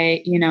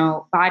say,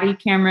 body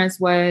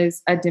cameras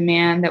was a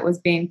demand that was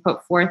being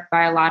put forth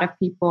by a lot of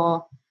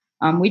people.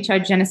 We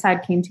Charge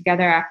Genocide came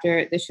together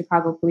after the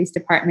Chicago Police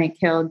Department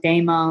killed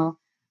Damo,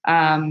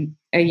 a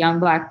young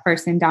Black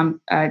person,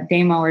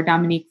 Damo or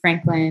Dominique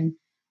Franklin,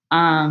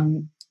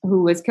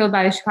 who was killed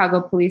by the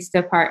Chicago Police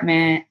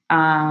Department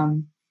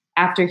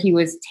after he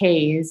was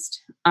tased,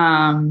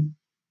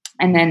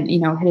 and then,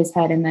 hit his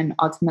head, and then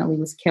ultimately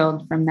was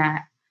killed from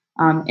that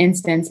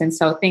instance. And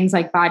so things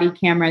like body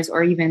cameras,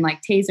 or even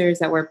like tasers,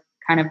 that were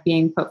kind of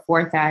being put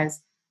forth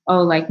as,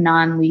 like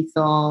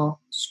non-lethal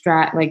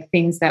like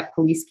things that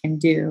police can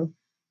do.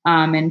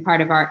 And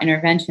part of our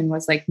intervention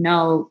was like,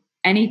 no,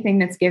 anything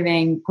that's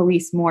giving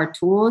police more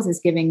tools is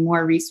giving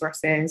more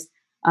resources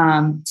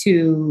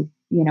to,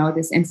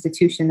 this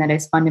institution that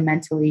is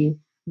fundamentally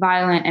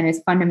violent and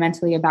is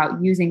fundamentally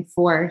about using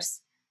force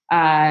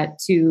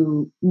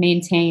to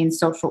maintain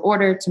social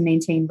order, to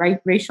maintain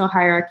racial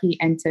hierarchy,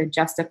 and to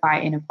justify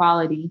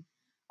inequality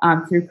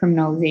through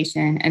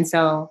criminalization. And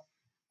so,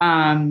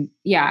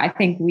 I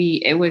think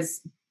it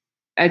was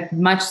a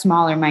much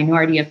smaller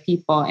minority of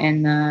people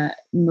in the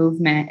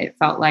movement, it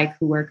felt like,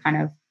 who were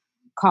kind of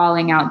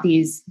calling out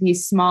these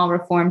small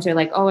reforms, or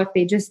like, if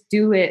they just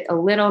do it a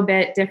little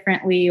bit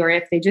differently, or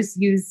if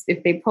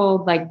they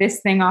pulled like this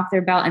thing off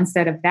their belt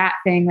instead of that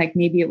thing, like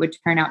maybe it would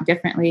turn out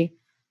differently.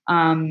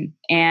 And,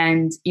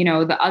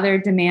 the other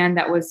demand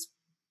that was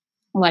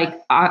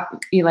like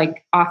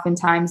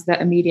oftentimes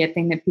the immediate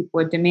thing that people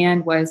would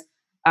demand was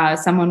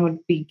someone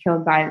would be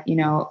killed by,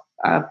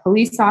 a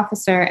police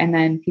officer, and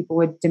then people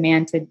would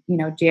demand to,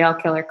 jail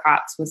killer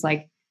cops was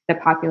like the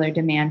popular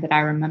demand that I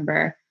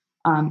remember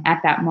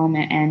at that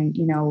moment. And,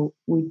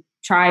 we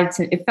tried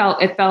to, it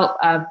felt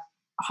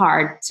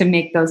hard to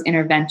make those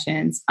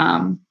interventions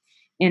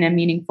in a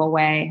meaningful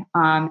way.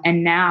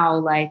 And now,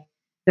 like,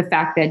 the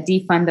fact that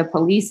defund the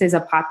police is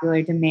a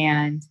popular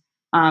demand,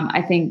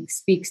 I think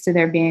speaks to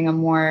there being a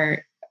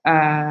more,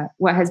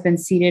 what has been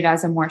seeded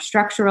as a more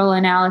structural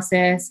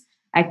analysis.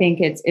 I think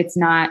it's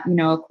not,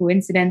 a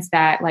coincidence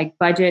that like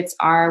budgets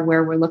are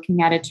where we're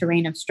looking at a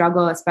terrain of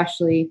struggle,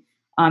 especially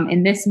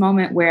in this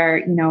moment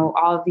where,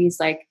 all of these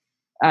like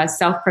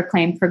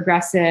self-proclaimed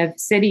progressive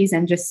cities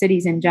and just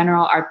cities in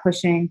general are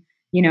pushing,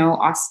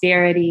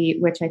 austerity,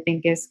 which I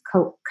think is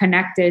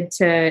connected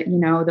to,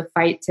 the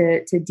fight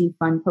to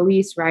defund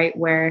police, right?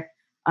 Where,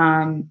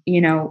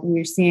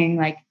 we're seeing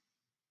like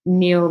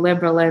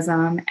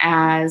neoliberalism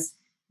as,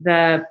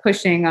 the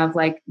pushing of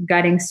like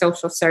gutting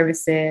social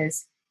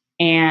services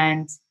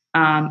and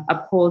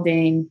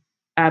upholding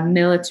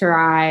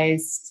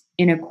militarized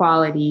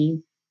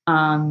inequality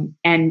and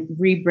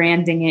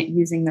rebranding it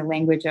using the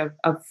language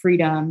of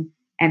freedom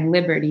and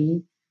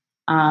liberty.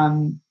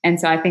 And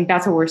so I think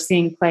that's what we're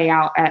seeing play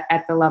out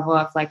at the level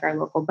of like our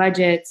local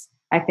budgets.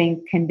 I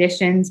think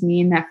conditions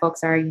mean that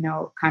folks are,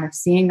 kind of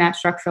seeing that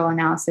structural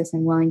analysis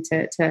and willing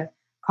to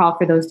call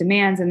for those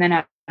demands. And then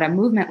at a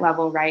movement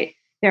level, right,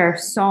 there are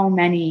so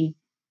many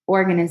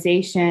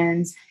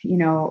organizations,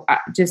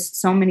 just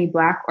so many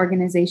Black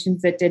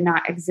organizations that did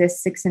not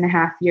exist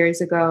 6.5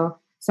 years ago,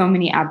 so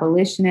many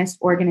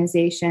abolitionist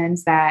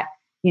organizations that,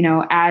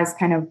 as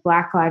kind of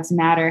Black Lives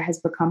Matter has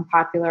become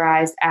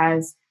popularized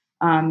as,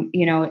 in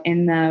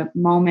the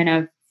moment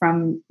of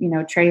from,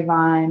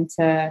 Trayvon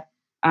to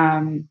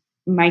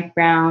Mike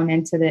Brown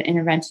and to the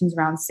interventions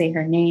around Say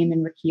Her Name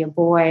and Rekia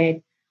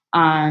Boyd,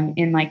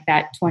 in like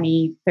that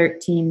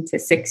 2013 to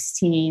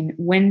 16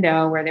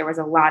 window where there was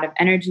a lot of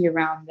energy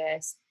around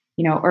this.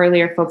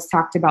 Earlier folks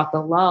talked about the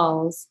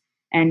lulls,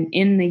 and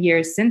in the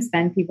years since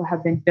then, people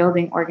have been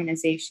building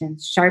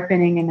organizations,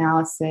 sharpening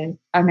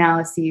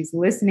analyses,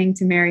 listening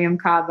to Mariame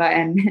Kaba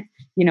and,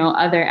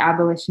 other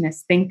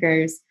abolitionist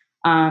thinkers,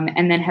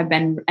 and then have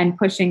been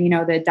pushing,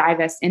 the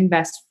divest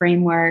invest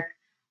framework,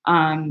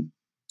 that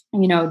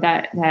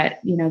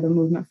the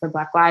movement for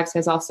Black Lives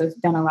has also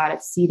done a lot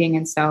of seeding.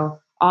 And so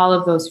all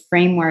of those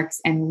frameworks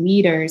and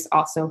leaders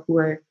also who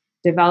are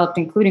developed,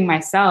 including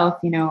myself,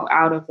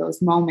 out of those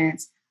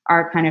moments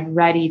are kind of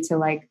ready to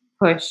like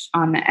push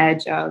on the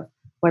edge of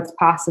what's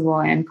possible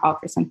and call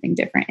for something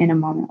different in a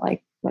moment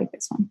like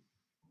this one.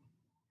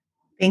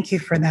 Thank you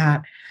for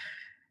that.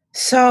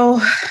 So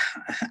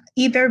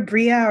either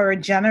Bria or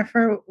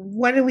Jennifer,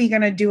 what are we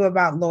going to do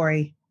about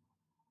Lori?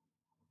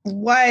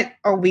 What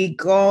are we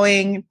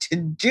going to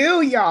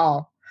do,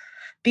 y'all?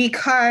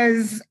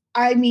 Because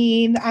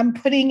I'm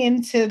putting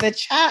into the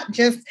chat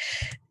just,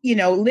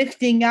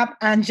 lifting up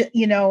Anjanette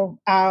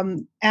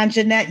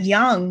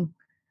Young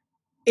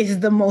is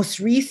the most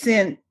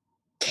recent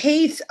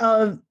case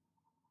of,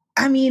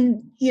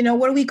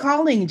 what are we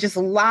calling? Just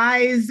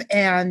lies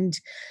and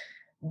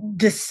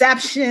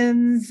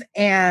deceptions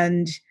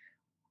and,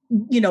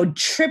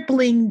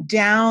 tripling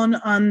down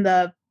on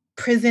the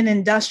prison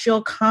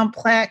industrial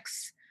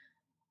complex.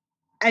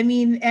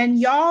 And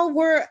y'all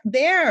were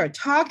there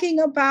talking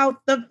about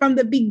from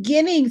the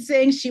beginning,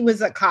 saying she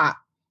was a cop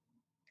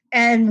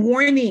and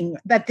warning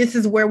that this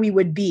is where we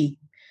would be.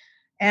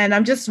 And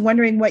I'm just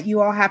wondering what you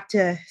all have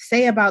to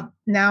say about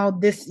now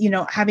this,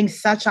 having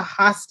such a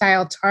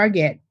hostile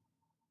target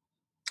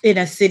in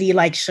a city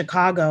like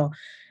Chicago.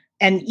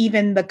 And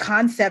even the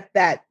concept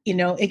that,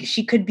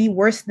 she could be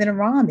worse than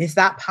Iran. Is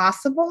that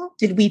possible?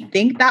 Did we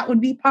think that would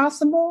be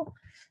possible?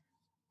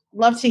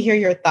 Love to hear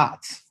your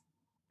thoughts.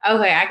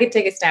 Okay, I could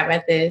take a stab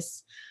at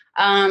this.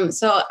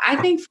 So I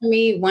think for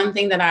me, one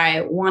thing that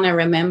I want to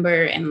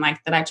remember and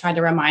that I try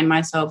to remind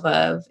myself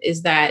of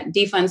is that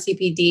Defund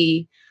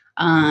CPD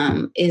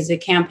is a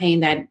campaign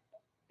that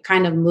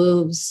kind of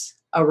moves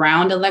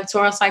around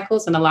electoral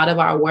cycles. And a lot of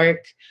our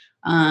work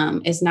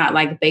is not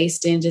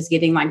based in just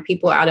getting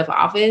people out of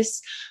office.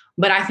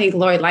 But I think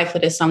Lori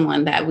Lightfoot is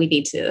someone that we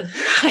need to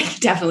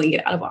definitely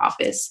get out of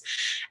office.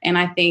 And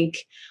I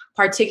think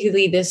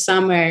particularly this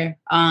summer,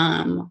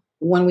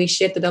 when we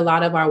shifted a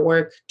lot of our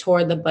work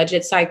toward the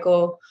budget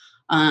cycle,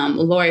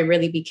 Lori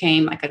really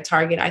became a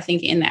target, I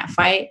think, in that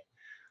fight.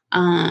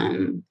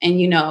 I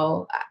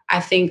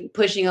think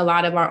pushing a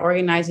lot of our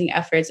organizing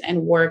efforts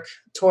and work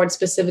towards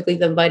specifically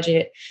the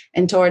budget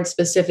and towards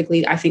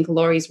specifically, I think,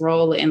 Lori's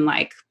role in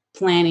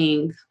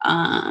planning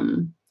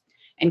and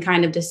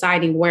kind of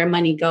deciding where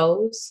money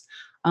goes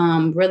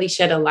really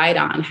shed a light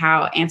on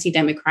how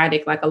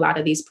anti-democratic a lot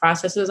of these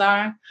processes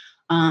are.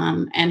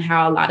 And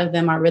how a lot of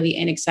them are really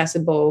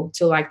inaccessible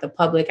to the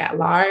public at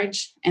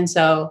large. And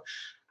so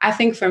I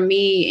think for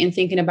me, in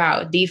thinking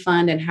about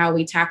defund and how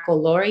we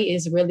tackle Lori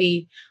is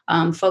really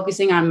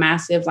focusing on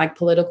massive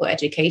political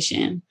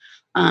education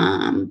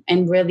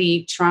and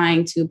really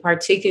trying to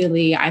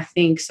particularly, I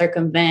think,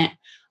 circumvent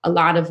a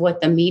lot of what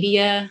the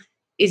media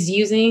is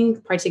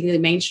using, particularly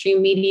mainstream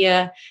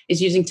media,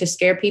 is using to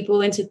scare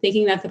people into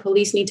thinking that the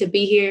police need to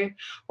be here,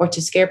 or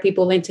to scare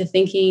people into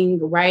thinking,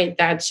 right,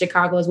 that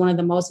Chicago is one of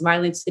the most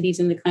violent cities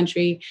in the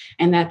country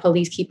and that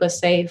police keep us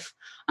safe.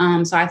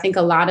 So I think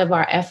a lot of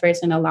our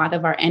efforts and a lot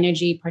of our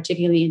energy,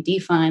 particularly in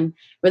defund,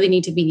 really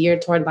need to be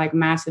geared toward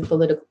massive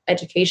political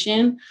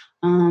education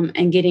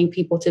and getting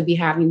people to be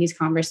having these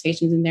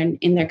conversations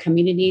in their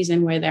communities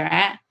and where they're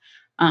at,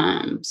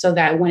 so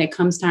that when it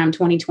comes time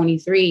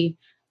 2023,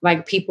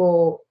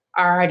 people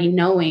are already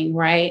knowing,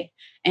 right?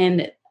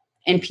 And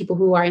people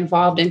who are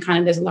involved in kind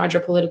of this larger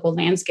political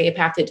landscape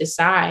have to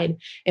decide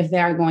if they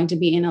are going to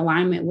be in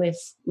alignment with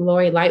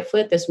Lori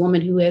Lightfoot, this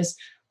woman who has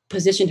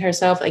positioned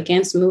herself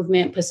against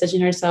movement,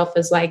 positioned herself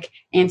as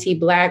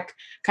anti-Black,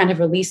 kind of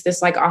released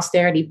this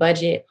austerity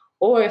budget,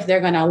 or if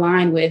they're going to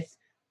align with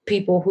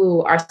people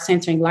who are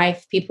centering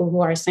life, people who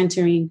are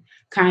centering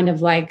kind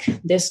of like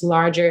this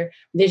larger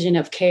vision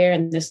of care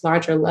and this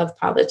larger love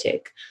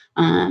politic.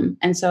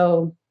 And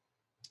so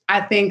I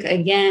think,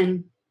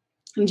 again,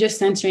 just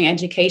centering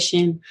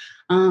education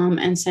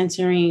and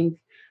centering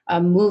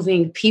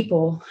moving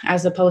people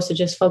as opposed to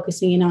just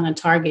focusing in on a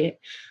target,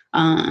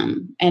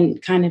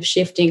 and kind of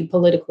shifting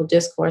political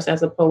discourse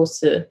as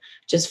opposed to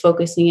just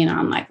focusing in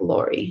on like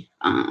Lori.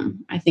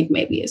 I think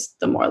maybe it's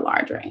the more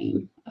larger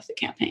aim of the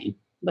campaign.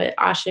 But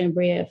Asha and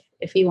Bria,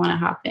 if you want to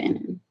hop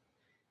in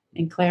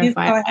and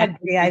clarify. Go ahead,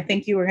 Bria. I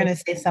think you were going to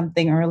say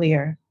something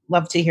earlier.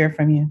 Love to hear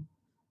from you.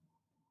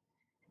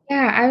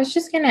 Yeah, I was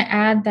just going to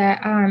add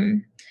that,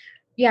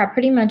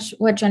 pretty much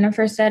what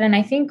Jennifer said. And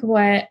I think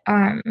what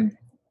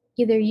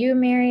either you,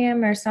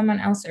 Miriam, or someone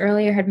else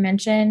earlier had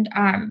mentioned,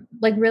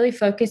 like really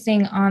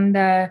focusing on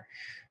the,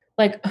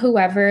 like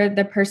whoever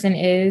the person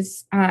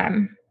is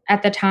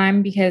at the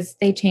time, because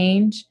they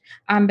change.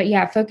 But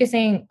yeah,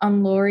 focusing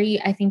on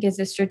Lori, I think, is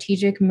a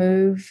strategic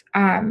move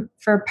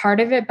for part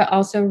of it, but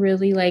also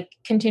really like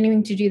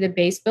continuing to do the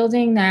base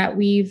building that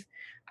we've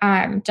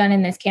done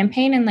in this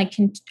campaign and like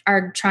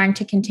are trying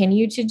to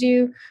continue to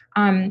do,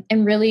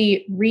 and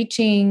really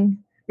reaching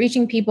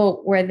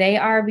people where they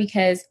are,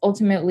 because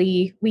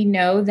ultimately we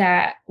know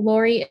that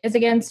Lori is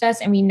against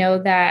us, and we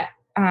know that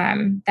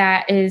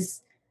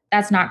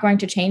that's not going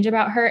to change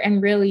about her.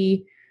 And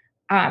really,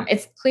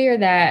 it's clear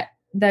that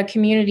the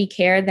community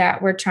care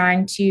that we're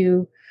trying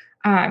to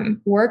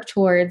work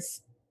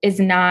towards is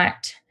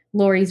not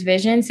Lori's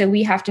vision. So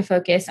we have to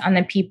focus on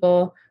the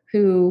people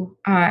who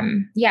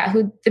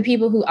the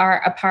people who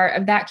are a part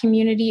of that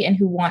community and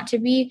who want to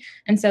be.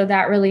 And so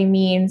that really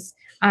means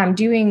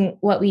doing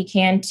what we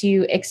can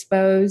to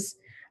expose,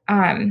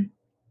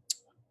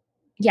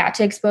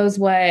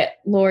 what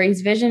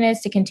Lori's vision is,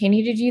 to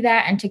continue to do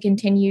that, and to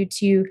continue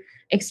to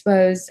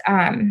expose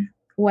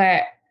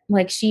what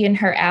like she and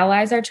her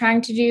allies are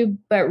trying to do,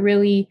 but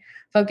really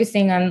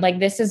focusing on like,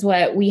 this is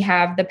what we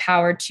have the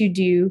power to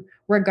do,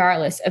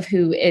 regardless of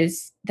who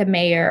is the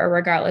mayor or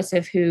regardless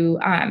of who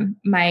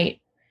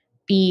might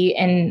be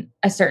in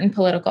a certain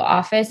political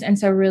office. And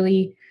so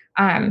really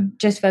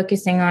just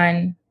focusing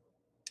on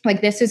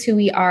like, this is who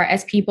we are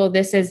as people.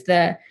 This is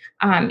the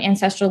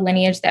ancestral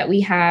lineage that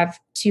we have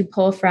to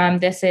pull from.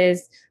 This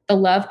is the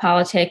love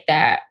politic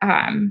that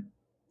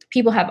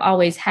people have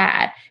always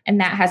had, and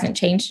that hasn't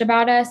changed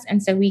about us.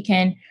 And so we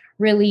can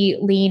really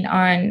lean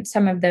on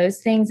some of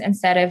those things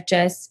instead of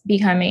just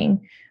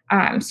becoming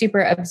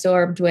super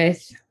absorbed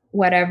with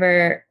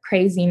whatever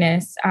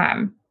craziness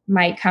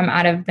might come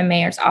out of the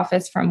mayor's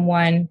office from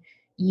one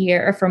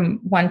year or from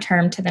one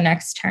term to the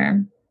next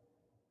term.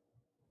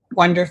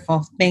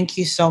 Wonderful. Thank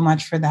you so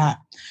much for that.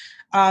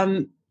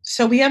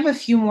 So we have a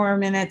few more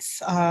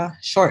minutes,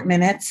 short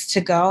minutes to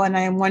go. And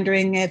I am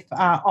wondering if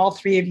all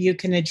three of you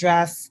can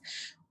address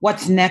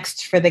what's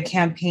next for the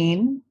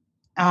campaign.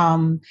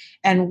 And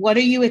what are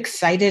you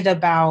excited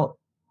about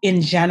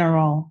in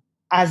general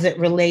as it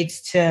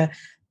relates to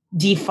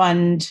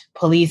defund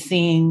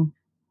policing,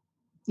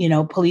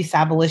 police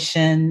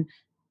abolition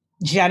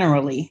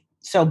generally?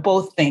 So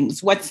both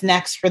things. What's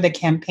next for the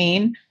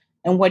campaign?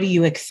 And what are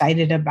you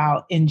excited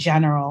about in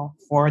general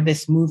for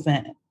this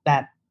movement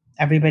that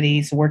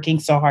everybody's working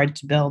so hard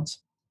to build?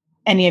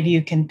 Any of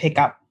you can pick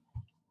up,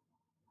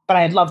 but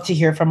I'd love to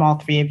hear from all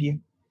three of you.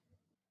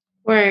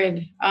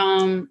 Word.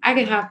 I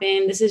could hop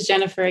in. This is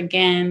Jennifer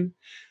again.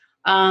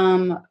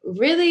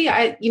 Really,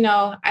 I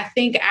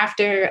think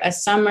after a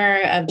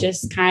summer of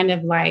just kind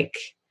of like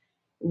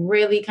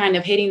really kind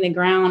of hitting the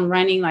ground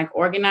running, like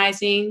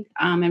organizing,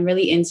 and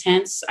really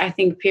intense, I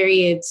think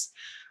periods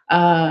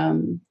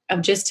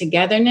of just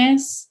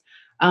togetherness.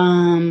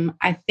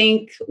 I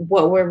think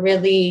what we're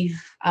really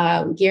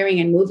gearing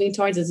and moving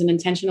towards is an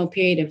intentional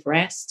period of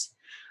rest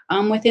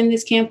within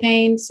this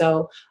campaign.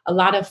 So a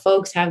lot of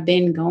folks have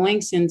been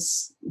going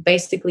since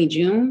basically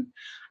June,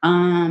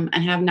 and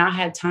have not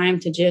had time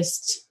to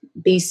just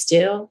be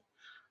still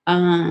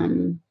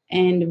and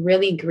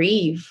really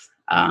grieve,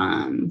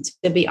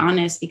 to be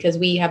honest, because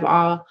we have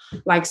all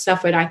like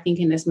suffered, I think,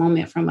 in this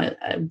moment from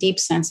a deep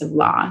sense of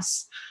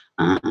loss,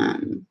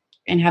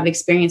 and have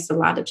experienced a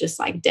lot of just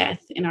like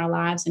death in our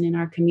lives and in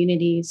our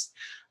communities.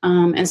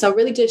 And so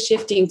really just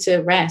shifting to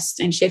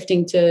rest and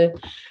shifting to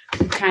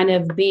kind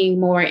of being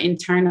more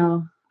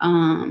internal,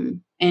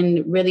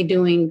 and really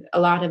doing a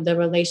lot of the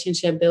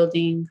relationship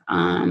building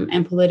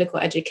and political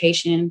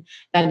education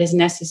that is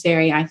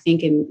necessary, I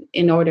think,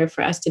 in order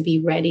for us to be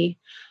ready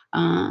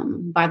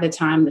by the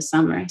time the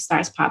summer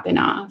starts popping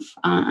off.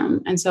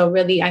 And so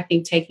really, I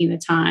think taking the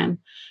time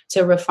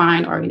to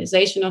refine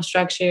organizational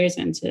structures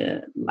and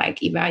to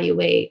like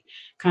evaluate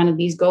kind of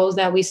these goals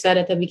that we set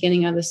at the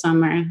beginning of the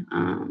summer,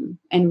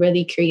 and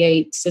really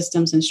create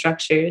systems and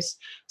structures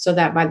so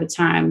that by the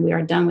time we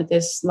are done with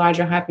this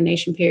larger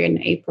hibernation period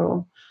in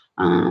April,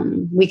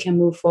 we can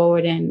move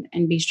forward and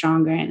be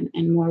stronger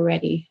and more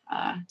ready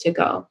to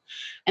go.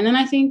 And then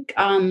I think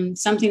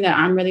something that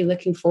I'm really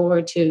looking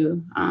forward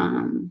to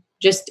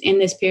just in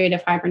this period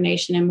of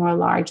hibernation and more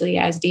largely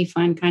as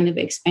defund kind of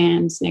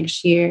expands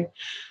next year,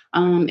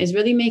 is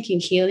really making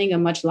healing a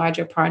much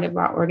larger part of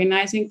our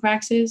organizing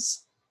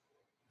praxis,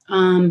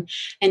 and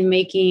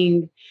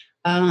making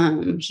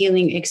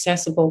healing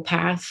accessible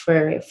path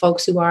for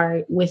folks who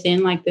are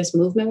within like this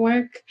movement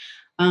work,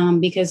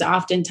 because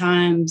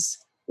oftentimes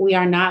we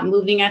are not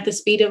moving at the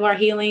speed of our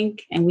healing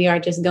and we are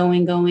just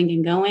going.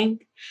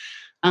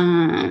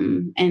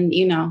 And,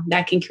 you know,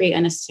 that can create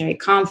unnecessary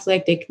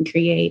conflict. It can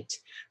create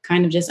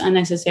kind of just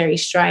unnecessary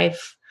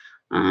strife.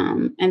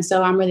 And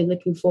so I'm really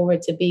looking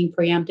forward to being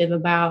preemptive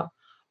about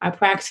our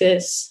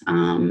praxis,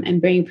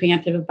 and being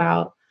preemptive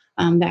about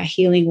that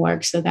healing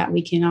work so that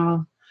we can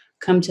all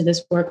come to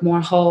this work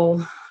more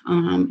whole,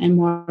 and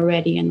more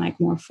ready and like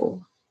more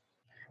full.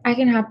 I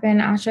can hop in,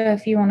 Asha,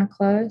 if you want to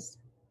close.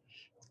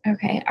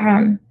 Okay.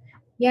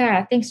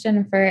 Yeah, thanks,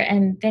 Jennifer.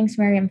 And thanks,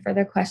 Miriam, for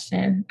the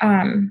question.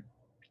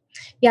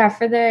 Yeah,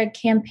 for the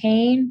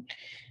campaign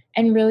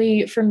and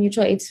really for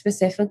mutual aid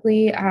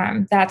specifically,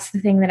 that's the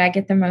thing that I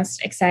get the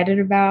most excited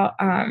about.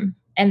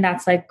 And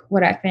that's like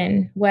what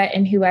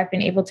and who I've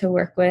been able to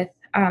work with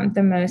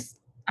the most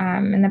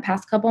in the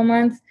past couple of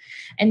months.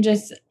 And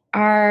just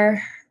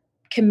our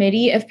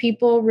committee of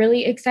people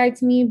really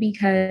excites me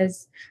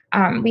because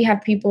we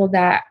have people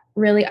that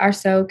really are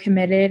so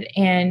committed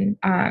and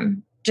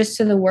just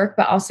to the work,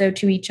 but also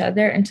to each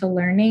other and to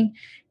learning.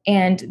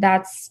 And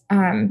that's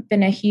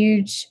been a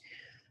huge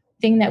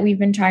thing that we've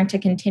been trying to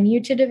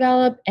continue to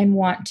develop and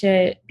want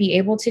to be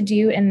able to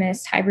do in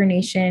this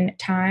hibernation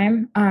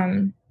time.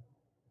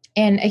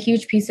 And a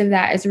huge piece of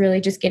that is really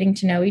just getting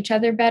to know each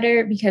other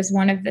better, because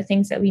one of the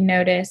things that we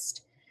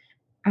noticed,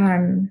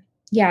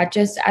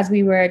 just as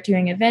we were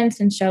doing events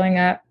and showing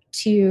up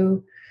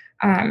to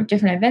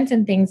different events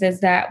and things,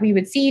 is that we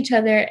would see each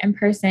other in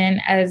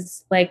person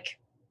as like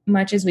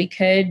much as we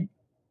could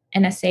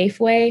in a safe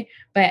way.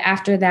 But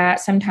after that,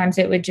 sometimes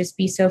it would just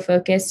be so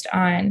focused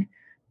on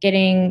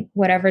getting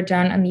whatever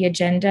done on the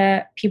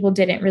agenda. People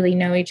didn't really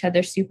know each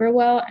other super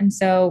well. And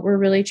so we're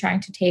really trying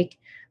to take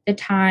the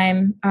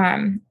time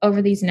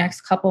over these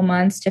next couple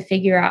months to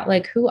figure out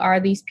like, who are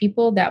these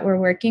people that we're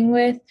working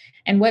with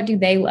and what do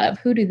they love?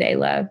 Who do they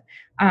love?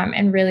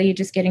 And really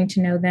just getting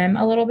to know them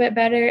a little bit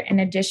better, in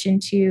addition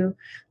to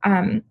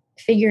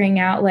figuring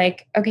out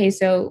like, okay,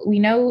 so we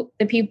know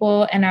the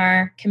people in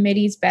our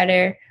committees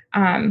better.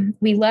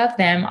 We love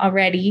them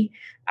already,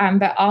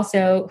 but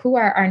also who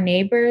are our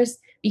neighbors?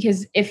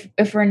 Because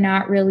if we're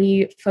not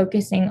really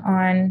focusing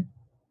on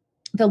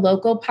the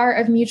local part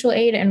of mutual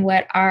aid and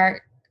what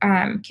our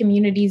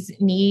communities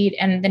need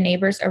and the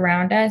neighbors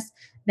around us,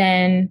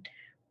 then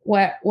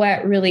what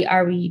really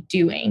are we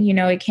doing? You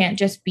know, it can't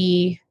just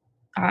be,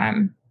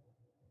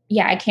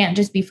 it can't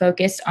just be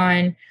focused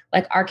on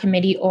like our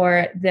committee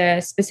or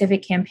the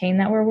specific campaign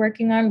that we're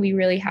working on. We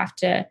really have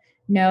to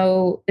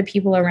know the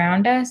people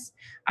around us.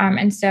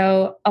 And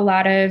so a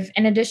lot of,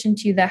 in addition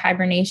to the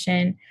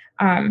hibernation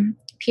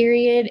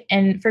period,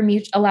 and for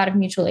a lot of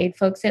mutual aid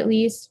folks, at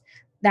least,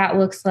 that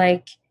looks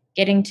like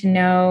getting to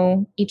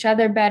know each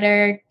other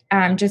better,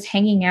 just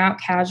hanging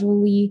out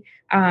casually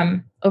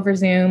over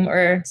Zoom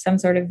or some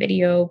sort of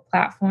video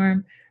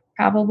platform,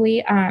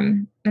 probably.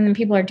 And then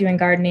people are doing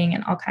gardening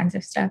and all kinds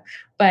of stuff.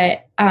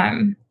 But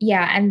and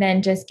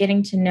then just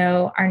getting to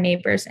know our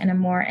neighbors in a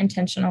more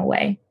intentional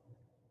way.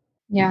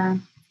 Yeah.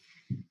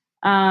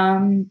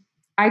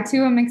 I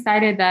too am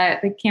excited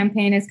that the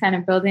campaign is kind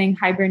of building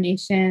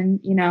hibernation,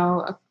 you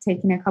know,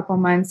 taking a couple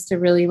months to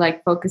really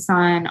like focus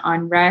on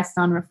rest,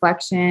 on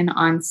reflection,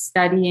 on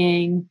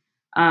studying.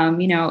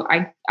 You know,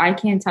 I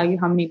can't tell you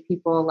how many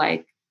people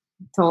like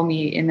told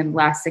me in the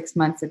last 6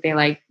 months that they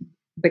like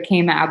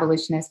became an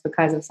abolitionist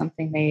because of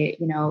something they,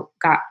 you know,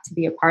 got to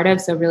be a part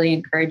of. So really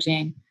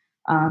encouraging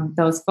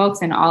those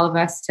folks and all of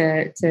us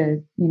to,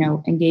 you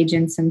know, engage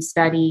in some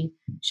study,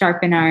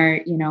 sharpen our,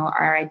 you know,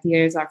 our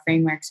ideas, our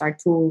frameworks, our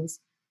tools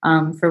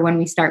for when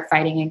we start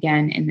fighting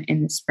again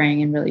in the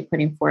spring, and really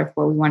putting forth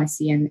what we want to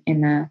see in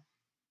the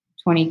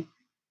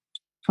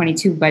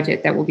 2022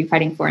 budget that we'll be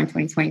fighting for in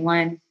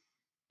 2021.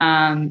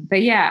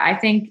 But yeah, I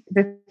think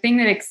the thing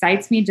that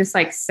excites me, just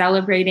like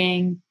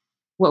celebrating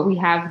what we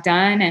have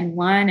done and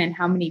won and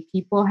how many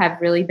people have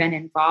really been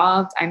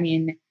involved. I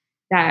mean,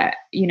 that,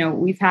 you know,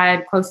 we've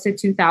had close to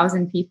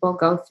 2,000 people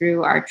go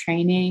through our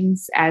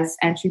trainings as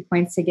entry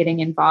points to getting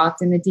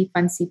involved in the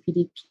Defund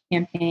CPD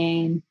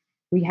campaign.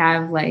 We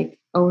have like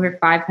over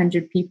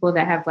 500 people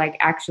that have like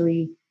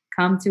actually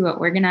come to an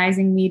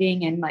organizing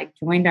meeting and like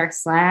joined our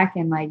Slack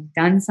and like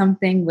done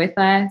something with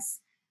us.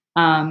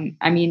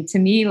 I mean, to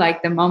me,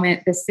 like the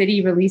moment the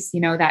city released,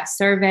 you know, that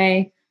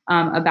survey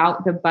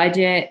about the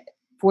budget,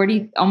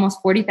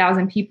 almost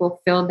 40,000 people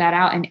filled that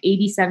out, and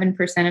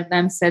 87% of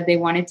them said they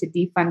wanted to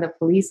defund the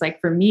police. Like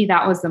for me,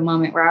 that was the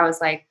moment where I was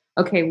like,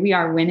 okay, we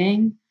are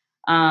winning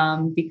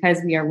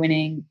because we are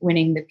winning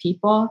the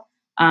people.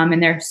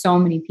 And there are so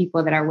many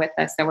people that are with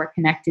us that we're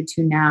connected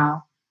to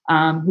now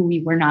who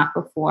we were not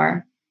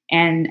before.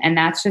 And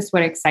that's just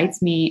what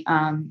excites me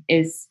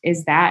is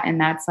that, and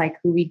that's like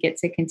who we get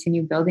to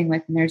continue building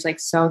with. And there's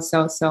like so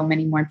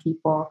many more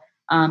people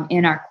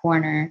in our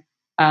corner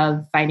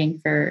of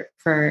fighting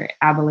for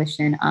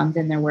abolition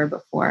than there were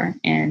before.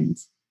 And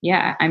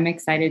yeah, I'm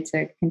excited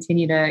to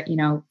continue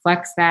to,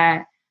 flex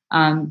that,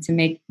 to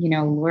make,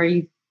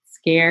 Lori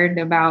scared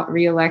about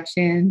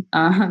reelection,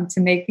 to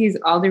make these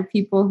other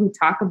people who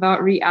talk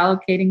about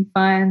reallocating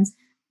funds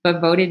but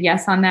voted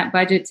yes on that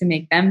budget, to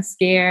make them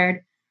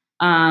scared,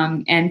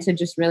 and to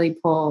just really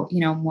pull,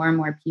 more and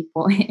more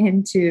people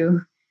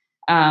into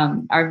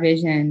our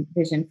vision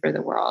for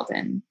the world.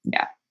 And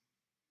yeah,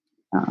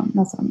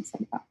 that's what I'm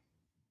excited about.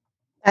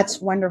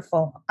 That's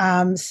wonderful.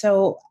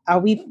 So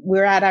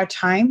we're at our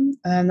time,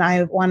 and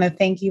I want to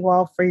thank you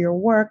all for your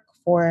work,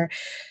 for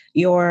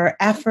your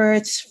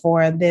efforts,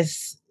 for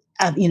this,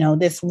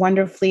 this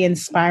wonderfully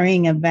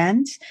inspiring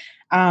event.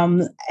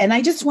 And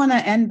I just want to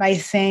end by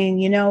saying,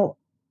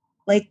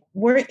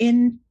 we're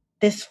in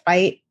this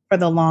fight for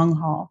the long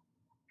haul.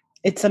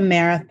 It's a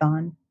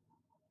marathon.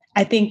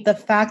 I think the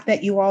fact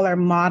that you all are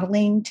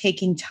modeling,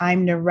 taking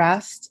time to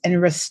rest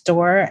and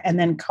restore and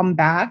then come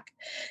back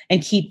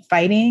and keep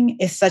fighting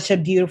is such a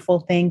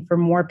beautiful thing for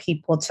more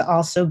people to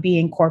also be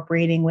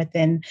incorporating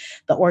within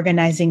the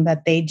organizing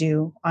that they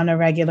do on a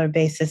regular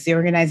basis, the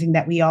organizing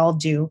that we all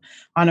do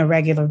on a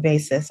regular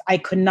basis. I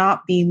could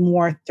not be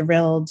more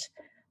thrilled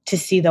to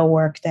see the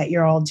work that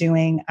you're all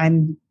doing.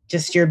 I'm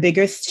just your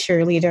biggest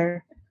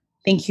cheerleader.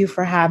 Thank you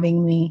for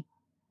having me.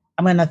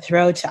 I'm going to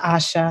throw to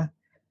Asha.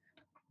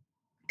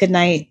 Good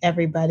night,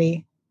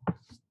 everybody.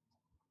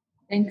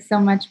 Thanks so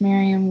much,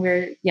 Miriam.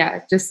 We're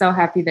just so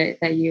happy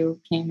that you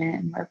came in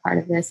and were part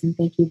of this. And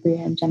thank you, Bria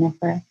and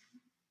Jennifer.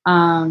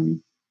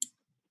 Damon,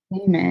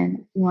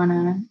 you want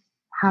to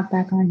hop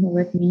back on here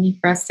with me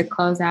for us to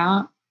close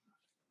out?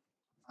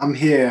 I'm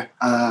here.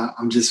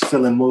 I'm just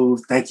feeling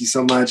moved. Thank you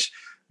so much,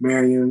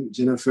 Miriam,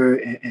 Jennifer,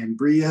 and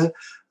Bria.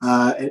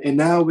 And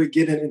now we're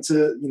getting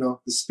into, the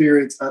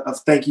spirit of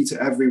thank you to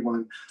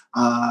everyone.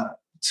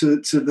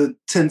 To the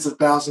tens of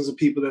thousands of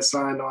people that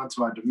signed on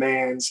to our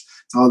demands,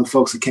 to all the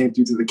folks that came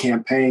through to the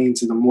campaign,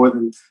 to the more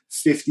than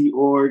 50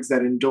 orgs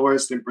that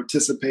endorsed and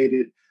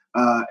participated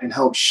and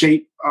helped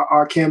shape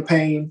our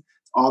campaign,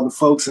 all the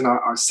folks in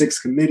our 6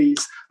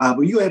 committees.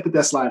 But you had to put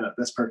that slide up.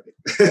 That's perfect.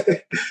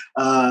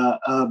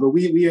 But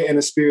we are in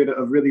a spirit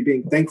of really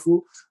being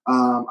thankful.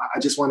 I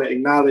just want to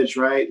acknowledge,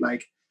 right?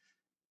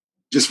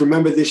 Just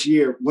remember this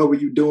year, what were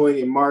you doing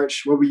in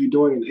March? What were you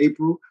doing in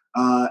April?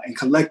 And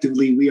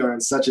collectively, we are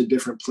in such a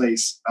different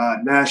place,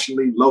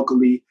 nationally,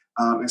 locally,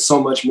 and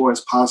so much more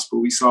is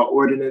possible. We saw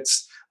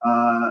ordinance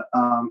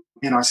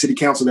in our city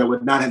council that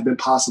would not have been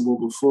possible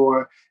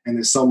before, and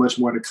there's so much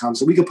more to come.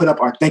 So we can put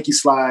up our thank you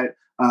slide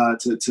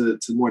to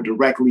more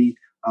directly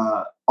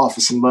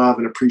offer some love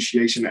and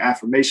appreciation and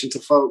affirmation to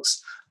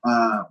folks.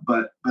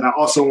 But I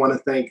also want to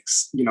thank,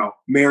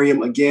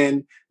 Miriam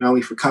again, not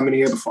only for coming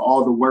here, but for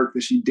all the work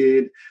that she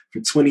did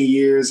for 20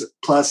 years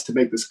plus to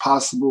make this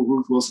possible.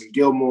 Ruth Wilson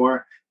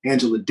Gilmore,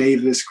 Angela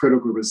Davis,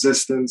 Critical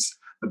Resistance,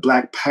 the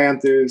Black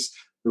Panthers,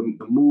 the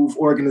MOVE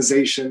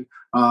organization.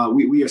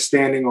 We are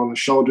standing on the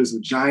shoulders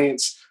of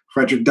giants.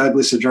 Frederick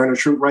Douglass, Sojourner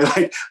Truth,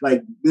 right?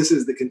 Like this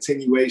is the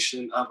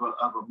continuation of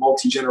a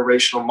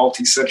multi-generational,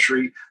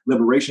 multi-century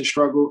liberation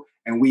struggle.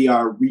 And we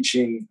are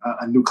reaching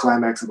a new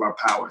climax of our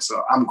power.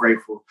 So I'm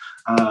grateful.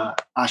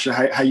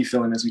 Asha, how you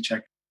feeling as we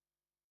check?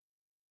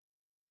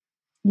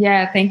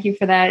 Yeah, thank you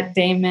for that,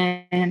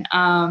 Damon.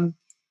 I'm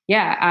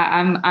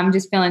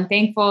just feeling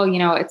thankful.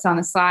 It's on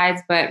the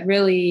slides, but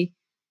really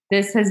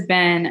this has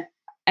been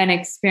an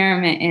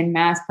experiment in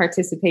mass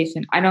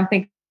participation. I don't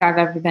think I've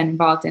ever been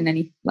involved in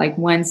any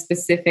one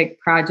specific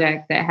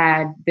project that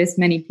had this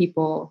many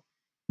people,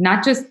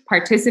 not just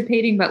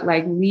participating, but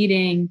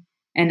leading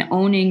and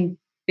owning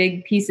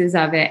big pieces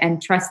of it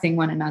and trusting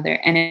one another.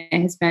 And it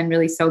has been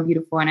really so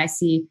beautiful. And I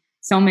see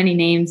so many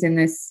names in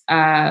this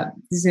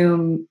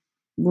Zoom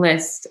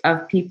list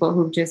of people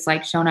who've just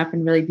shown up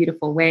in really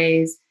beautiful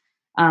ways.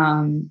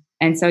 And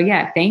so,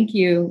 thank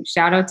you.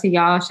 Shout out to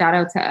y'all. Shout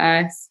out to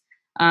us.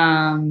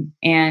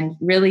 And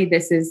really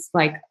this is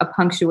a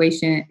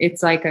punctuation.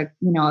 It's a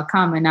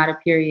comma, not a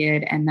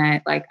period. And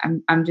that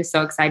I'm just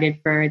so excited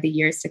for the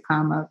years to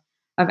come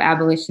of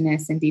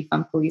abolitionists and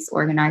defund police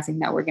organizing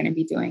that we're going to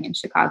be doing in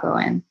Chicago,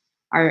 and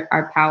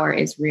our power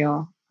is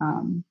real.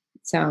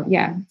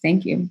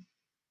 Thank you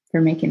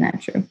for making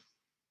that true.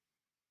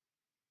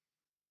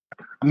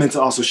 I meant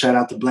to also shout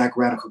out the Black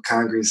Radical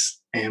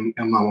Congress and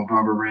Mama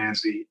Barbara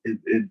Ramsey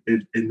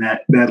in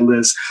that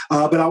list.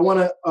 But I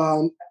want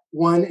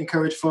to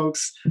encourage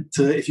folks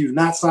to, if you've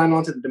not signed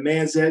on to the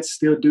demands yet,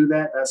 still do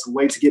that. That's a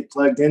way to get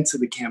plugged into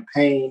the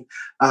campaign.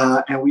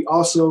 And we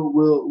also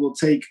will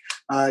take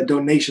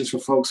donations for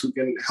folks who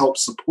can help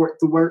support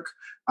the work.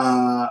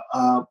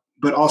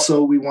 But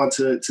also we want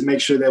to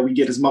make sure that we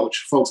get as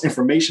much folks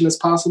information as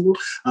possible.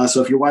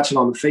 So if you're watching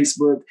on the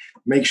Facebook,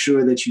 make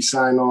sure that you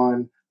sign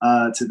on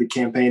to the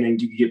campaign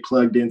and you can get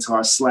plugged into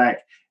our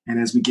Slack. And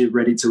as we get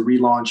ready to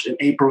relaunch in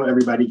April,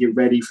 everybody get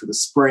ready for the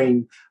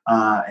spring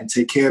and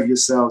take care of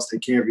yourselves,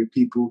 take care of your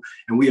people.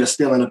 And we are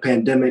still in a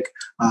pandemic,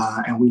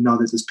 and we know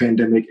that this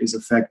pandemic is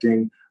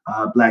affecting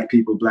Black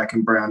people, Black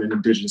and brown and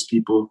Indigenous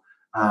people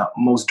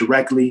most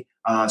directly.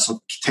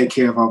 So take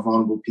care of our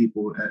vulnerable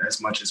people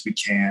as much as we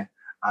can.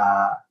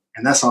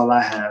 And that's all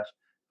I have.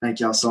 Thank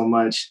y'all so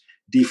much.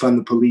 Defund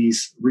the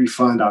police,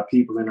 refund our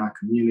people in our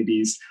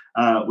communities.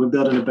 We're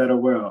building a better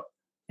world.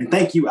 And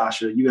thank you,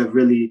 Asha. You have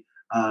really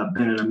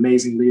been an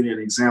amazing leader, an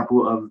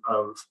example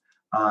of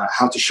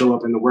how to show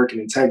up in the work and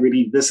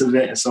integrity. This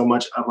event and so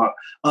much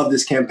of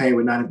this campaign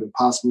would not have been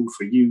possible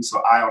for you.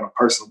 So I, on a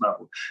personal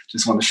level,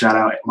 just want to shout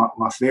out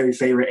my very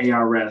favorite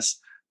ARS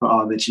for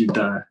all that you've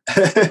done.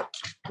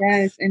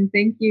 Yes, and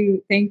thank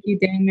you,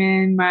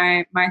 Damon,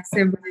 my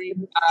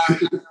sibling.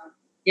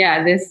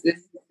 This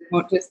is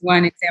just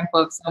one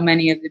example of so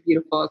many of the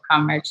beautiful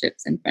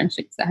comradeships and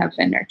friendships that have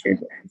been nurtured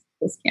during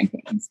this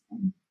campaign. So,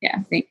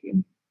 thank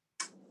you.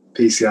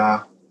 Peace,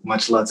 y'all.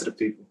 Much love to the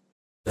people.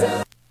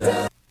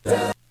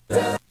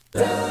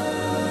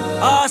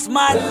 All's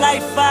my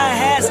life I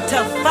has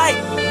to fight,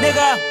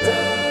 nigga.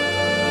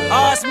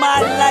 All's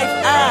my life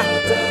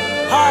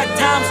hard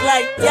times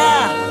like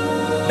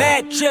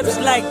bad trips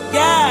like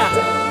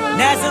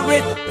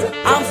Nazareth,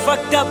 I'm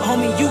fucked up,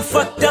 homie, you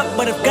fucked up,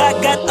 but if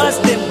God got us,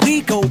 then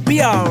we gon'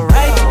 be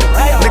alright.